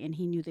guy and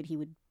he knew that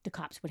the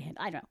cops would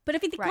handle. I don't know. But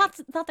if Right.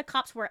 thought the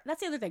cops were,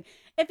 that's the other thing.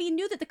 If he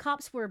knew that the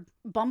cops were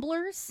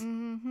bumblers,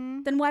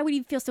 Mm-hmm. then why would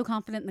he feel so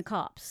confident in the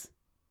cops?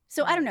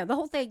 So I don't know. The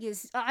whole thing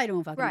is, I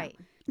don't fucking Right.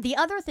 know. The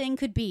other thing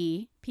could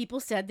be, people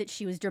said that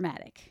she was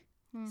dramatic.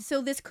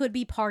 So this could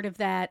be part of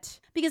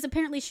that. Because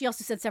apparently she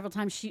also said several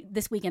times,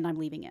 this weekend I'm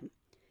leaving him.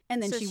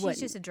 And then So she she's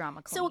wouldn't. just a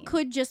drama queen. So it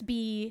could just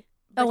be,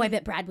 But I he-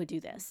 bet Brad would do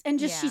this. And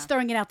just Yeah. she's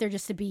throwing it out there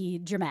just to be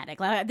dramatic.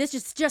 Like, this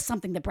is just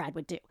something that Brad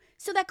would do.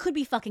 So that could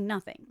be fucking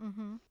nothing.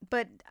 Mm-hmm.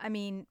 But, I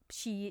mean,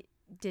 she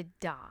did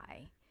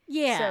die.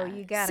 Yeah. So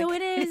you gotta. So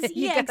it is.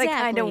 you Yeah, gotta exactly.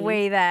 kind of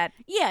weigh that.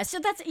 Yeah. So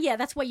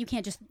that's why you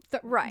can't just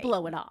Right.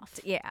 blow it off.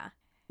 Yeah.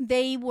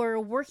 They were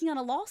working on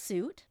a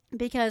lawsuit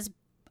because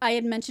I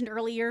had mentioned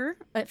earlier,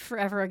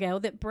 forever ago,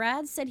 that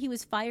Brad said he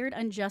was fired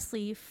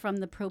unjustly from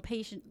the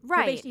probation.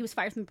 Right. He was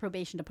fired from the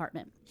probation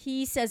department.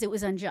 He says it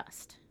was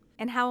unjust.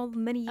 And how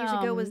many years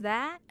ago was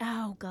that?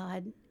 Oh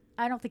God,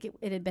 I don't think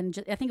it had been.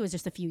 I think it was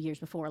just a few years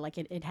before. Like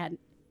it had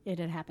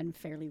happened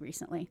fairly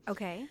recently.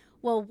 Okay.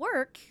 Well,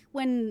 Work,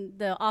 when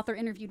the author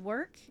interviewed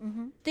Work,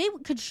 they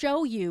could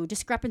show you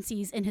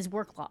discrepancies in his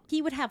work log.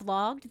 He would have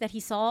logged that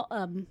he saw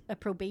a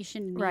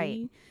probation Right.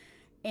 meeting,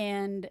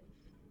 and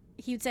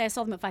he would say, "I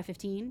saw them at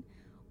 5:15."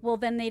 Well,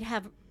 then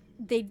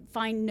they'd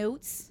find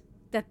notes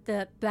that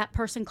that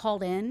person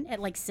called in at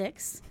like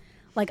 6.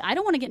 Like, I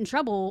don't want to get in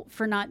trouble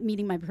for not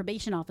meeting my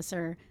probation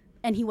officer,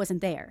 and he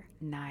wasn't there.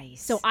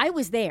 Nice. So I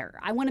was there.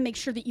 I want to make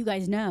sure that you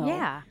guys know.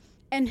 Yeah.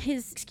 And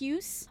his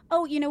excuse,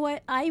 you know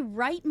what? I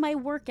write my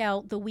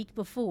workout the week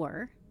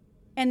before,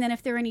 and then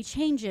if there are any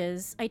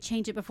changes, I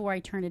change it before I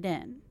turn it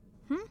in.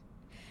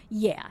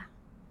 Yeah.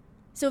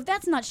 So if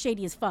that's not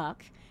shady as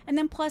fuck, and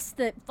then plus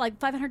that like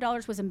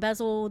 $500 was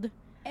embezzled,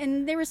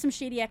 and there was some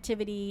shady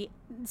activity,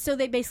 so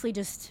they basically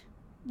just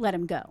let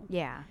him go.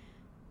 Yeah.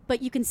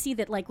 But you can see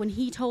that like when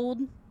he told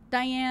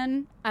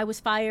Diane I was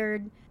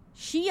fired,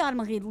 she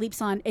automatically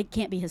leaps on, it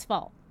can't be his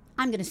fault.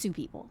 I'm going to sue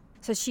people.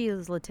 So she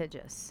is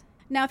litigious.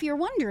 Now, if you're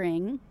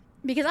wondering,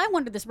 because I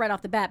wondered this right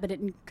off the bat, but it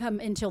didn't come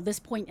until this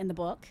point in the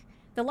book,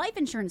 the life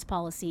insurance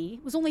policy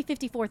was only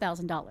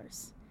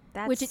 $54,000.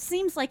 That's Which it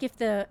seems like if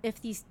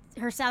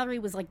her salary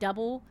was like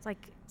double, it's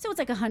like so it's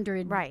like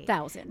 $100,000. right.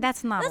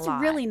 That's not That's a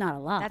lot. really not a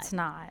lot. That's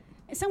not.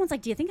 Someone's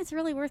like, do you think it's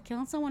really worth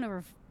killing someone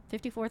over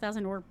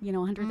 $54,000 or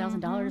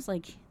 $100,000?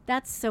 Like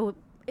that's so.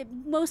 It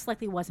most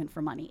likely wasn't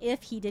for money.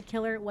 If he did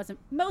kill her, it wasn't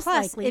most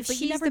Plus, likely. if but you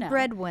she's never the know.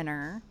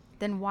 breadwinner,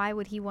 then why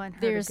would he want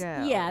her There's to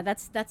go? yeah,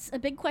 that's a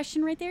big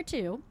question right there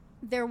too.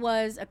 There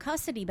was a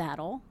custody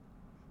battle.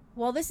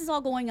 While this is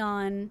all going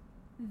on,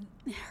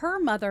 her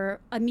mother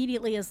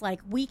immediately is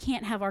like, we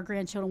can't have our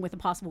grandchildren with a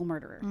possible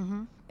murderer.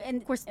 Mm-hmm. And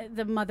of course,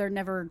 the mother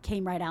never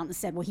came right out and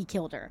said, well, he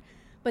killed her.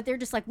 But they're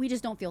just like, we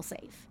just don't feel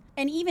safe.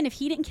 And even if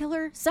he didn't kill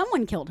her,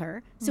 someone killed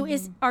her. So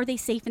are they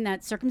safe in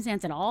that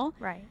circumstance at all?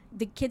 Right.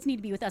 The kids need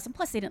to be with us. And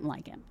plus, they didn't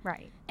like him.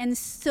 Right. And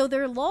so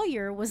their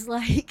lawyer was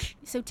like,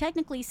 so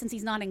technically, since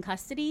he's not in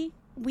custody,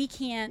 we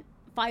can't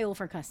file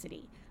for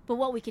custody. But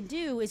what we can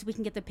do is we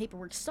can get the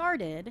paperwork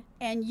started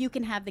and you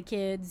can have the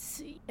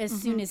kids as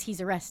soon as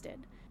he's arrested.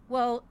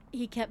 Well,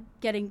 he kept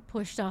getting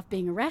pushed off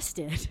being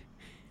arrested.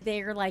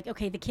 They're like,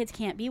 okay, the kids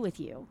can't be with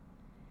you.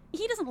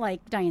 He doesn't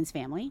like Diane's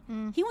family.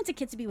 He wants the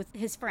kids to be with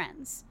his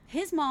friends.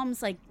 His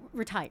mom's like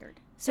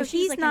retired. So she's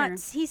he's like not. in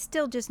her- He's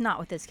still just not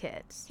with his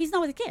kids. he's not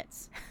with the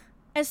kids.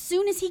 As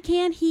soon as he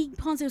can, he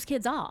pawns those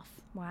kids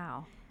off.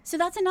 Wow. So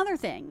that's another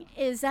thing,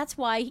 is that's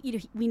why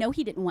we know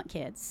he didn't want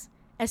kids.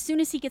 As soon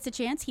as he gets a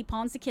chance, he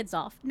pawns the kids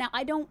off. Now,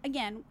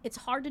 it's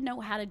hard to know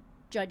how to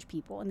judge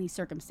people in these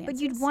circumstances. But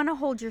you'd want to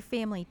hold your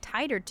family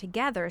tighter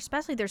together,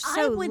 especially they're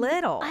so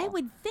little. I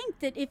would think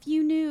that if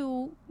you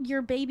knew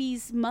your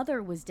baby's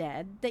mother was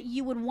dead, that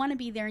you would want to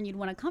be there and you'd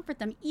want to comfort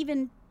them,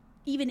 even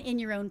in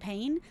your own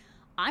pain.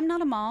 I'm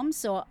not a mom,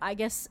 so I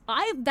guess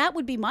that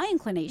would be my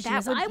inclination.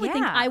 I would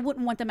think I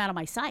wouldn't want them out of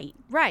my sight.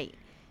 Right.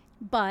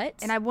 But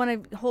And I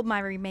want to hold my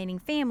remaining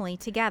family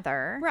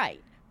together. right.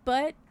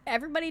 But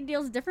everybody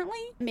deals differently.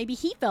 Maybe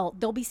he felt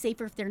they'll be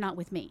safer if they're not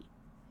with me.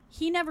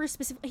 He never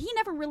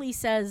really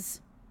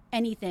says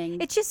anything.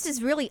 It just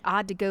is really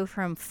odd to go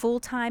from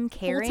full-time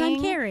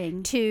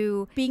caring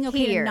to being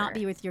okay here, to not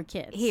be with your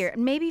kids. Here,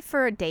 maybe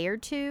for a day or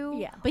two.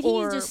 Yeah, but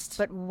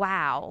But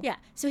wow. Yeah,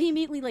 so he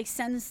immediately like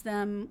sends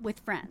them with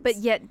friends. But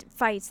yet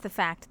fights the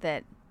fact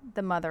that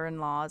the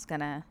mother-in-law is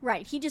gonna.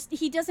 Right. He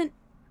doesn't.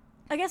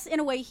 I guess in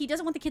a way he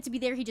doesn't want the kid to be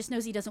there. He just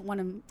knows he doesn't want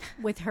him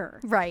with her.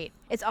 Right.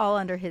 It's all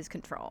under his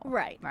control.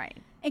 Right. Right.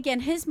 Again,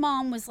 his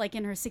mom was like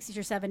in her 60s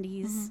or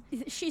 70s.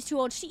 She's too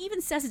old. She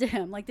even says to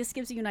him, like, this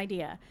gives you an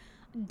idea.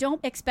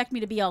 Don't expect me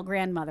to be all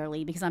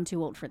grandmotherly because I'm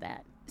too old for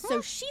that. So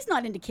she's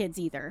not into kids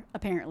either,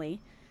 apparently.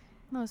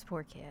 Those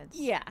poor kids.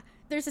 Yeah.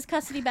 There's this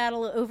custody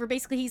battle over,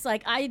 basically he's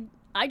like, I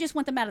just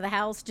want them out of the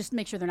house. Just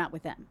make sure they're not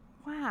with them.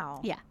 Wow.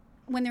 Yeah.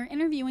 When they're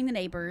interviewing the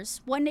neighbors,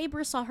 one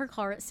neighbor saw her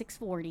car at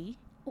 6:40.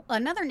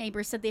 Another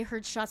neighbor said they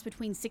heard shots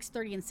between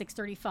 6:30 and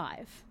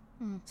 6:35.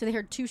 So they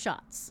heard 2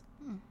 shots.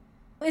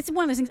 It's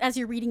one of those things, as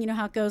you're reading, you know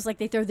how it goes, like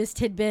they throw this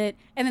tidbit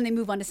and then they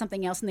move on to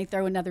something else and they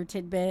throw another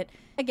tidbit.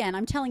 Again,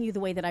 I'm telling you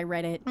the way that I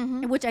read it,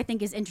 which I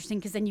think is interesting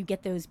because then you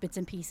get those bits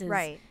and pieces.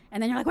 Right.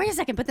 And then you're like, wait a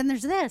second, but then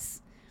there's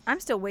this.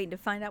 I'm still waiting to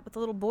find out what the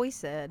little boy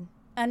said.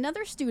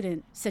 Another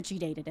student said she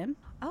dated him.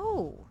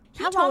 Oh.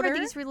 He How told long are her-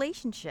 these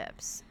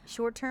relationships?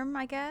 Short term,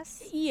 I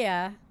guess?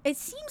 Yeah. It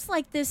seems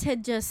like this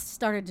had just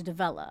started to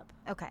develop.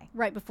 Okay.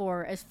 Right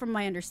before, as from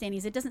my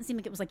understandings, it doesn't seem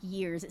like it was like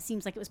years. It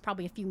seems like it was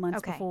probably a few months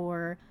Okay.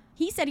 before.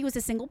 He said he was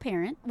a single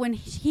parent. When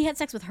he had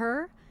sex with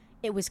her,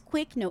 it was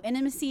quick, no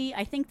intimacy.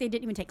 I think they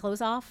didn't even take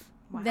clothes off.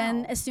 Wow.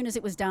 Then, as soon as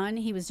it was done,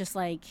 he was just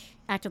like,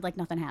 acted like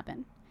nothing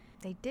happened.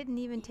 They didn't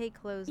even take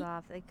clothes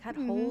off. They cut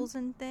holes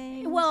in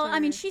things. Well, I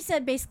mean, or- she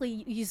said basically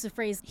used the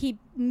phrase, he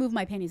moved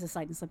my panties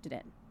aside and slipped it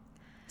in.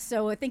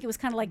 So I think it was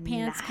kind of like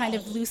pants kind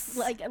of loose,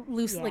 like Yeah.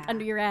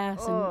 under your ass.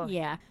 Ugh. And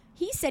yeah.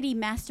 He said he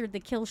mastered the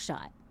kill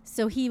shot.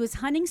 So he was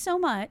hunting so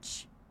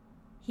much,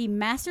 he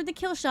mastered the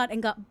kill shot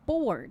and got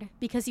bored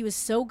because he was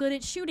so good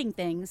at shooting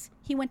things,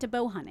 he went to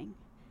bow hunting.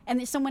 And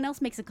then someone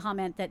else makes a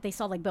comment that they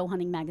saw like bow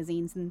hunting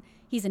magazines and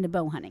he's into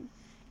bow hunting.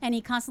 And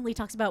he constantly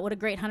talks about what a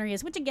great hunter he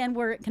is, which again,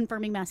 we're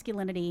confirming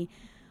masculinity.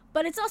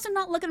 But it's also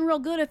not looking real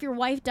good if your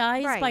wife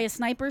dies Right. by a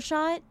sniper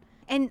shot.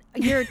 And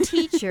you're a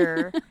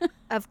teacher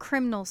of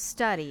criminal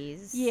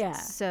studies. Yeah.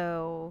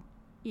 So,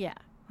 Yeah.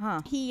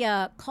 huh. He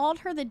called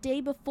her the day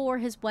before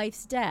his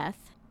wife's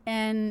death,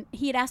 and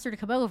he had asked her to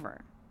come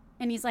over.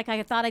 And he's like,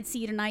 I thought I'd see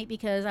you tonight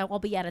because I'll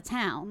be out of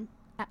town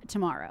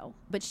tomorrow.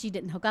 But she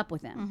didn't hook up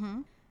with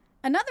him.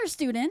 Another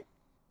student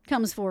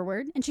comes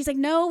forward, and she's like,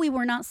 no, we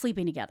were not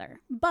sleeping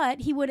together.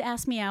 But he would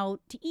ask me out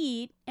to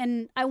eat,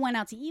 and I went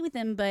out to eat with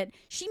him. But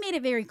she made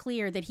it very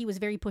clear that he was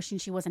very pushy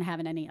and she wasn't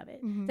having any of it.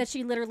 That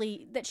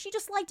she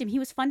just liked him. He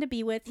was fun to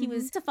be with. He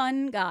was a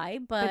fun guy,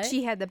 But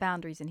she had the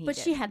boundaries and he But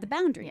she didn't. had the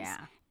boundaries.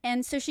 Yeah.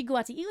 And so she'd go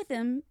out to eat with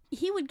him.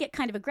 He would get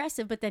kind of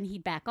aggressive, but then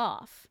he'd back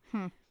off.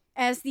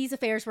 As these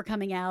affairs were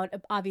coming out,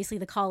 obviously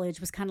the college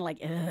was kind of like,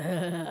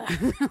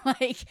 ugh.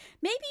 Like,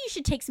 maybe you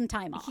should take some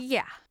time off.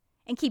 Yeah.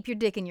 And keep your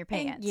dick in your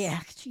And- pants.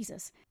 yeah,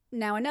 Jesus.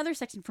 Now, another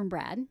section from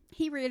Brad.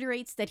 He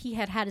reiterates that he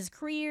had had his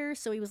career,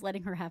 so he was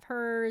letting her have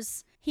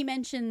hers. He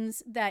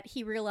mentions that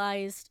he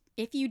realized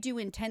if you do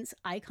intense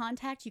eye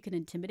contact, you can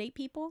intimidate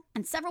people.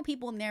 And several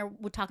people in there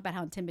would talk about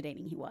how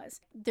intimidating he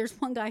was. There's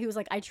one guy who was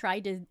like, I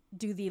tried to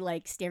do the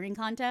like staring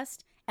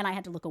contest and I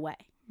had to look away.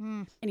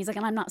 And he's like,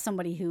 and I'm not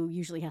somebody who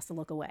usually has to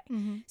look away.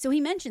 So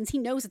he mentions he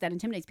knows that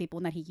intimidates people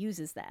and that he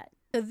uses that.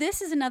 So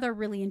this is another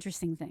really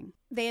interesting thing.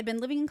 They had been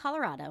living in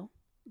Colorado.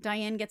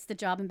 Diane gets the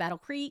job in Battle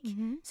Creek.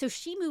 So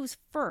she moves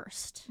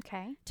first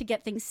Okay. to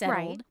get things settled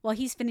Right. while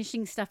he's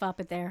finishing stuff up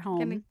at their home.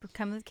 Gonna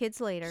come with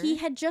kids later. He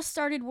had just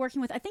started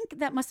working with, I think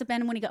that must have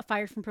been when he got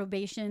fired from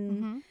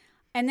probation.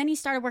 And then he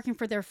started working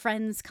for their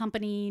friend's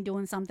company,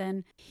 doing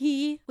something.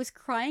 He was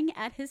crying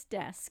at his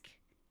desk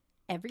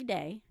every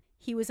day.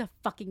 He was a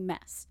fucking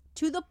mess.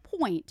 To the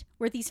point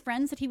where these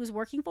friends that he was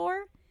working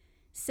for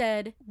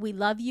said, we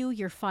love you,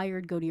 you're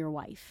fired, go to your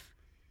wife.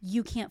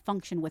 You can't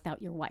function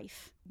without your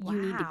wife. You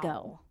need to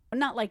go.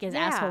 Not like as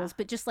Yeah. assholes,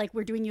 but just like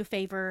we're doing you a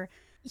favor.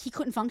 He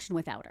couldn't function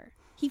without her.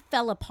 He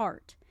fell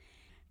apart.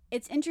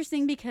 It's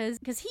interesting because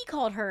he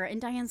called her and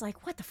Diane's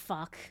like, what the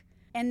fuck?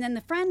 And then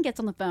the friend gets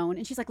on the phone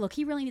and she's like, look,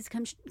 he really needs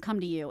to come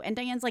to you. And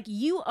Diane's like,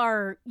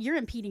 you're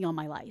impeding on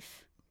my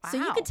life. So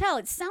you Wow. could tell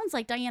it sounds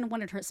like Diane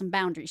wanted her some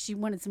boundaries. She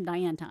wanted some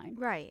Diane time.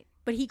 Right.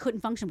 But he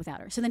couldn't function without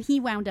her. So then he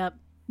wound up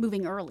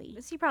moving early.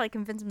 So he probably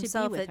convinced be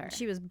himself with that her.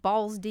 she was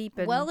balls deep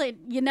and Well,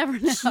 you never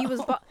know. she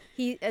was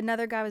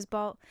another guy was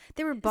ball.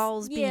 They were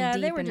balls being yeah,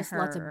 deep there were in just her.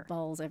 lots of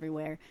balls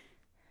everywhere.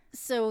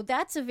 So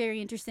that's a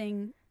very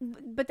interesting,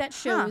 but that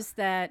shows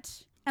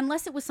that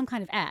unless it was some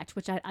kind of act,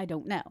 which I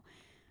don't know,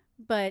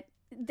 but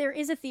there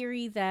is a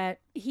theory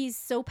that he's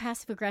so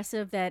passive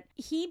aggressive that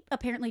he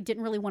apparently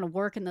didn't really want to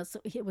work, and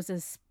it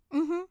was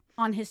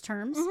on his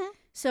terms.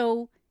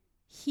 So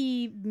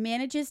he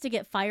manages to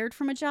get fired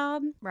from a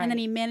job, Right. and then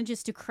he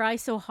manages to cry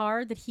so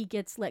hard that he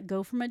gets let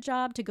go from a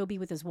job to go be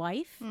with his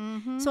wife.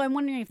 Mm-hmm. So I'm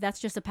wondering if that's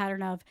just a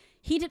pattern of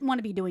he didn't want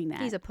to be doing that.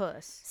 He's a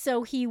puss.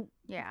 so he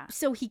Yeah.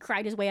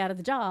 cried his way out of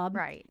the job.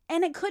 Right.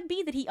 And it could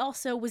be that he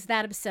also was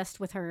that obsessed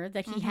with her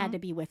that he had Mhm. to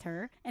be with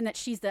her, and that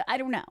she's I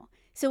don't know.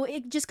 So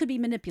it just could be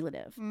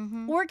manipulative.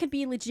 Mm-hmm. Or it could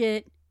be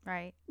legit.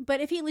 Right. But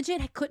if he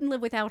legit couldn't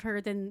live without her,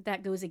 then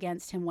that goes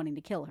against him wanting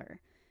to kill her.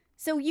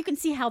 So you can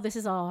see how this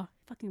is all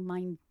fucking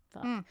mind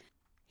fuck. Mm.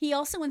 He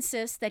also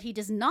insists that he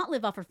does not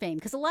live off her fame,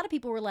 because a lot of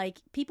people were like,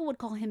 people would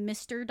call him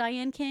Mr.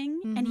 Diane King,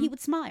 and he would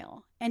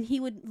smile and he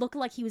would look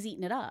like he was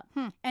eating it up.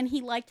 And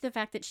he liked the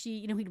fact that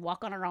she, he'd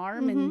walk on her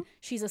arm and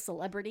she's a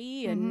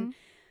celebrity. And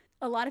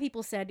a lot of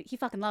people said he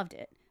fucking loved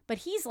it. But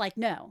he's like,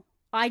 no,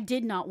 I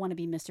did not want to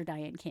be Mr.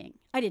 Diane King.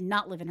 I did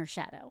not live in her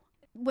shadow.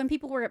 When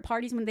people were at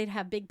parties, when they'd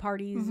have big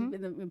parties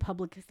in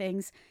public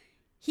things,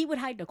 he would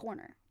hide in a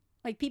corner.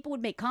 Like, people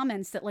would make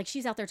comments that, like,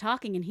 she's out there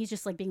talking and he's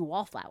just, like, being a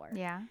wallflower.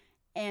 Yeah.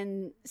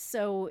 And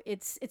so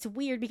it's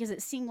weird because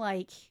it seemed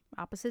like,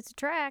 Opposites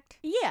attract.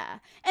 yeah.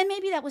 And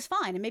maybe that was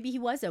fine. And maybe he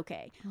was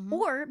okay.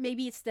 Or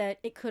maybe it's that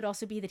it could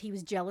also be that he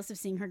was jealous of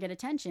seeing her get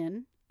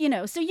attention.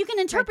 So you can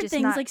interpret just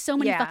things not- like so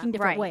many yeah, fucking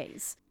different right.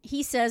 ways.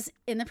 He says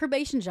in the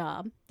probation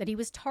job that he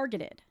was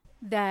targeted,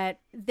 that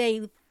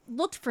they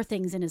looked for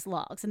things in his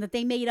logs and that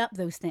they made up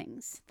those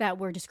things that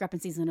were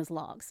discrepancies in his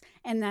logs,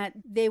 and that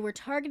they were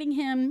targeting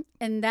him,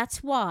 and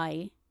that's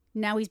why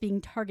now he's being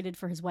targeted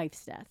for his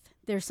wife's death.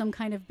 There's some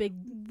kind of big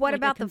What like,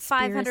 about a the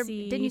 500?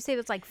 conspiracy. Didn't you say it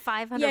was like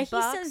 500 Yeah, he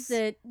bucks? says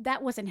that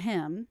that wasn't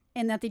him,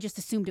 and that they just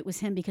assumed it was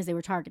him because they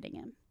were targeting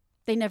him.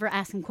 They never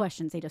asked him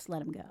questions. They just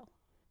let him go.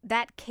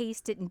 That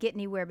case didn't get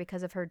anywhere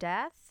because of her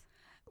death?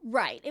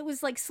 Right. It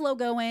was like slow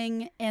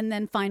going, and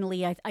then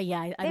finally, I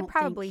They don't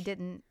probably think...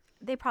 didn't.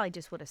 They probably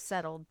just would have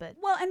settled, but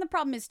Well, and the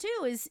problem is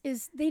too is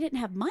they didn't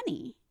have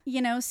money,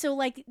 so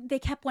like they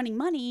kept wanting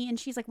money, and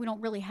she's like, we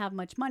don't really have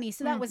much money,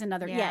 so that was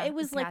another. Yeah, it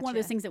was like one of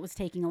those gotcha. things that was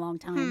taking a long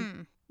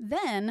time.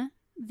 Then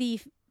the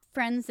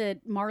friends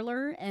that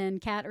Marlar and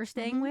Kat are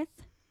staying with,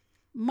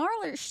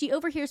 Marlar, she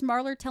overhears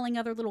Marlar telling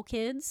other little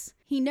kids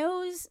he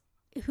knows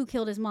who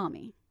killed his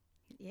mommy.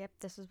 yep,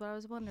 this is what I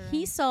was wondering.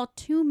 He saw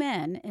two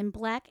men in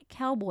black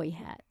cowboy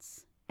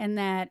hats, and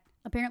that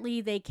apparently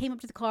they came up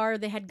to the car,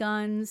 they had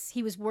guns.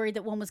 He was worried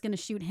that one was going to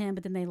shoot him,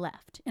 but then they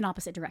left in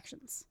opposite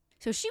directions.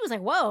 So she was like,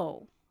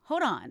 whoa,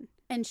 hold on.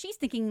 And she's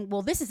thinking,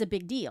 well, this is a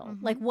big deal.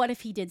 Like, what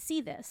if he did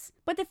see this?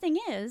 But the thing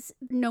is,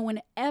 none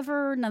of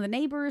the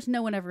neighbors,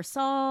 no one ever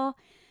saw.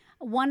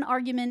 One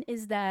argument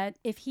is that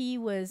if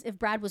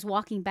Brad was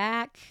walking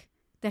back,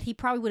 that he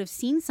probably would have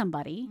seen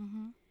somebody.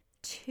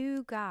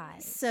 Two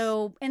guys.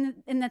 So, and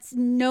that's,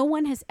 no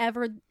one has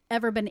ever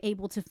been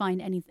able to find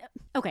anything.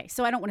 Okay,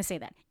 so I don't want to say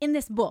that. In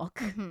this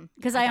book,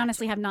 because I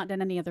honestly have not done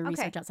any other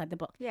research outside the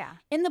book. Yeah.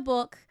 In the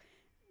book,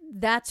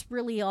 that's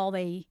really all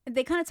they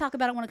kind of talk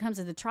about it when it comes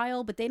to the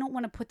trial, but they don't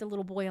want to put the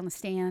little boy on the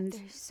stand.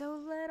 They're so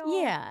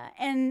little. Yeah,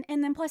 and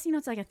then plus,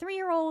 it's like a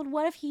 3-year-old.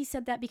 What if he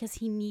said that because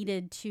he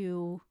needed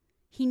to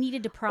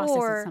process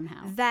it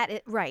somehow?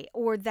 Right.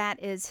 Or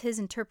that is his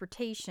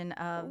interpretation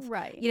of,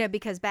 Right.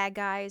 because bad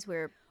guys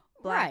wear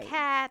black Right.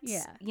 hats.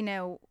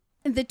 Yeah.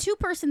 The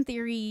 2-person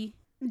theory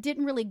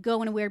didn't really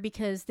go anywhere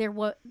because there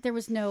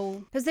was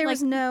no... Because there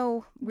was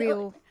no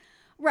real...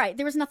 Right.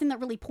 There was nothing that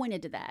really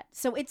pointed to that.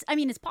 So it's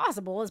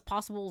possible as,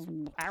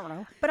 I don't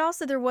know. But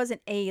also there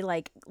wasn't a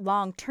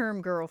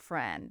long-term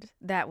girlfriend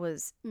that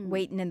was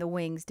waiting in the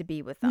wings to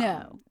be with them.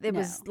 No. It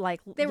was like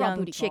They were all young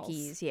booty calls.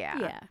 chickies. Yeah.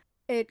 Yeah.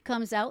 It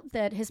comes out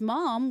that his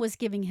mom was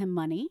giving him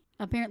money.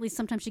 Apparently,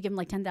 sometimes she'd give him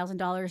like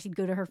 $10,000. He'd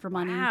go to her for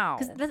money. Wow.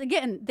 Because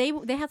again, they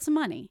had some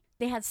money.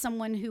 They had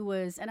someone who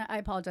was, and I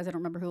apologize, I don't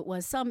remember who it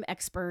was, some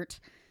expert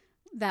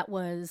that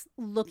was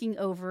looking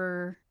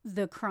over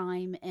the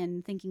crime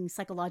and thinking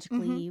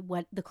psychologically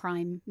what the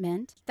crime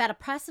meant. That a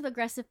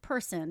passive-aggressive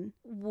person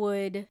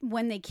would,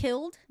 when they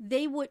killed,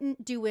 they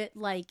wouldn't do it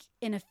like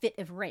in a fit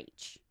of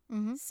rage.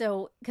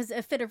 So, because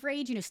a fit of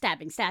rage,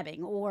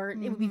 stabbing, or it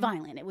would be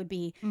violent. It would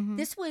be,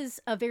 this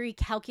was a very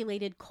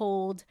calculated,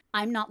 cold,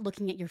 I'm not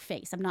looking at your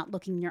face. I'm not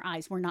looking in your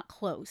eyes. We're not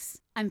close.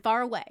 I'm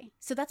far away.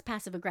 So that's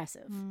passive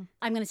aggressive.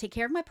 I'm going to take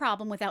care of my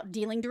problem without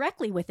dealing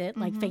directly with it,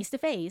 like face to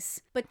face.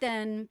 But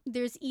then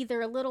there's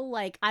either a little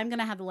like, I'm going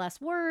to have the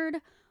last word,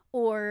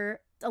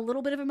 or a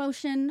little bit of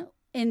emotion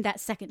in that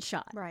second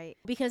shot. Right.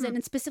 Because,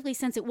 and specifically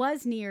since it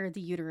was near the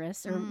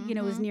uterus or,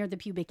 it was near the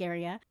pubic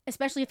area,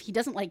 especially if he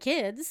doesn't like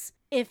kids,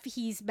 if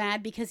he's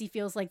mad because he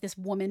feels like this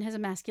woman has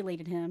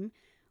emasculated him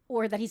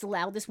or that he's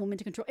allowed this woman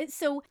to control it.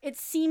 So it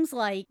seems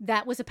like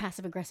that was a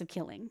passive aggressive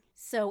killing.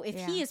 So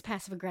if he is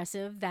passive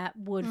aggressive, that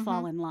would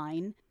fall in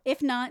line.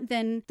 If not,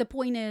 then the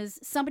point is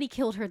somebody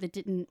killed her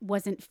that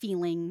wasn't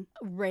feeling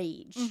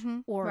rage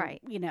or,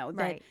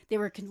 that they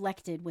were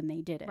collected when they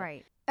did it.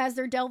 Right. As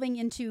they're delving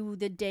into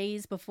the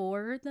days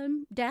before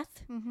the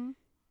death,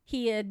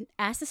 he had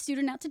asked a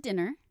student out to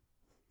dinner.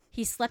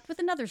 He slept with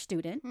another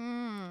student.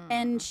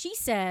 And she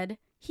said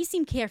he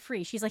seemed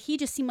carefree. She's like, he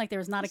just seemed like there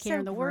was not a care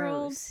in the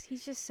world.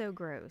 He's just so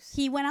gross.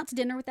 He went out to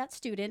dinner with that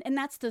student, and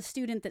that's the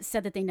student that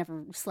said that they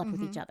never slept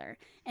with each other.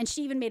 And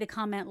she even made a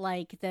comment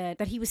like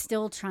that he was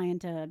still trying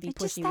to be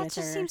pushy with her. That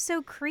just seems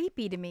so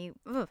creepy to me.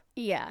 Ugh.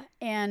 Yeah,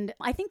 and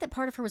I think that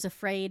part of her was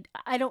afraid.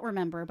 I don't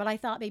remember, but I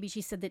thought maybe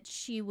she said that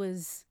it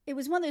was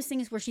one of those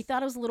things where she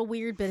thought it was a little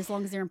weird, but as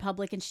long as they're in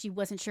public, and she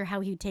wasn't sure how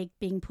he would take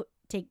being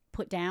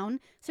put down.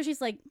 So she's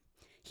like,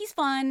 he's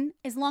fun.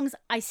 As long as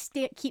I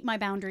keep my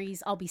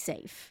boundaries, I'll be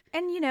safe.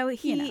 And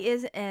he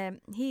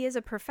is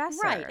a professor,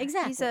 right?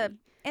 Exactly.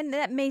 And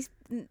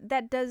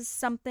that does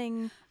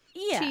something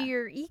to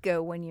your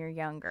ego when you're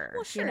younger.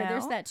 Well, sure,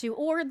 there's that too.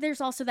 Or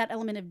there's also that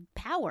element of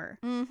power.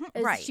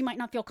 Right. She might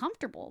not feel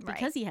comfortable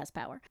because he has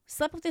power.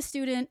 Slept with this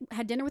student,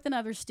 had dinner with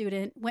another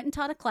student, went and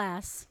taught a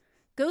class,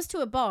 goes to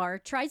a bar,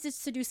 tries to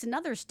seduce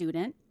another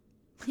student.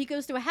 He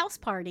goes to a house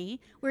party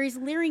where he's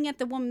leering at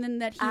the woman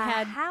that he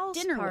had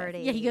dinner with.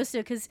 Yeah, he goes to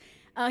because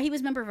he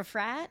was a member of a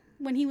frat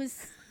when he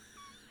was.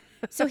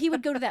 So he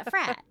would go to that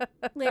frat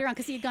later on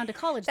because he had gone to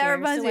college there. That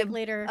reminds me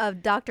later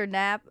of Dr.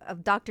 Yap.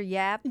 Dr.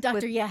 Yap.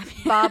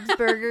 Bob's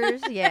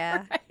Burgers.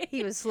 Yeah. Right.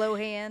 He was slow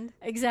hand.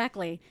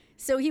 Exactly.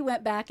 So he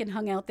went back and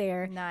hung out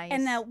there. Nice.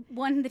 And that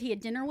one that he had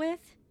dinner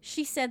with,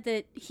 she said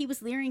that he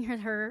was leering at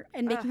her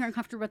and making her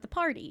uncomfortable at the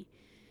party.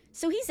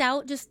 So he's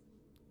out just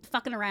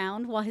fucking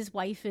around while his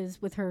wife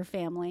is with her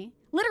family.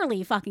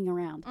 Literally fucking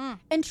around.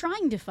 And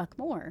trying to fuck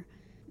more.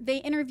 They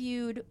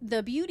interviewed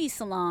the beauty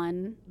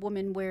salon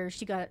woman where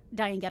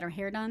Diane got her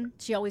hair done.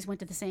 She always went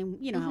to the same,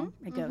 how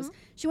it goes.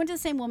 She went to the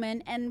same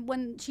woman, and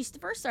when she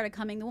first started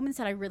coming, the woman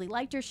said, I really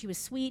liked her. She was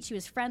sweet. She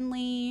was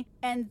friendly.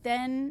 And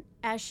then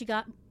as she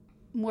got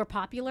more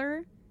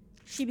popular,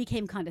 she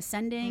became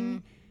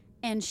condescending.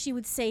 And she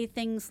would say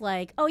things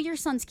like, oh, your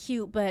son's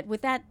cute, but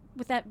with that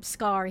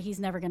scar, he's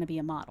never going to be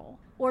a model.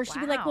 Or she'd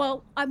be like,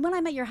 well, when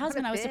I met your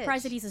husband, I was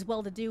surprised that he's as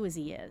well-to-do as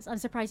he is. I'm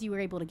surprised you were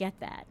able to get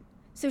that.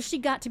 So she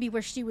got to be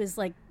where she was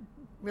like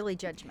really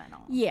judgmental.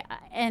 Yeah,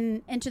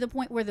 and to the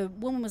point where the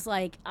woman was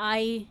like,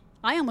 I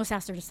almost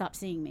asked her to stop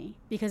seeing me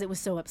because it was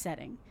so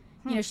upsetting.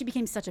 She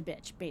became such a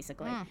bitch,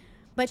 basically.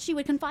 But she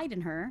would confide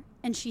in her,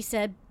 and she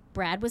said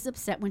Brad was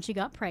upset when she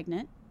got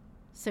pregnant.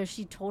 So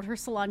she told her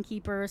salon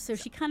keeper. So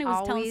she kind of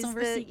was telling some of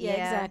her secrets.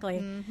 Yeah,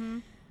 exactly.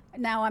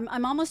 Now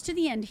I'm almost to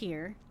the end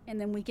here, and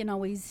then we can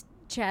always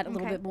chat a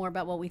little bit more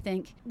about what we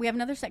think. We have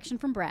another section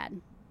from Brad.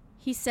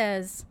 He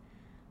says,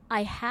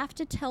 I have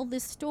to tell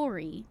this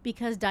story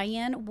because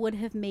Diane would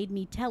have made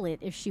me tell it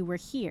if she were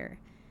here.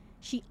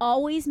 She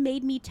always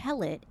made me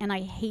tell it, and I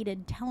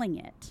hated telling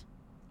it.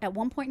 At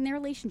one point in their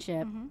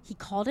relationship, he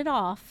called it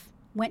off,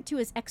 went to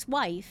his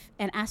ex-wife,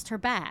 and asked her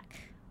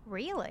back.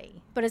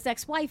 Really? But his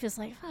ex-wife is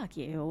like, fuck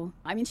you.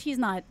 I mean, she's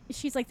like,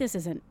 this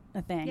isn't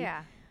a thing.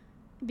 Yeah.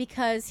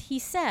 Because he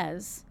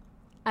says,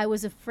 I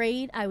was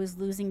afraid I was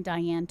losing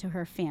Diane to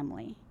her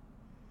family.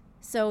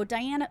 So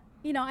Diana,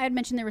 I had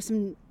mentioned there was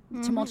some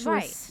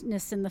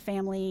tumultuousness in the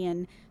family,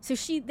 and so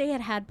they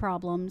had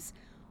problems.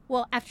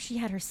 Well, after she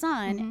had her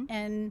son,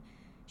 and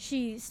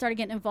she started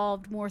getting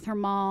involved more with her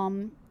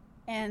mom,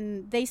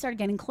 and they started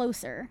getting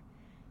closer,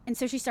 and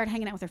so she started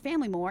hanging out with her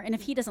family more. And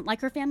if he doesn't like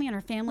her family, and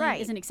her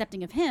family isn't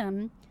accepting of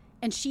him,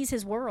 and she's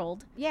his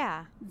world,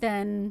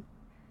 then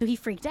he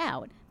freaked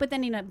out. But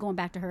then he ended up going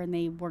back to her, and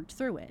they worked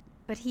through it.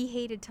 But he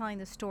hated telling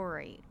the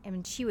story,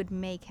 and she would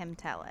make him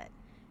tell it.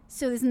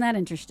 So isn't that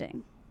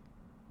interesting?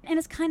 And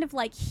it's kind of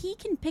like he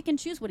can pick and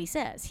choose what he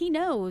says. He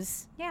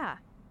knows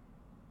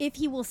if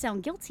he will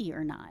sound guilty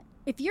or not.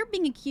 If you're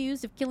being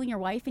accused of killing your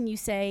wife and you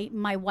say,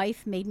 my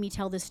wife made me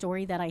tell this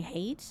story that I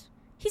hate,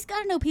 he's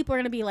got to know people are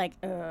going to be like,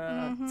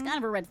 it's kind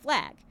of a red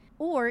flag.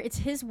 Or it's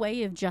his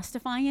way of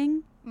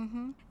justifying.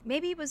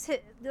 Maybe it was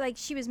like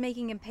she was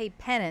making him pay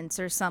penance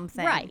or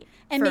something. Right.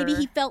 And maybe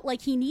he felt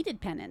like he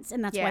needed penance,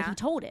 and that's why he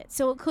told it.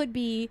 So it could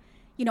be,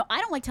 I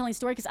don't like telling a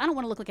story because I don't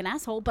want to look like an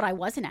asshole, but I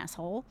was an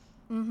asshole.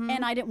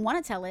 And I didn't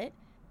want to tell it,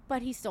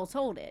 but he still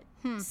told it.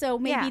 So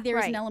maybe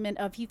there's an element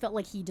of he felt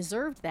like he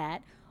deserved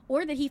that,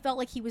 or that he felt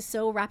like he was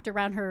so wrapped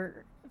around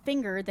her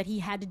finger that he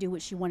had to do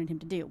what she wanted him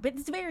to do. But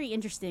it's very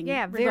interesting.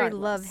 Yeah, very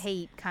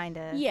love-hate kind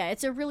of. Yeah,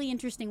 it's a really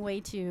interesting way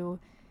to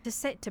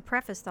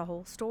preface the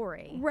whole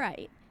story.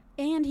 Right.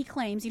 And he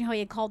claims, how he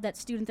had called that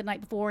student the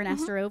night before and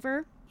asked her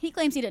over? He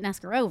claims he didn't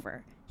ask her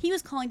over. He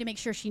was calling to make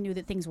sure she knew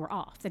that things were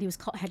off, that he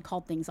had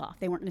called things off.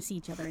 They weren't going to see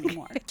each other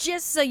anymore.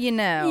 Just so you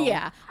know.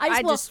 Yeah.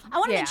 I want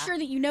to make sure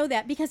that you know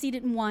that because he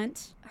didn't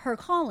want her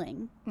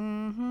calling.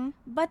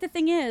 But the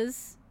thing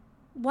is,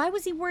 why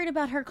was he worried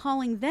about her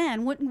calling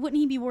then? Wouldn't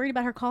he be worried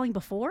about her calling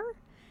before?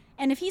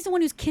 And if he's the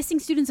one who's kissing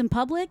students in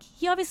public,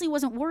 he obviously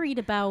wasn't worried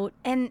about...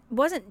 And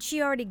wasn't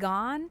she already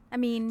gone? I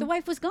mean... The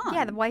wife was gone.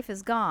 Yeah, the wife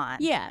is gone.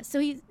 Yeah, so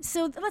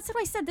that's what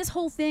I said. This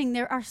whole thing,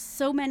 there are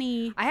so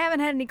many... I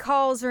haven't had any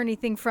calls or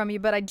anything from you,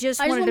 but I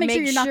just wanted to make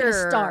sure you're not going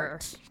to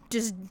start.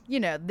 Just,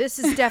 this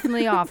is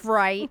definitely off,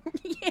 right?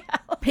 Yeah.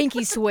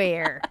 Pinky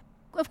swear.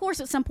 Of course,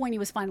 at some point he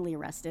was finally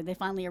arrested. They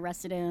finally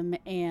arrested him,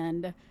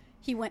 and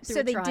he went through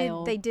a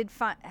trial. So they did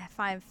find...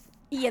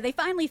 Yeah, they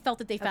finally felt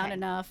that they found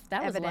enough.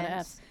 That evidence. Was a lot of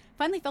F's.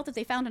 finally felt that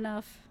they found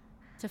enough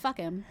to fuck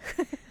him.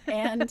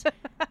 And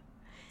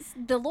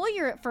the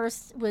lawyer at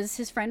first was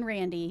his friend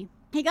Randy.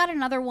 He got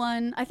another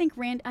one. I think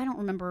Randy, I don't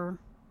remember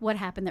what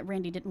happened that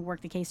Randy didn't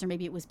work the case, or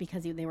maybe it was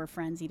because they were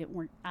friends. He didn't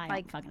work. I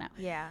don't fucking know.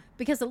 Yeah.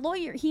 Because the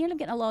lawyer, he ended up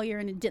getting a lawyer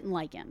and it didn't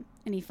like him.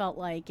 And he felt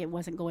like it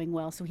wasn't going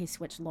well, so he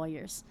switched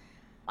lawyers.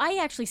 I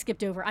actually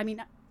skipped over. I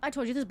mean, I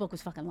told you this book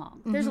was fucking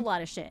long. There's a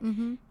lot of shit.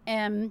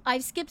 And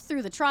I've skipped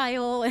through the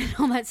trial and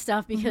all that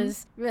stuff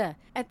because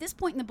at this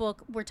point in the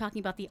book, we're talking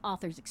about the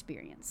author's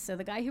experience. So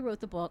the guy who wrote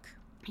the book,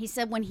 he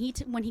said when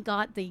he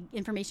got the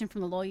information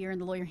from the lawyer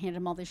and the lawyer handed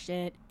him all this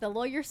shit, the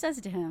lawyer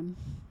says to him,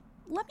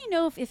 let me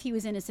know if he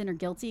was innocent or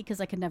guilty because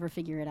I could never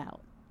figure it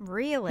out.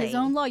 Really? His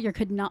own lawyer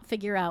could not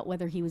figure out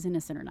whether he was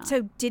innocent or not.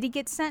 So did he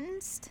get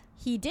sentenced?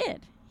 He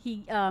did.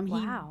 He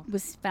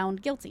was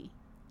found guilty.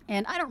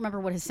 And I don't remember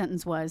what his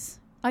sentence was.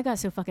 I got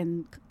so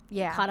fucking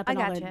caught up in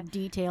all the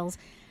details.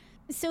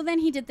 So then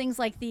he did things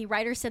like the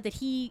writer said that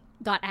he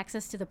got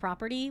access to the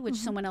property, which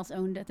someone else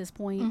owned at this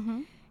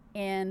point.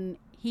 And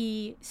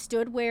he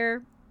stood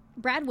where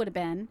Brad would have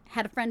been,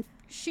 had a friend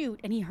shoot,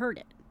 and he heard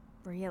it.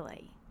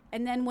 Really?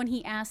 And then when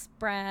he asked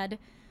Brad,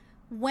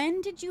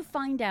 when did you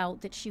find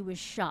out that she was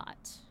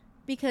shot?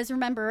 Because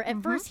remember,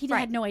 at first he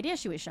had no idea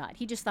she was shot.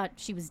 He just thought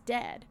she was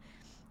dead.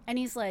 And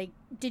he's like,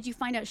 did you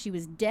find out she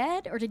was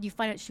dead or did you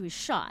find out she was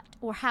shot?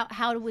 Or how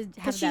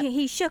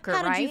he shook her,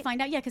 right? How did you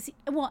find out? Yeah, because,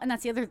 and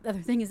that's the other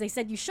thing is they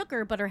said you shook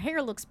her, but her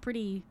hair looks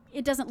pretty,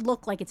 it doesn't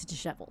look like it's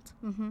disheveled.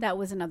 That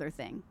was another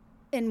thing.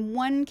 In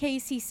one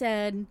case, he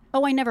said,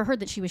 oh, I never heard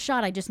that she was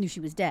shot. I just knew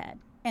she was dead.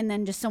 And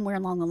then just somewhere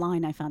along the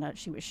line, I found out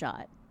she was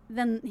shot.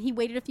 Then he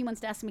waited a few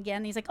months to ask him again.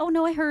 And he's like, oh,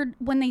 no, I heard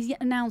when they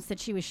announced that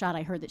she was shot,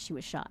 I heard that she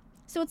was shot.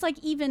 So it's like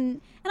even,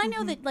 and I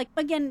know that, like,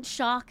 again,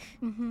 shock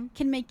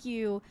can make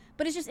you,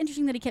 but it's just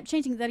interesting that he kept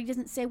changing, that he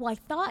doesn't say, well, I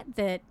thought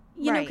that,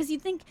 you know, because you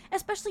think,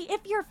 especially if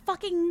you're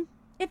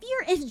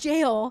in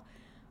jail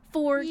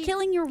for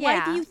killing your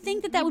wife, you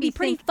think that would be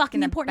pretty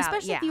fucking important,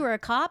 especially if you were a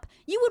cop.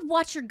 You would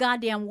watch your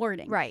goddamn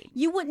wording. Right.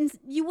 You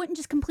wouldn't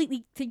just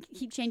completely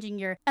keep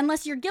changing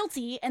unless you're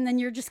guilty, and then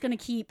you're just going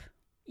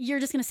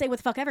to say what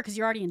the fuck ever because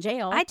you're already in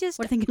jail. What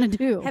are they going to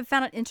do? Have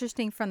found it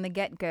interesting from the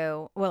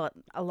get-go. Well,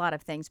 a lot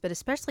of things, but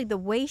especially the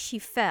way she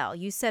fell.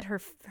 You said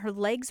her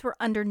legs were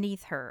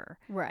underneath her.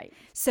 Right.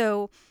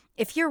 So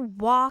if you're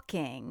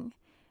walking,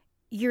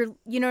 you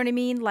know what I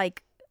mean?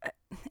 Like,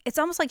 it's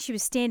almost like she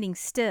was standing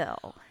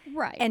still.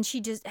 Right. And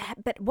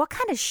but what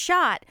kind of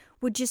shot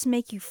would just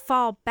make you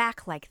fall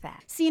back like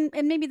that? See,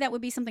 and maybe that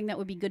would be something that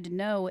would be good to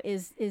know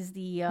is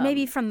the...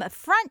 maybe from the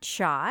front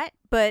shot,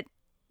 but...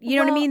 You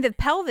know what I mean? The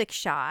pelvic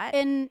shot.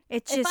 And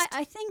it's just,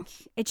 I think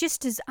it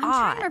just is I'm odd.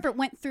 trying to remember if it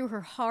went through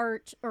her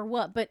heart or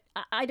what, but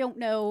I don't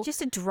know. Just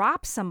to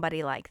drop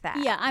somebody like that.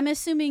 Yeah, I'm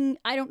assuming,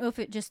 I don't know if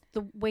it just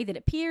the way that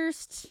it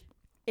pierced.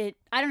 I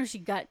don't know if she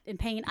got in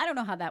pain. I don't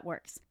know how that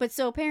works. But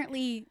so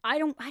apparently, I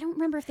don't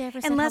remember if they ever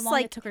said how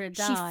long it took her to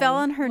die. She fell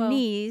on her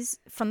knees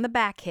from the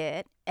back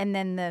hit, and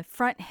then the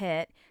front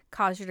hit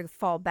caused her to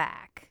fall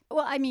back.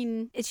 Well, I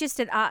mean, it's just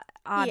an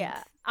odd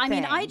yeah. I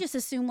mean, I just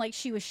assumed like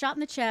she was shot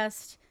in the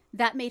chest.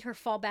 That made her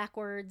fall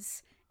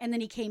backwards, and then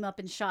he came up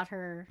and shot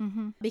her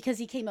because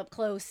he came up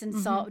close and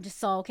saw,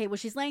 okay, well,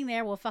 she's laying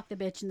there, well, fuck the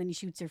bitch, and then he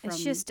shoots her from...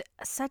 It's just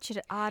such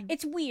an odd...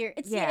 It's weird.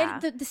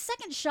 The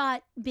second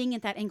shot being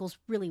at that angle is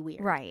really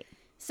weird. Right.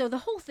 So the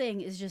whole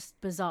thing is just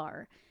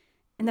bizarre.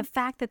 And the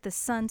fact that the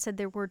son said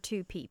there were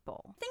two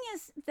people. The thing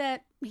is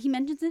that he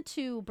mentions it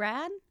to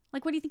Brad.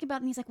 Like, what do you think about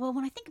it? And he's like, well,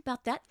 when I think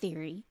about that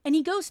theory, and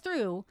he goes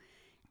through,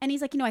 and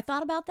he's like, I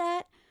thought about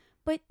that,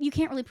 but you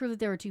can't really prove that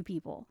there were two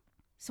people.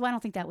 So I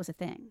don't think that was a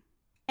thing.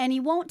 And he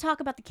won't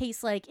talk about the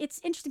case. Like, it's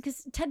interesting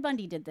because Ted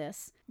Bundy did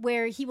this,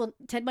 where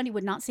Ted Bundy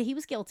would not say he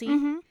was guilty.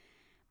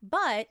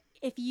 But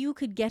if you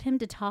could get him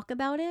to talk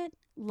about it,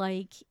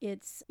 like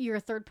you're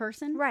a third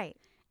person. Right.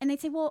 And they'd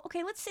say, well,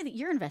 okay, let's say that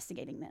you're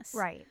investigating this.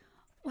 Right.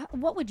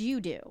 What would you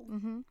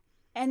do?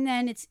 And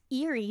then it's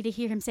eerie to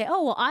hear him say,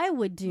 oh, well, I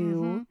would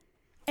do.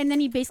 And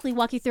then he'd basically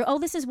walk you through, oh,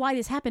 this is why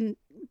this happened,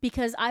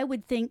 because I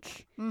would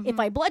think if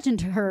I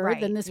bludgeoned her,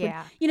 then this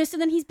would, so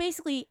then he's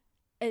basically...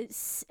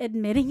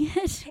 admitting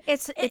it.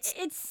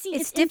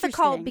 It's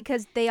difficult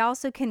because they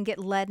also can get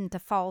led into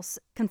false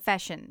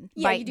confession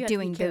by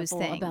doing those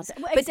things.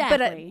 Well,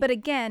 exactly. But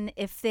again,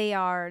 if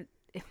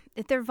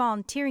they're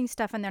volunteering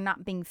stuff and they're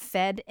not being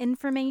fed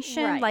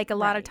information, like a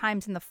lot of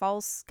times in the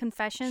false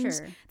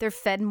confessions, they're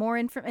fed more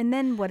information. And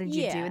then what did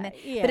you do? And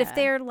then, but if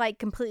they're like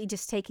completely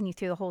just taking you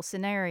through the whole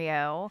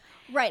scenario,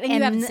 right, and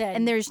you haven't said,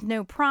 and there's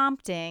no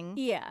prompting,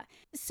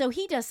 so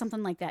he does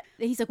something like that.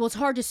 He's like, well, it's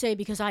hard to say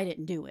because I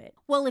didn't do it.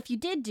 Well, if you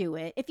did do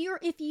it, if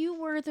you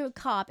were the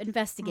cop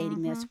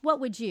investigating this, what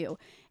would you?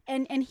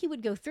 And he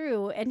would go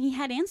through, and he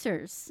had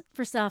answers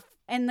for stuff.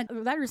 And the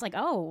writer's like,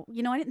 oh,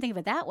 I didn't think of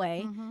it that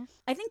way.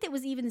 I think that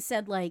was even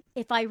said, like,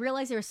 if I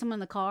realized there was someone in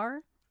the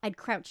car, I'd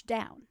crouch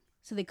down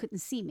so they couldn't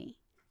see me.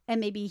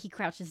 And maybe he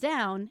crouches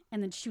down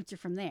and then shoots her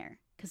from there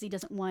because he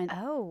doesn't want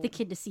the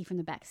kid to see from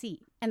the back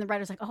seat. And the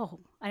writer's like, oh,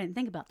 I didn't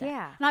think about that.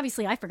 Yeah. And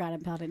obviously I forgot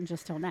about it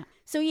just till now.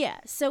 So,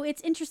 so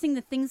it's interesting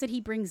the things that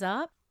he brings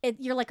up.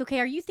 you're like, okay,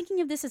 are you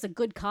thinking of this as a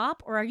good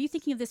cop, or are you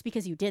thinking of this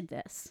because you did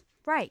this?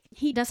 Right.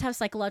 He does have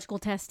psychological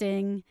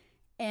testing,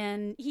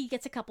 and he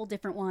gets a couple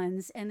different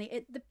ones. And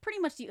pretty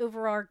much the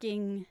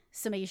overarching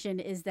summation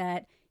is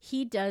that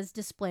he does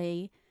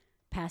display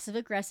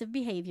passive-aggressive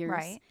behaviors.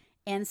 Right.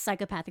 And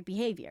psychopathic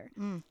behavior.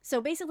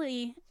 So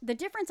basically, the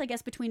difference, I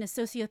guess, between a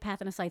sociopath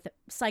and a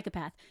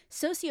psychopath,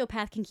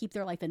 sociopath can keep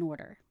their life in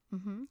order.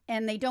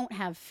 And they don't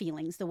have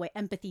feelings, the way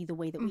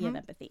that we have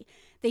empathy.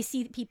 They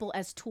see people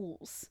as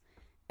tools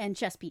and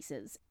chess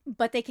pieces,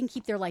 but they can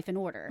keep their life in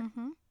order.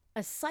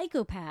 A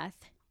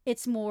psychopath,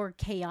 it's more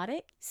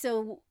chaotic.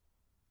 So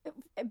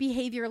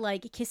behavior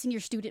like kissing your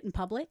student in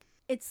public,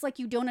 it's like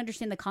you don't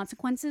understand the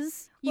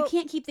consequences. You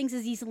can't keep things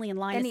as easily in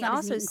line. And it's he not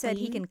also as neat said and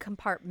he clean. can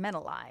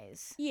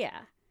compartmentalize. Yeah.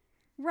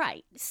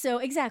 Right. So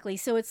exactly.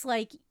 So it's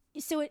like,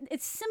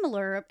 it's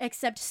similar,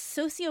 except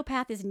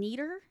sociopath is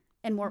neater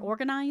and more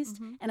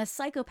organized, and a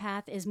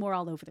psychopath is more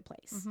all over the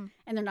place.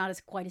 And they're not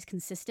quite as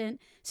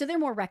consistent. So they're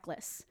more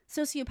reckless.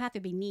 Sociopath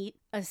would be neat.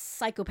 A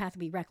psychopath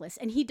would be reckless.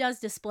 And he does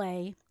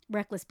display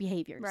reckless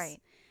behaviors.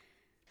 Right.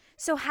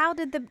 So how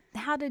did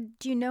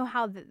you know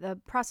how the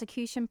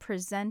prosecution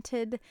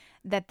presented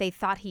that they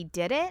thought he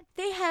did it?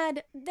 They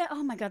had,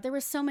 oh my God, there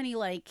were so many,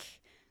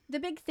 the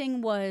big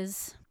thing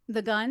was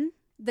the gun.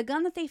 The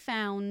gun that they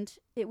found,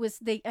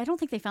 I don't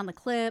think they found the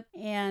clip.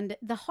 And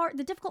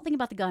the difficult thing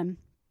about the gun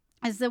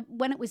is that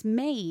when it was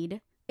made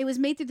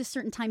through the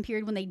certain time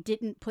period when they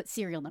didn't put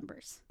serial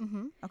numbers.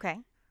 Okay.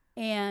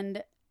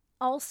 And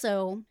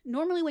also,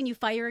 normally when you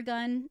fire a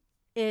gun,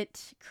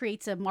 it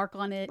creates a mark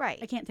on it. Right.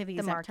 I can't think of the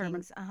exact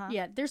term.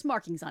 Yeah, there's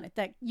markings on it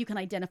that you can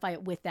identify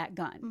it with that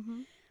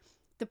gun.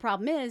 The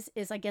problem is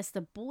I guess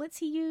the bullets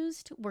he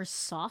used were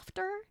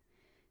softer,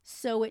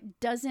 so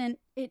it doesn't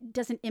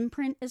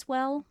imprint as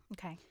well.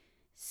 Okay.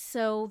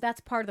 So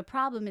that's part of the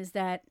problem, is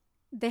that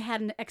they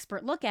had an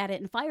expert look at it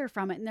and fire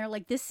from it, and they're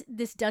like, this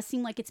does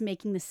seem like it's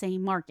making the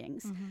same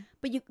markings.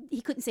 But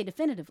he couldn't say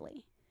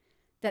definitively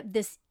that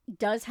this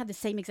does have the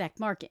same exact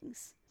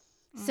markings.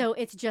 So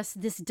it's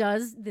just this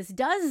does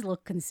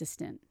look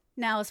consistent.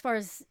 Now, as far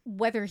as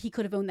whether he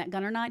could have owned that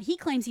gun or not, he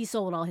claims he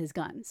sold all his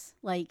guns,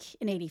 like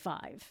in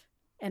 85.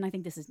 And I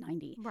think this is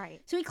 90.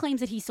 Right. So he claims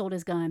that he sold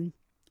his gun.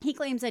 He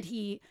claims that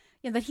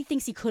that he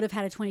thinks he could have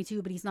had a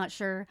 22, but he's not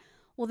sure.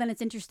 Well, then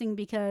it's interesting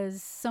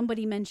because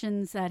somebody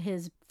mentions that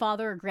his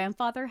father or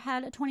grandfather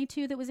had a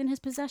 22 that was in his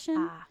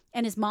possession.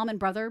 And his mom and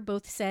brother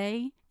both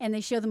say, and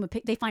they show them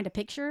they find a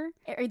picture,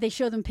 or they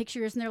show them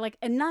pictures, and they're like,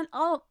 and not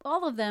all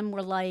of them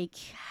were like,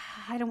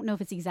 I don't know if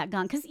it's the exact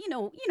gun, because you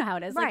know how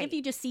it is. Right. Like if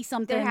you just see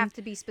something, There have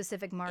to be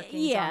specific markings.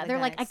 yeah, on the they're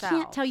gun like, itself. I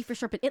can't tell you for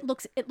sure, but it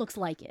looks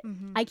like it.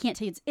 I can't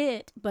tell you it's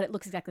it, but it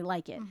looks exactly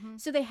like it.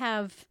 So they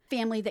have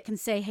family that can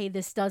say, hey,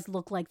 this does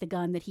look like the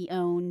gun that he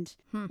owned.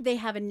 They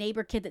have a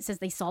neighbor kid that says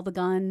they saw the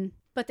gun,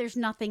 but there's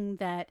nothing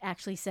that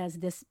actually says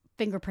this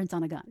fingerprints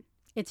on a gun.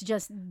 It's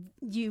just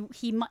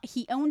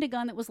he owned a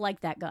gun that was like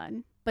that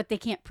gun, but they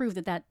can't prove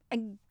that.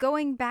 And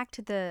going back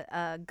to the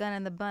gun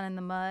and the bun in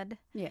the mud.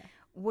 Yeah.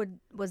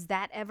 Was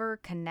that ever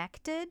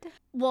connected?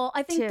 Well,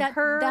 I think to that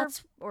her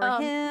that's or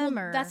him,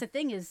 or that's the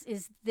thing is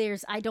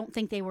I don't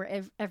think they were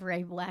ever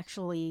able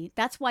actually.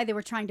 That's why they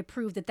were trying to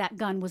prove that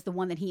gun was the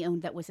one that he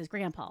owned that was his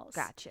grandpa's.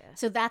 Gotcha.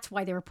 So that's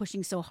why they were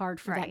pushing so hard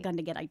for that gun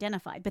to get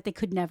identified, but they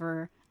could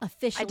never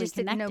officially. I just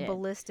connect didn't know it.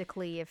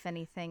 ballistically if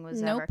anything was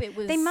Nope, ever. it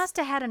was. They must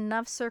have had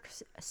enough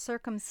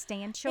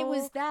circumstantial. It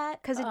was that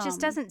because it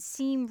just doesn't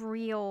seem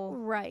real,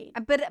 right?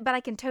 But I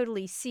can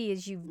totally see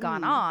as you've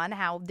gone on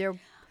how there.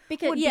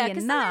 Because because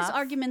then there's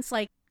arguments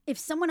like if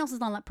someone else is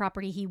on that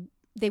property,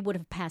 they would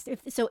have passed.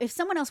 If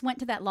someone else went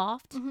to that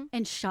loft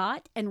and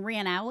shot and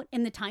ran out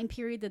in the time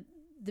period that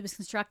was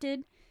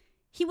constructed,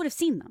 he would have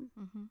seen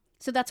them.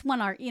 So that's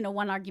one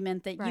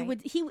argument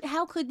that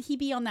how could he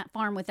be on that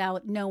farm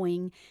without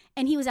knowing?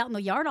 And he was out in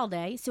the yard all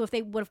day. So if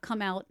they would have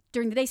come out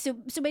during the day, so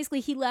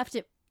basically he left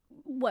at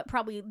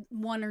probably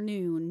 1 or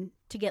noon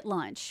to get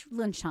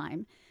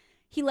lunchtime.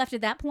 He left at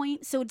that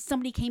point. So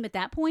somebody came at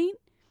that point.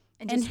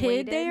 And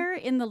hid there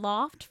in the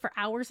loft for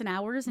hours and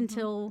hours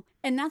until...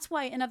 And that's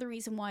why another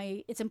reason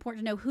why it's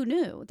important to know who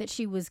knew that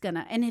she was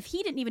gonna... And if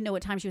he didn't even know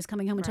what time she was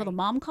coming home until the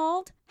mom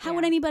called, how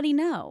would anybody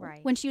know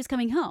when she was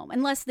coming home?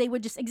 Unless they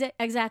would just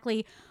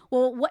exactly...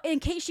 Well, in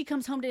case she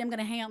comes home today, I'm going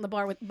to hang out in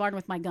the barn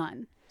with my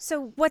gun.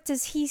 So what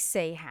does he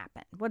say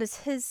happened? What is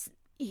his...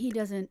 He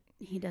doesn't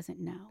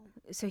know.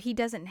 So he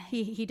doesn't...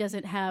 He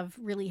doesn't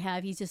really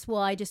have... He's just,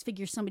 I just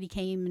figure somebody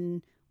came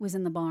and was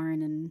in the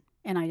barn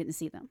and I didn't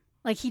see them.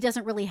 Like, he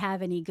doesn't really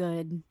have any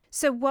good...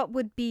 So what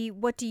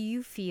do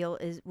you feel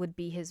would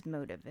be his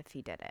motive if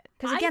he did it?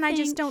 Because again, I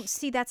just don't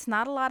see, that's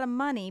not a lot of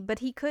money, but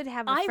he could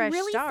have a fresh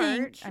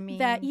start.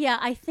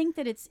 I think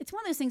that it's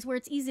one of those things where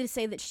it's easy to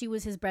say that she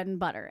was his bread and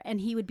butter and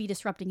he would be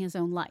disrupting his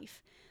own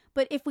life.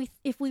 But if we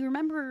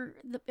remember,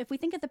 if we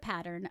think of the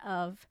pattern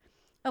of,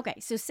 okay,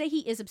 so say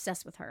he is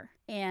obsessed with her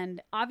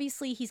and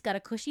obviously he's got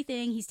a cushy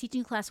thing. He's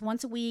teaching class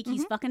once a week.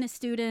 He's fucking his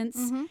students.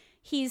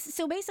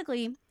 So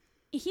basically...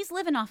 he's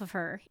living off of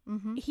her.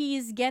 Mm-hmm.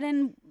 He's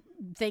getting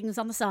things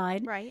on the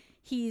side. Right.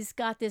 He's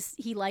got this,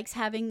 he likes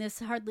having this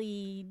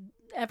hardly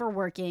ever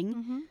working.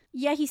 Mm-hmm.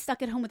 Yeah, he's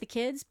stuck at home with the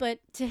kids, but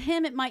to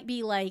him it might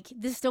be like,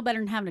 this is still better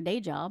than having a day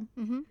job.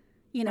 Mm-hmm.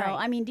 You know,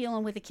 Right. I mean,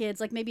 dealing with the kids,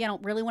 like maybe I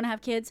don't really want to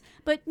have kids,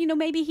 but you know,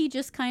 maybe he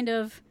just kind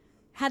of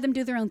had them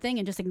do their own thing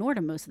and just ignored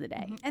them most of the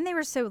day. And they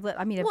were so little.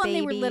 I mean, a Well, and baby.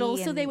 they were little,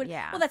 so and- they would,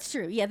 Yeah. well, that's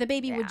true. Yeah, the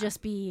baby Yeah. would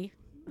just be,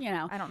 you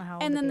know. I don't know how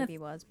old and the then baby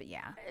was, but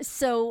yeah.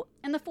 So,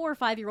 and the 4 or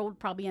 5-year-old would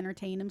probably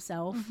entertain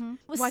himself.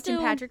 Was Watching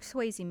still- Patrick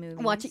Swayze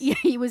movies. Yeah,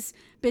 he was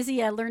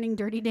busy learning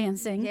Dirty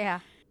Dancing. Yeah.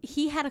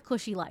 He had a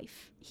cushy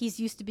life. He's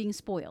used to being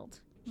spoiled.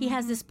 He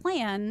has this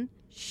plan.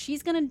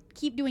 She's going to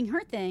keep doing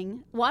her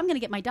thing. Well, I'm going to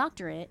get my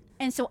doctorate.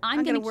 And so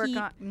I'm going to work keep...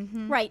 on.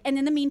 Mm-hmm. Right. And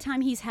in the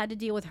meantime, he's had to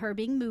deal with her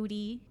being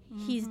moody.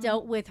 He's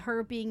dealt with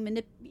her being,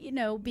 being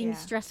Yeah.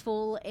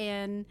 stressful.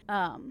 And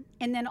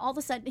then all of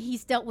a sudden,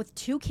 he's dealt with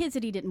 2 kids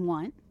that he didn't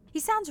want. He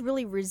sounds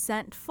really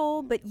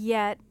resentful, but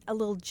yet a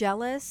little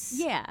jealous.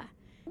 Yeah.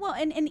 Well,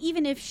 and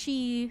even if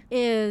he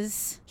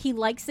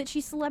likes that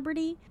she's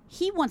celebrity,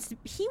 he wants to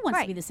be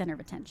Right. the center of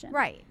attention.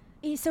 Right.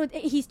 So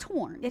he's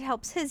torn. It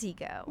helps his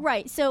ego.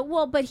 Right. So,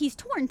 well, but he's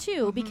torn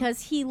too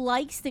because he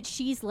likes that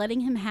she's letting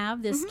him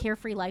have this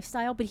carefree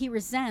lifestyle, but he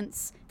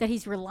resents that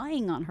he's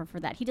relying on her for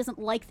that. He doesn't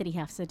like that he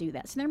has to do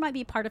that. So there might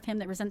be a part of him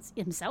that resents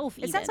himself.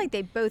 It sounds like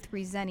they both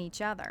resent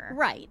each other.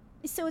 Right.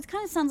 So it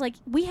kind of sounds like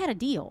we had a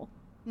deal.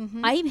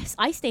 Mm-hmm.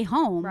 I stay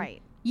home.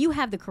 Right. You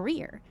have the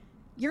career.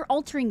 You're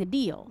altering the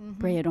deal.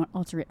 Brea, don't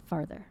alter it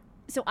farther.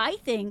 So I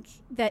think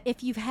that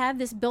if you've had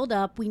this build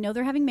up, we know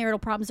they're having marital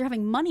problems, they're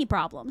having money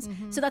problems.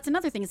 So that's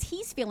another thing is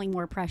he's feeling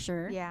more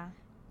pressure Yeah.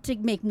 to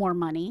make more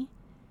money.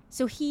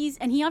 So he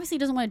obviously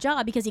doesn't want a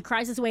job because he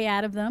cries his way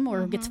out of them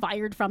or gets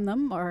fired from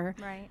them or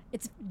Right.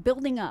 it's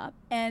building up.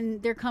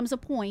 And there comes a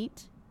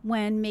point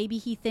when maybe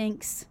he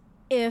thinks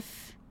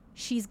if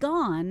she's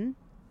gone,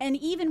 and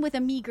even with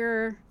a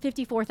meager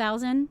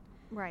 $54,000,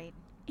 Right.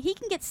 he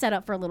can get set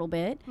up for a little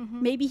bit.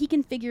 Maybe he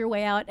can figure a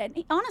way out.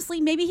 And honestly,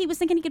 maybe he was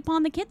thinking he could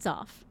pawn the kids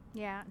off.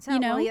 Yeah. So, You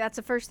know? well, yeah, that's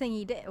the first thing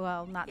he did.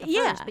 Well, not the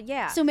Yeah. first, but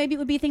yeah. So maybe it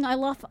would be a thing, I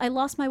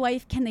lost my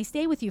wife. Can they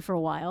stay with you for a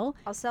while?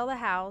 I'll sell the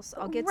house.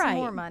 I'll get some Right.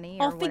 more money.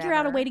 I'll or figure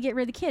out a whatever. way to get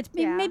rid of the kids.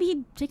 Maybe, Yeah. maybe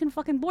he'd take them to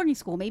fucking boarding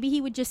school. Maybe he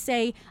would just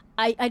say,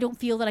 I don't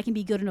feel that I can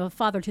be good enough a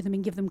father to them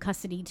and give them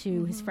custody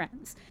to his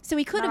friends. So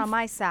he could Not have on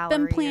my salary.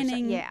 been or so-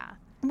 planning. Yeah.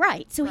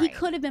 Right. So he Right.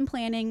 could have been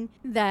planning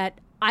that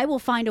I will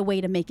find a way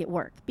to make it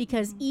work.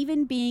 Because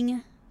even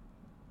being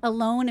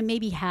alone and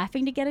maybe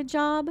having to get a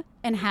job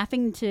and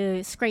having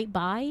to scrape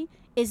by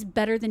is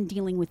better than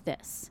dealing with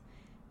this.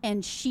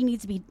 And she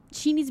needs to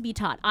be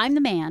taught. I'm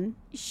the man.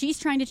 She's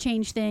trying to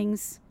change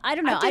things. I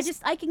don't know.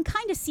 I can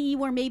kind of see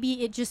where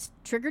maybe it just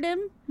triggered him.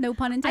 No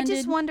pun I intended.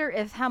 just wonder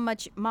if how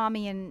much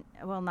mommy and,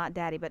 well, not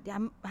daddy, but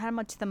how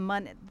much the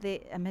money,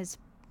 his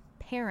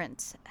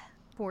parents'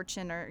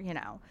 fortune or,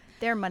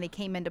 their money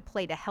came into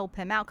play to help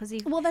him out.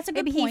 Because Well, that's a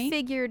good maybe point. he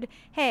figured,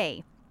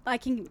 hey, I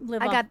can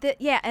live I off. got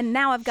and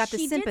now I've got the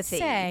She sympathy. did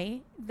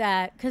say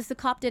that because the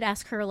cop did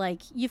ask her,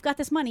 like, you've got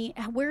this money.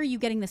 Where are you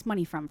getting this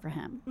money from for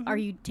him? Are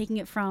you taking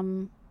it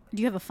from?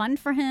 Do you have a fund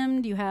for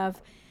him? Do you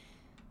have?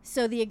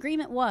 So the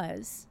agreement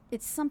was,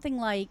 it's something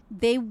like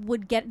they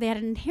had an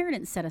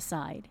inheritance set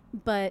aside,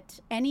 but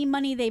any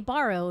money they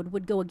borrowed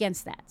would go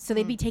against that. So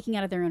they'd be taking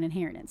out of their own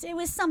inheritance. It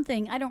was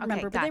something I don't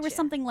remember, but there was gotcha.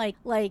 something like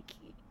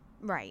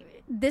Right.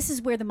 this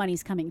is where the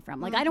money's coming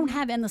from. Like I don't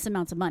have endless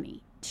amounts of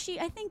money.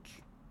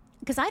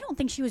 Because I don't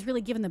think she was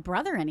really giving the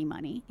brother any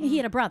money. He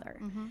had a brother.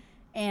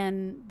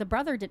 And the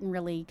brother didn't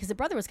really, because the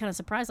brother was kind of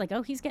surprised, like,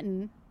 oh, he's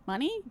getting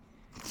money?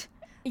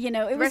 It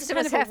was rest of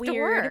kind us of a have to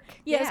weird. work.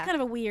 Yeah, it was Yeah. kind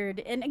of a weird.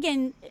 And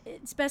again,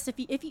 it's best if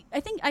you, I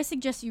think I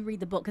suggest you read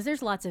the book because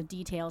there's lots of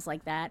details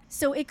like that.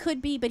 So it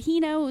could be, but he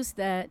knows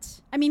that,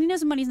 he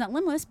knows money's not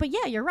limitless, but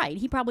yeah, you're right.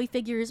 He probably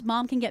figures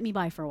mom can get me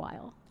by for a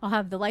while. I'll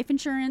have the life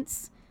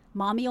insurance,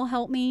 mommy will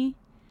help me,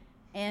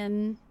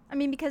 and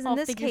Because in I'll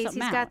this figure case,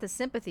 something he's out. got the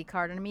sympathy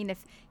card, and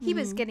if he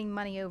was getting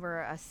money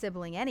over a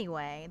sibling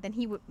anyway, then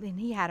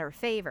he had her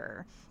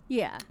favor.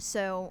 yeah.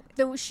 So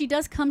Though she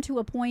does come to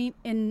a point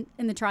in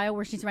the trial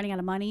where she's running out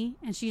of money,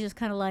 and she's just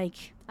kind of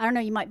like, I don't know,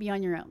 you might be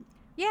on your own.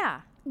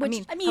 yeah,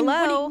 Which,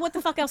 hello. what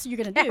the fuck else are you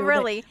going to Yeah, do?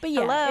 really. But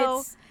yeah,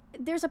 Hello.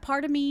 there's a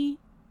part of me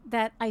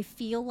that I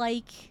feel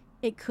like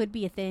it could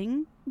be a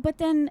thing. But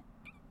then,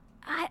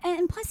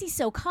 and plus he's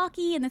so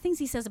cocky, and the things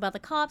he says about the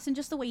cops and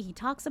just the way he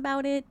talks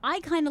about it, I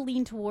kind of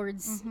lean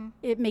towards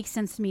it makes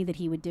sense to me that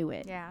he would do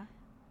it. yeah.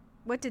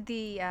 What did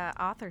the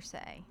author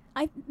say?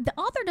 The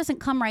author doesn't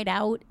come right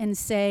out and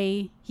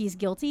say he's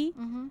guilty.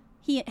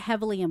 He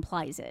heavily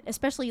implies it,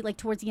 especially like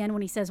towards the end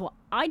when he says, well,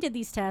 I did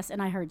these tests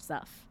and I heard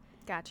stuff.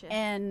 Gotcha.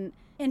 And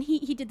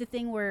he did the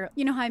thing where,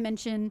 you know how I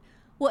mentioned,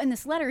 well, in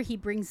this letter he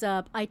brings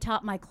up, I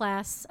taught my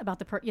class about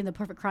the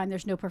perfect crime.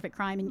 There's no perfect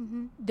crime,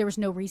 and there was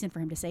no reason for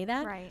him to say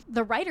that. Right.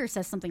 The writer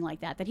says something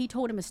like that he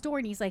told him a story,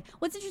 and he's like,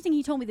 well, it's interesting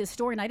he told me this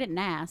story and I didn't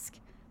ask,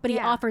 but he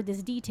Yeah. offered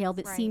this detail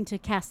that Right. seemed to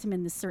cast him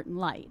in this certain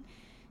light.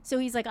 So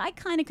he's like, I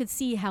kind of could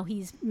see how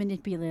he's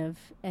manipulative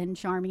and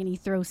charming, and he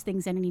throws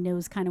things in and he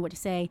knows kind of what to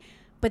say.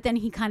 but then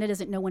he kind of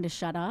doesn't know when to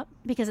shut up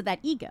because of that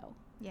ego.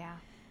 Yeah.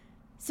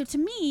 So to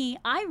me,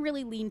 I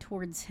really lean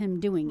towards him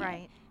doing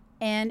Right. it.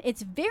 And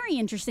it's very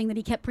interesting that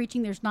he kept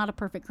preaching there's not a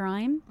perfect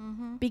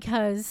crime,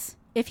 because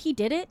if he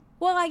did it,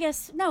 well, I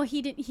guess, no,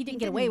 he didn't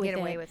get away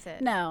with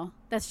it. No,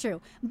 that's true.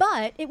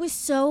 But it was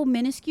so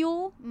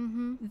minuscule,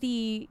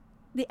 the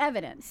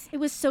evidence. It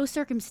was so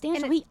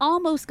circumstantial. He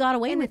almost got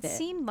away with it. And it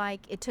seemed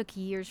like it took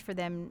years for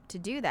them to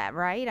do that,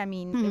 right? I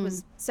mean, it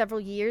was several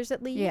years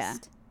at least. Yeah.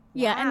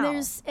 Yeah, and Wow.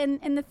 there's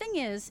and the thing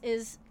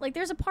is like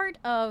there's a part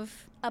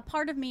of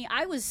me,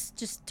 I was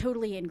just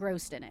totally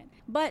engrossed in it.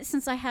 But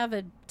since I have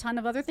a ton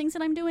of other things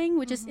that I'm doing,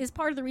 which is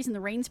part of the reason the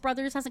Rains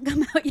Brothers hasn't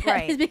come out yet,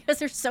 Right. is because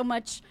there's so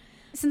much.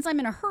 Since I'm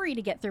in a hurry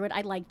to get through it,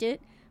 I liked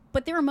it.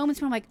 But there were moments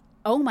when I'm like,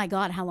 oh my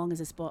God, how long is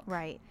this book?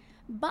 Right.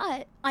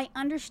 But I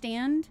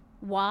understand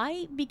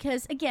why,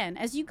 because again,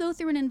 as you go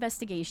through an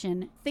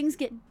investigation, things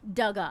get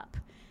dug up.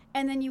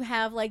 And then you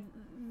have like,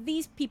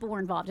 these people were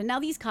involved, and now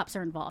these cops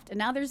are involved, and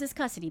now there's this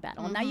custody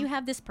battle, and now you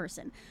have this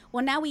person.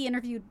 Well, now we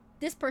interviewed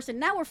this person,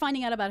 now we're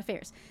finding out about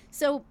affairs.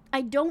 So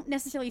I don't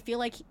necessarily feel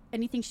like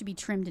anything should be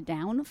trimmed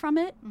down from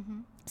it.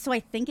 So I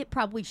think it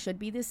probably should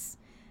be this,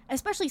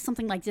 especially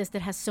something like this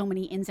that has so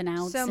many ins and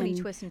outs. So many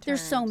twists and turns.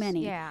 There's so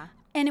many. Yeah.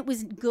 And it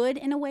was good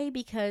in a way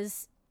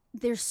because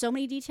there's so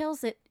many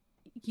details that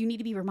you need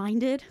to be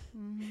reminded.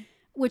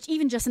 Which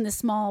even just in this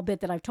small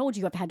bit that I've told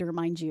you, I've had to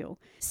remind you.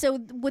 So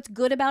what's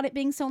good about it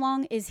being so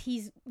long is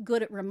he's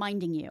good at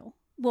reminding you.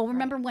 Well,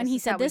 remember when he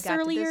said this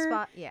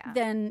earlier,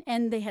 then,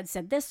 and they had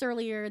said this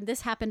earlier, and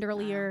this happened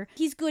earlier.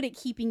 He's good at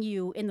keeping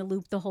you in the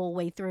loop the whole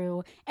way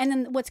through. And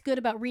then what's good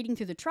about reading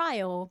through the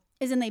trial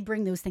is then they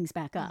bring those things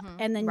back up.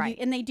 And then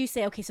and they do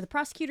say, okay, so the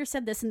prosecutor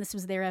said this and this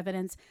was their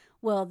evidence.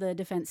 Well, the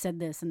defense said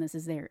this and this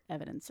is their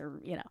evidence, or,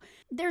 you know,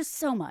 there's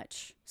so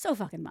much, so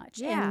fucking much.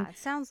 Yeah, and, it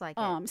sounds like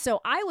it. So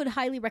I would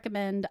highly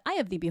recommend Eye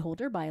of the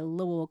Beholder by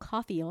Lowell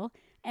Cauffiel.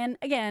 And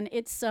again,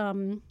 it's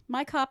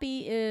my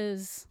copy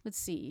is, let's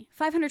see,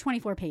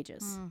 524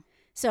 pages.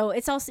 So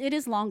it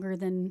is longer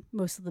than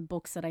most of the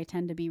books that I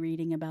tend to be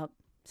reading about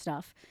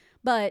stuff.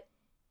 But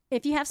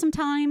if you have some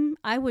time,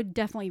 I would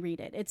definitely read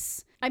it.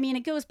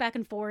 It goes back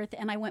and forth,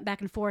 and I went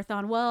back and forth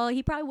on, well,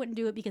 he probably wouldn't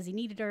do it because he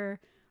needed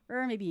her,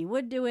 or maybe he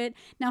would do it.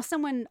 Now,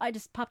 I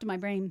just popped in my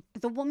brain,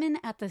 the woman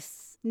at the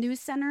news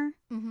center,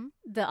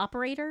 the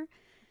operator,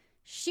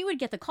 she would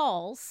get the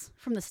calls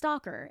from the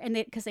stalker, and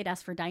because they'd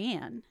ask for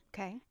Diane.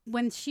 Okay.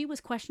 When she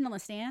was questioned on the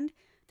stand,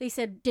 they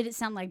said, did it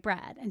sound like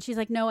Brad? And she's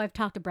like, no, I've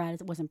talked to Brad.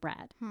 It wasn't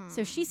Brad.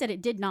 So she said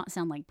it did not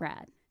sound like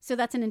Brad. So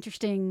that's an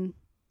interesting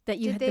that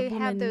you Did had they the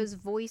woman have those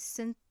voice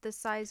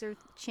synthesizer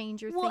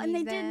changer thingies and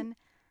they then? did.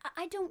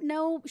 I don't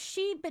know.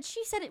 But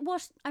she said it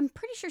was. I'm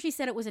pretty sure she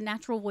said it was a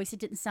natural voice. It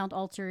didn't sound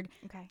altered.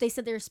 Okay. They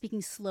said they were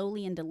speaking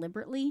slowly and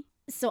deliberately.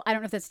 So I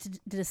don't know if that's to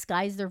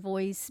disguise their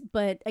voice.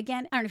 But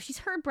again, I don't know if she's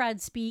heard Brad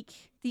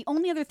speak. The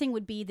only other thing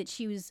would be that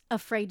she was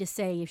afraid to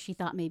say if she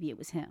thought maybe it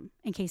was him,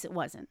 in case it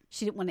wasn't.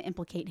 She didn't want to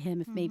implicate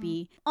him if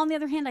maybe. On the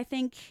other hand, I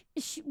think,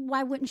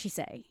 why wouldn't she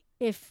say?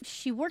 If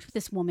she worked with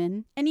this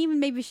woman, and even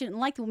maybe she didn't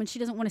like the woman, she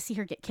doesn't want to see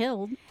her get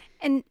killed.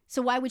 And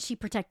so why would she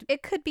protect?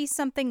 It could be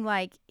something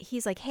like,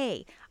 he's like,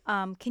 hey,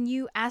 can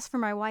you ask for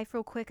my wife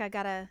real quick? I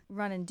gotta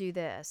run and do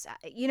this.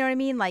 You know what I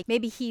mean? Like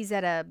maybe he's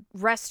at a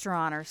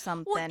restaurant or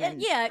something. Well,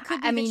 yeah, it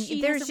could be. I mean,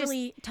 she doesn't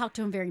really talk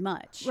to him very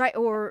much, right?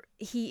 Or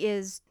he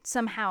is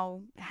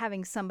somehow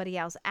having somebody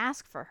else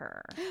ask for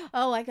her.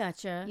 Oh, I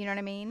gotcha. You know what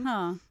I mean?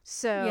 Huh.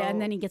 So yeah,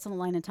 and then he gets on the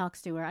line and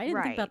talks to her. I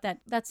didn't think about that.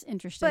 That's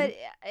interesting. But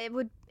it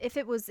would, if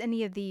it was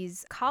any of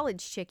these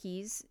college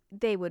chickies,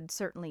 they would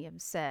certainly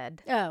have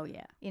said, oh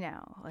yeah, you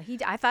know,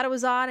 I thought it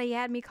was odd he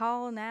had me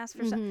call and ask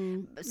for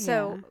something.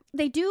 So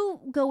they do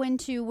go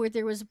into where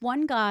there was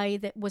one guy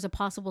that was a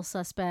possible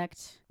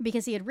suspect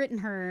because he had written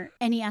her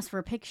and he asked for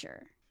a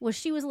picture. Well,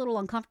 she was a little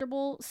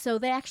uncomfortable, so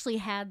they actually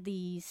had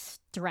the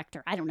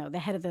director, I don't know, the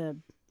head of the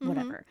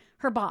whatever,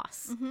 her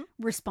boss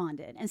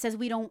responded and says,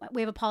 we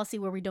have a policy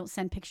where we don't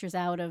send pictures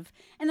out of,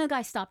 and the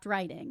guy stopped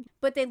writing,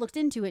 but they looked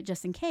into it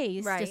just in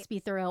case, just to be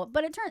thorough.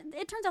 But it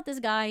turns out this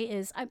guy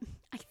is, I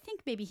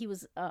think maybe he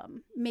was, I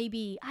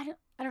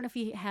don't know if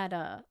he had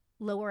a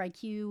lower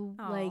IQ,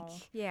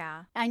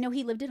 yeah. I know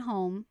he lived at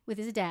home with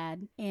his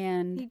dad,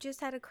 and he just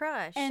had a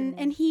crush,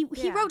 and he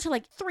wrote to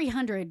like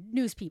 300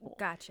 news people.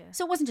 Gotcha.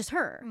 So it wasn't just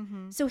her.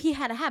 So he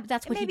had a habit.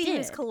 That's what he did. Maybe he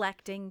was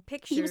collecting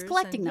pictures. He was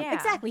collecting them.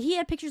 Exactly. He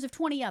had pictures of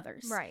 20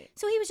 others. Right.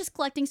 So he was just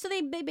collecting. So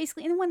they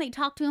basically, and then when they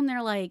talk to him,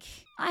 they're like,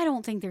 I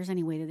don't think there's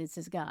any way that it's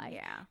this guy.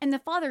 Yeah. And the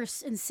father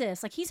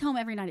insists, like, he's home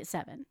every night at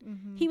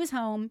 7. He was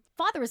home.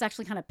 Father was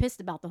actually kind of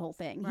pissed about the whole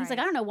thing. He's like,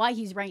 I don't know why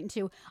he's writing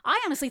to.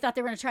 I honestly thought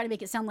they were going to try to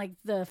make it sound like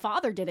the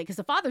father did it, because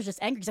the father's just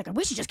angry. He's like,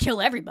 we should just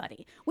kill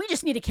everybody. We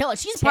just need to kill her.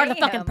 She's part of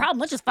the fucking problem.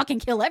 Let's just fucking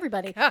kill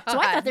everybody. God. So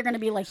I thought they're going to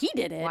be like, he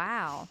did it.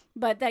 Wow.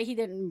 But that he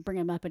didn't bring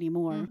him up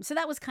anymore. So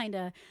that was kind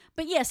of,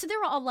 but yeah, so there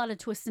were a lot of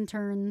twists and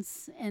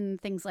turns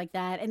and things like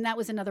that. And that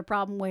was another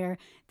problem where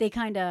they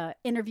kind of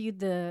interviewed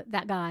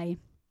that guy,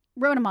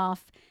 wrote him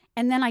off.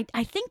 And then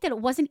I think that it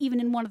wasn't even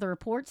in one of the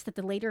reports that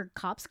the later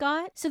cops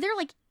got. So they're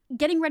like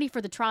getting ready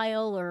for the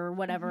trial or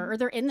whatever, or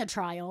they're in the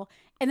trial,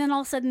 and then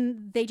all of a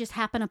sudden they just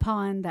happen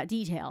upon that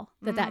detail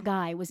that that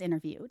guy was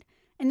interviewed.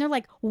 And they're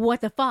like,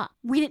 what the fuck?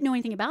 We didn't know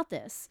anything about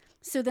this.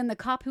 So then the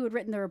cop who had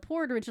written the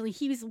report originally,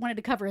 wanted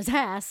to cover his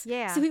ass.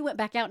 Yeah. So he went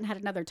back out and had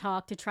another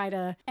talk to try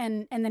to,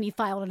 and then he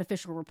filed an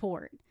official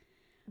report.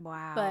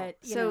 Wow. But,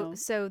 you know,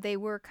 so they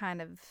were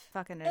kind of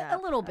fucking it up.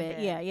 A little bit.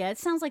 Yeah. It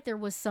sounds like there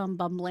was some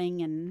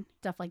bumbling and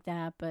stuff like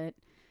that, but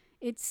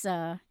it's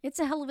a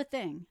hell of a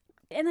thing.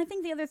 And I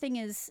think the other thing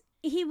is,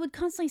 he would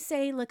constantly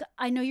say, look,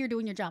 I know you're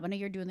doing your job. I know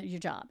you're doing your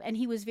job. And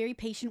he was very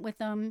patient with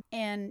them,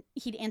 and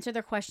he'd answer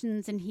their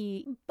questions.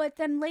 But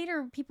then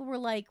later people were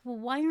like, well,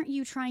 why aren't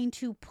you trying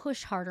to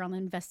push harder on the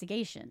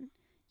investigation?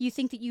 You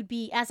think that you'd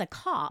be, as a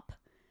cop,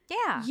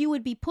 you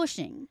would be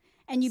pushing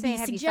and you'd be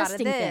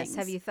suggesting things.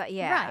 Have you thought,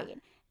 yeah. Right.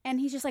 And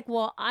he's just like,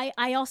 well,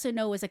 I also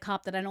know as a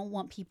cop that I don't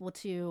want people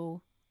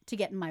to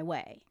get in my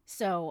way.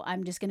 So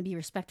I'm just going to be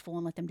respectful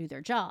and let them do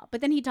their job.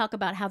 But then he'd talk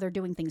about how they're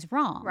doing things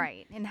wrong.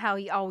 Right. And how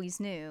he always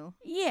knew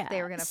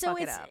they were going to fuck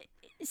it up.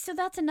 So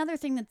that's another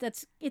thing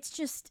it's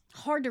just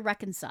hard to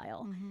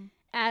reconcile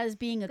as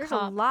being a there's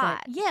cop. A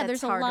lot.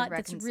 There's a lot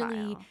that's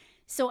really...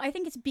 So I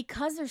think it's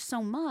because there's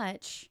so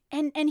much.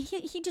 And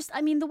he just,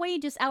 I mean, the way he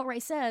just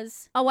outright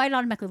says, oh, I'd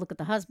automatically look at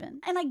the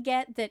husband. And I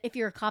get that if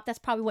you're a cop, that's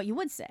probably what you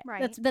would say.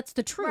 Right. That's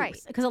the truth.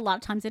 Right. Because a lot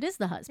of times it is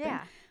the husband.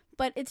 Yeah.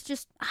 But it's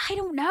just, I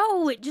don't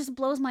know. It just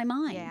blows my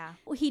mind. Yeah.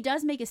 Well, he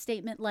does make a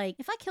statement like,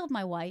 if I killed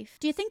my wife,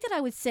 do you think that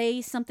I would say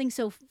something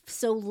so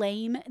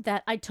lame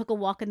that I took a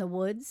walk in the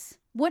woods?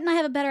 Wouldn't I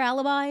have a better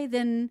alibi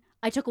than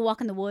I took a walk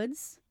in the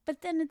woods?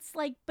 But then it's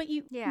like, but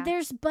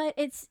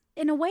it's,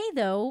 in a way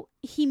though,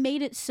 he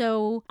made it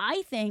so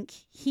I think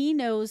he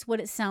knows what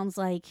it sounds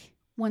like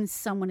when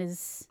someone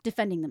is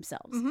defending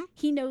themselves.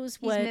 He knows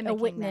what a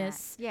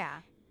witness. That. Yeah.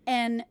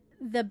 And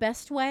the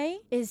best way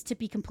is to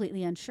be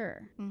completely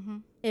unsure.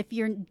 If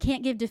you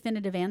can't give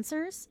definitive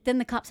answers, then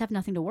the cops have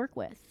nothing to work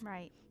with.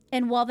 Right.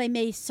 And while they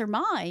may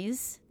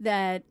surmise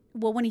that,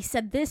 well, when he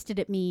said this, did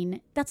it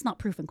mean that's not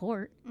proof in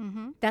court?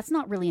 That's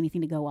not really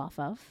anything to go off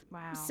of.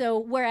 Wow. So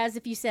whereas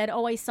if you said,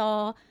 oh, I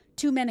saw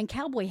two men in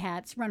cowboy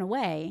hats run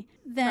away,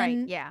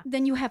 then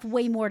then you have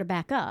way more to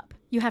back up.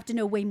 You have to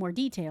know way more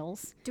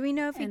details. Do we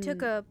know if he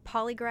took a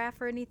polygraph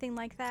or anything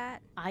like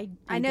that? I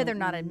know they're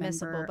not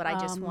admissible, but I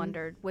just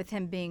wondered, with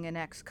him being an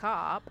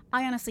ex-cop.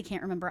 I honestly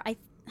can't remember. I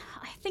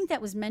think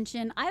that was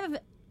mentioned. I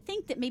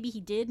think that maybe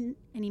he did, and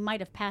he might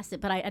have passed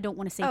it, but I don't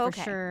want to say for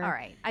sure. All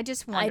right. I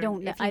just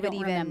wondered if he would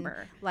even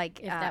remember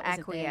like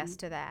acquiesce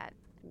to that.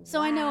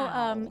 So I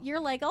know you're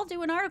like, I'll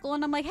do an article,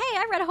 and I'm like, hey,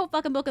 I read a whole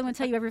fucking book. I'm going to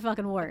tell you every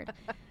fucking word.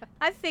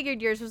 I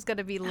figured yours was going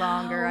to be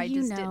longer. I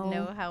just didn't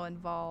know how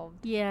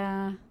involved.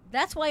 Yeah.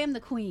 That's why I'm the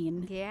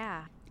queen.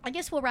 Yeah. I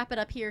guess we'll wrap it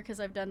up here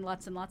because I've done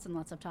lots and lots and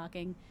lots of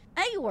talking.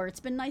 Igor, it's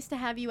been nice to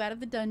have you out of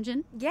the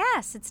dungeon.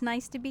 Yes, it's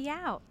nice to be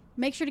out.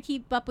 Make sure to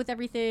keep up with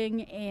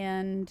everything,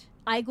 and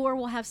Igor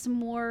will have some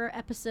more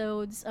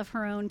episodes of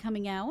her own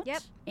coming out.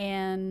 Yep.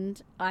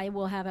 And I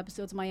will have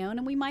episodes of my own,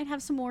 and we might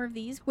have some more of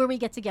these where we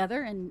get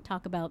together and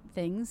talk about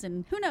things.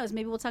 And who knows,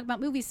 maybe we'll talk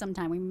about movies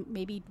sometime.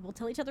 Maybe we'll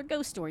tell each other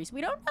ghost stories.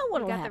 We don't know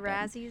what'll happen. We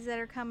got the Razzies that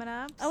are coming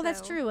up. Oh,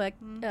 that's true.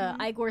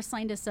 Igor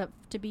signed us up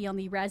to be on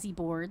the Razzie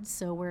boards,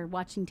 so we're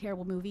watching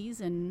terrible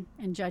movies and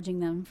judging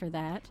them for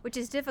that. Which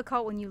is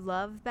difficult when you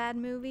love bad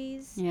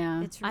movies.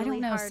 Yeah. It's really I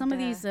don't know. hard Some of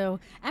these, though,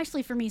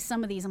 actually for me,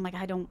 some of these, I'm like,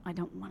 I don't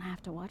want to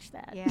have to watch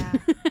that. Yeah.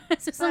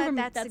 So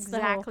that's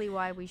exactly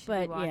why we should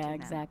be watching them.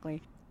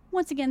 Exactly.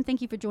 Once again,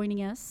 thank you for joining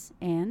us,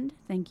 and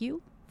thank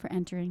you for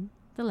entering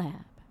the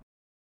lab.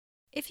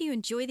 If you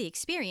enjoy the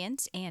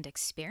experience and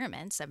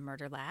experiments of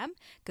Murder Lab,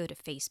 go to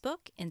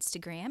Facebook,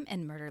 Instagram,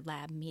 and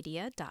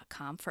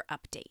murderlabmedia.com for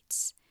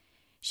updates.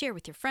 Share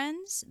with your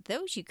friends,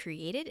 those you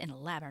created in a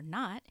lab or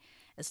not.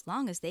 As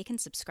long as they can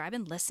subscribe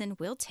and listen,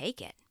 we'll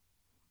take it.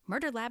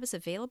 Murder Lab is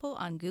available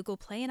on Google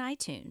Play and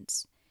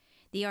iTunes.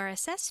 The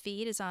RSS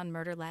feed is on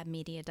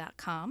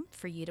murderlabmedia.com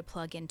for you to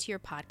plug into your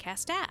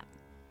podcast app.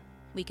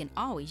 We can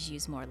always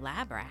use more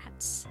lab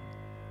rats.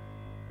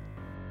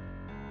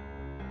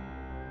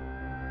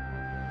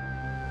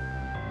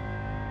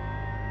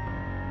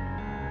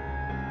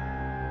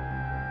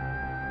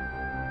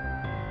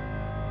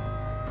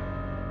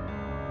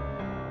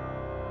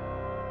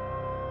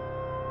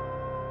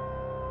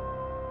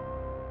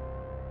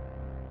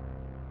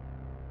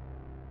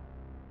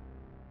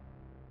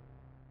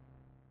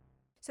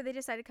 So they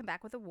decided to come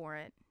back with a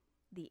warrant,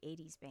 the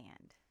 80s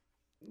band.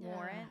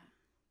 Warrant.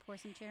 Pour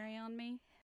some cherry on me.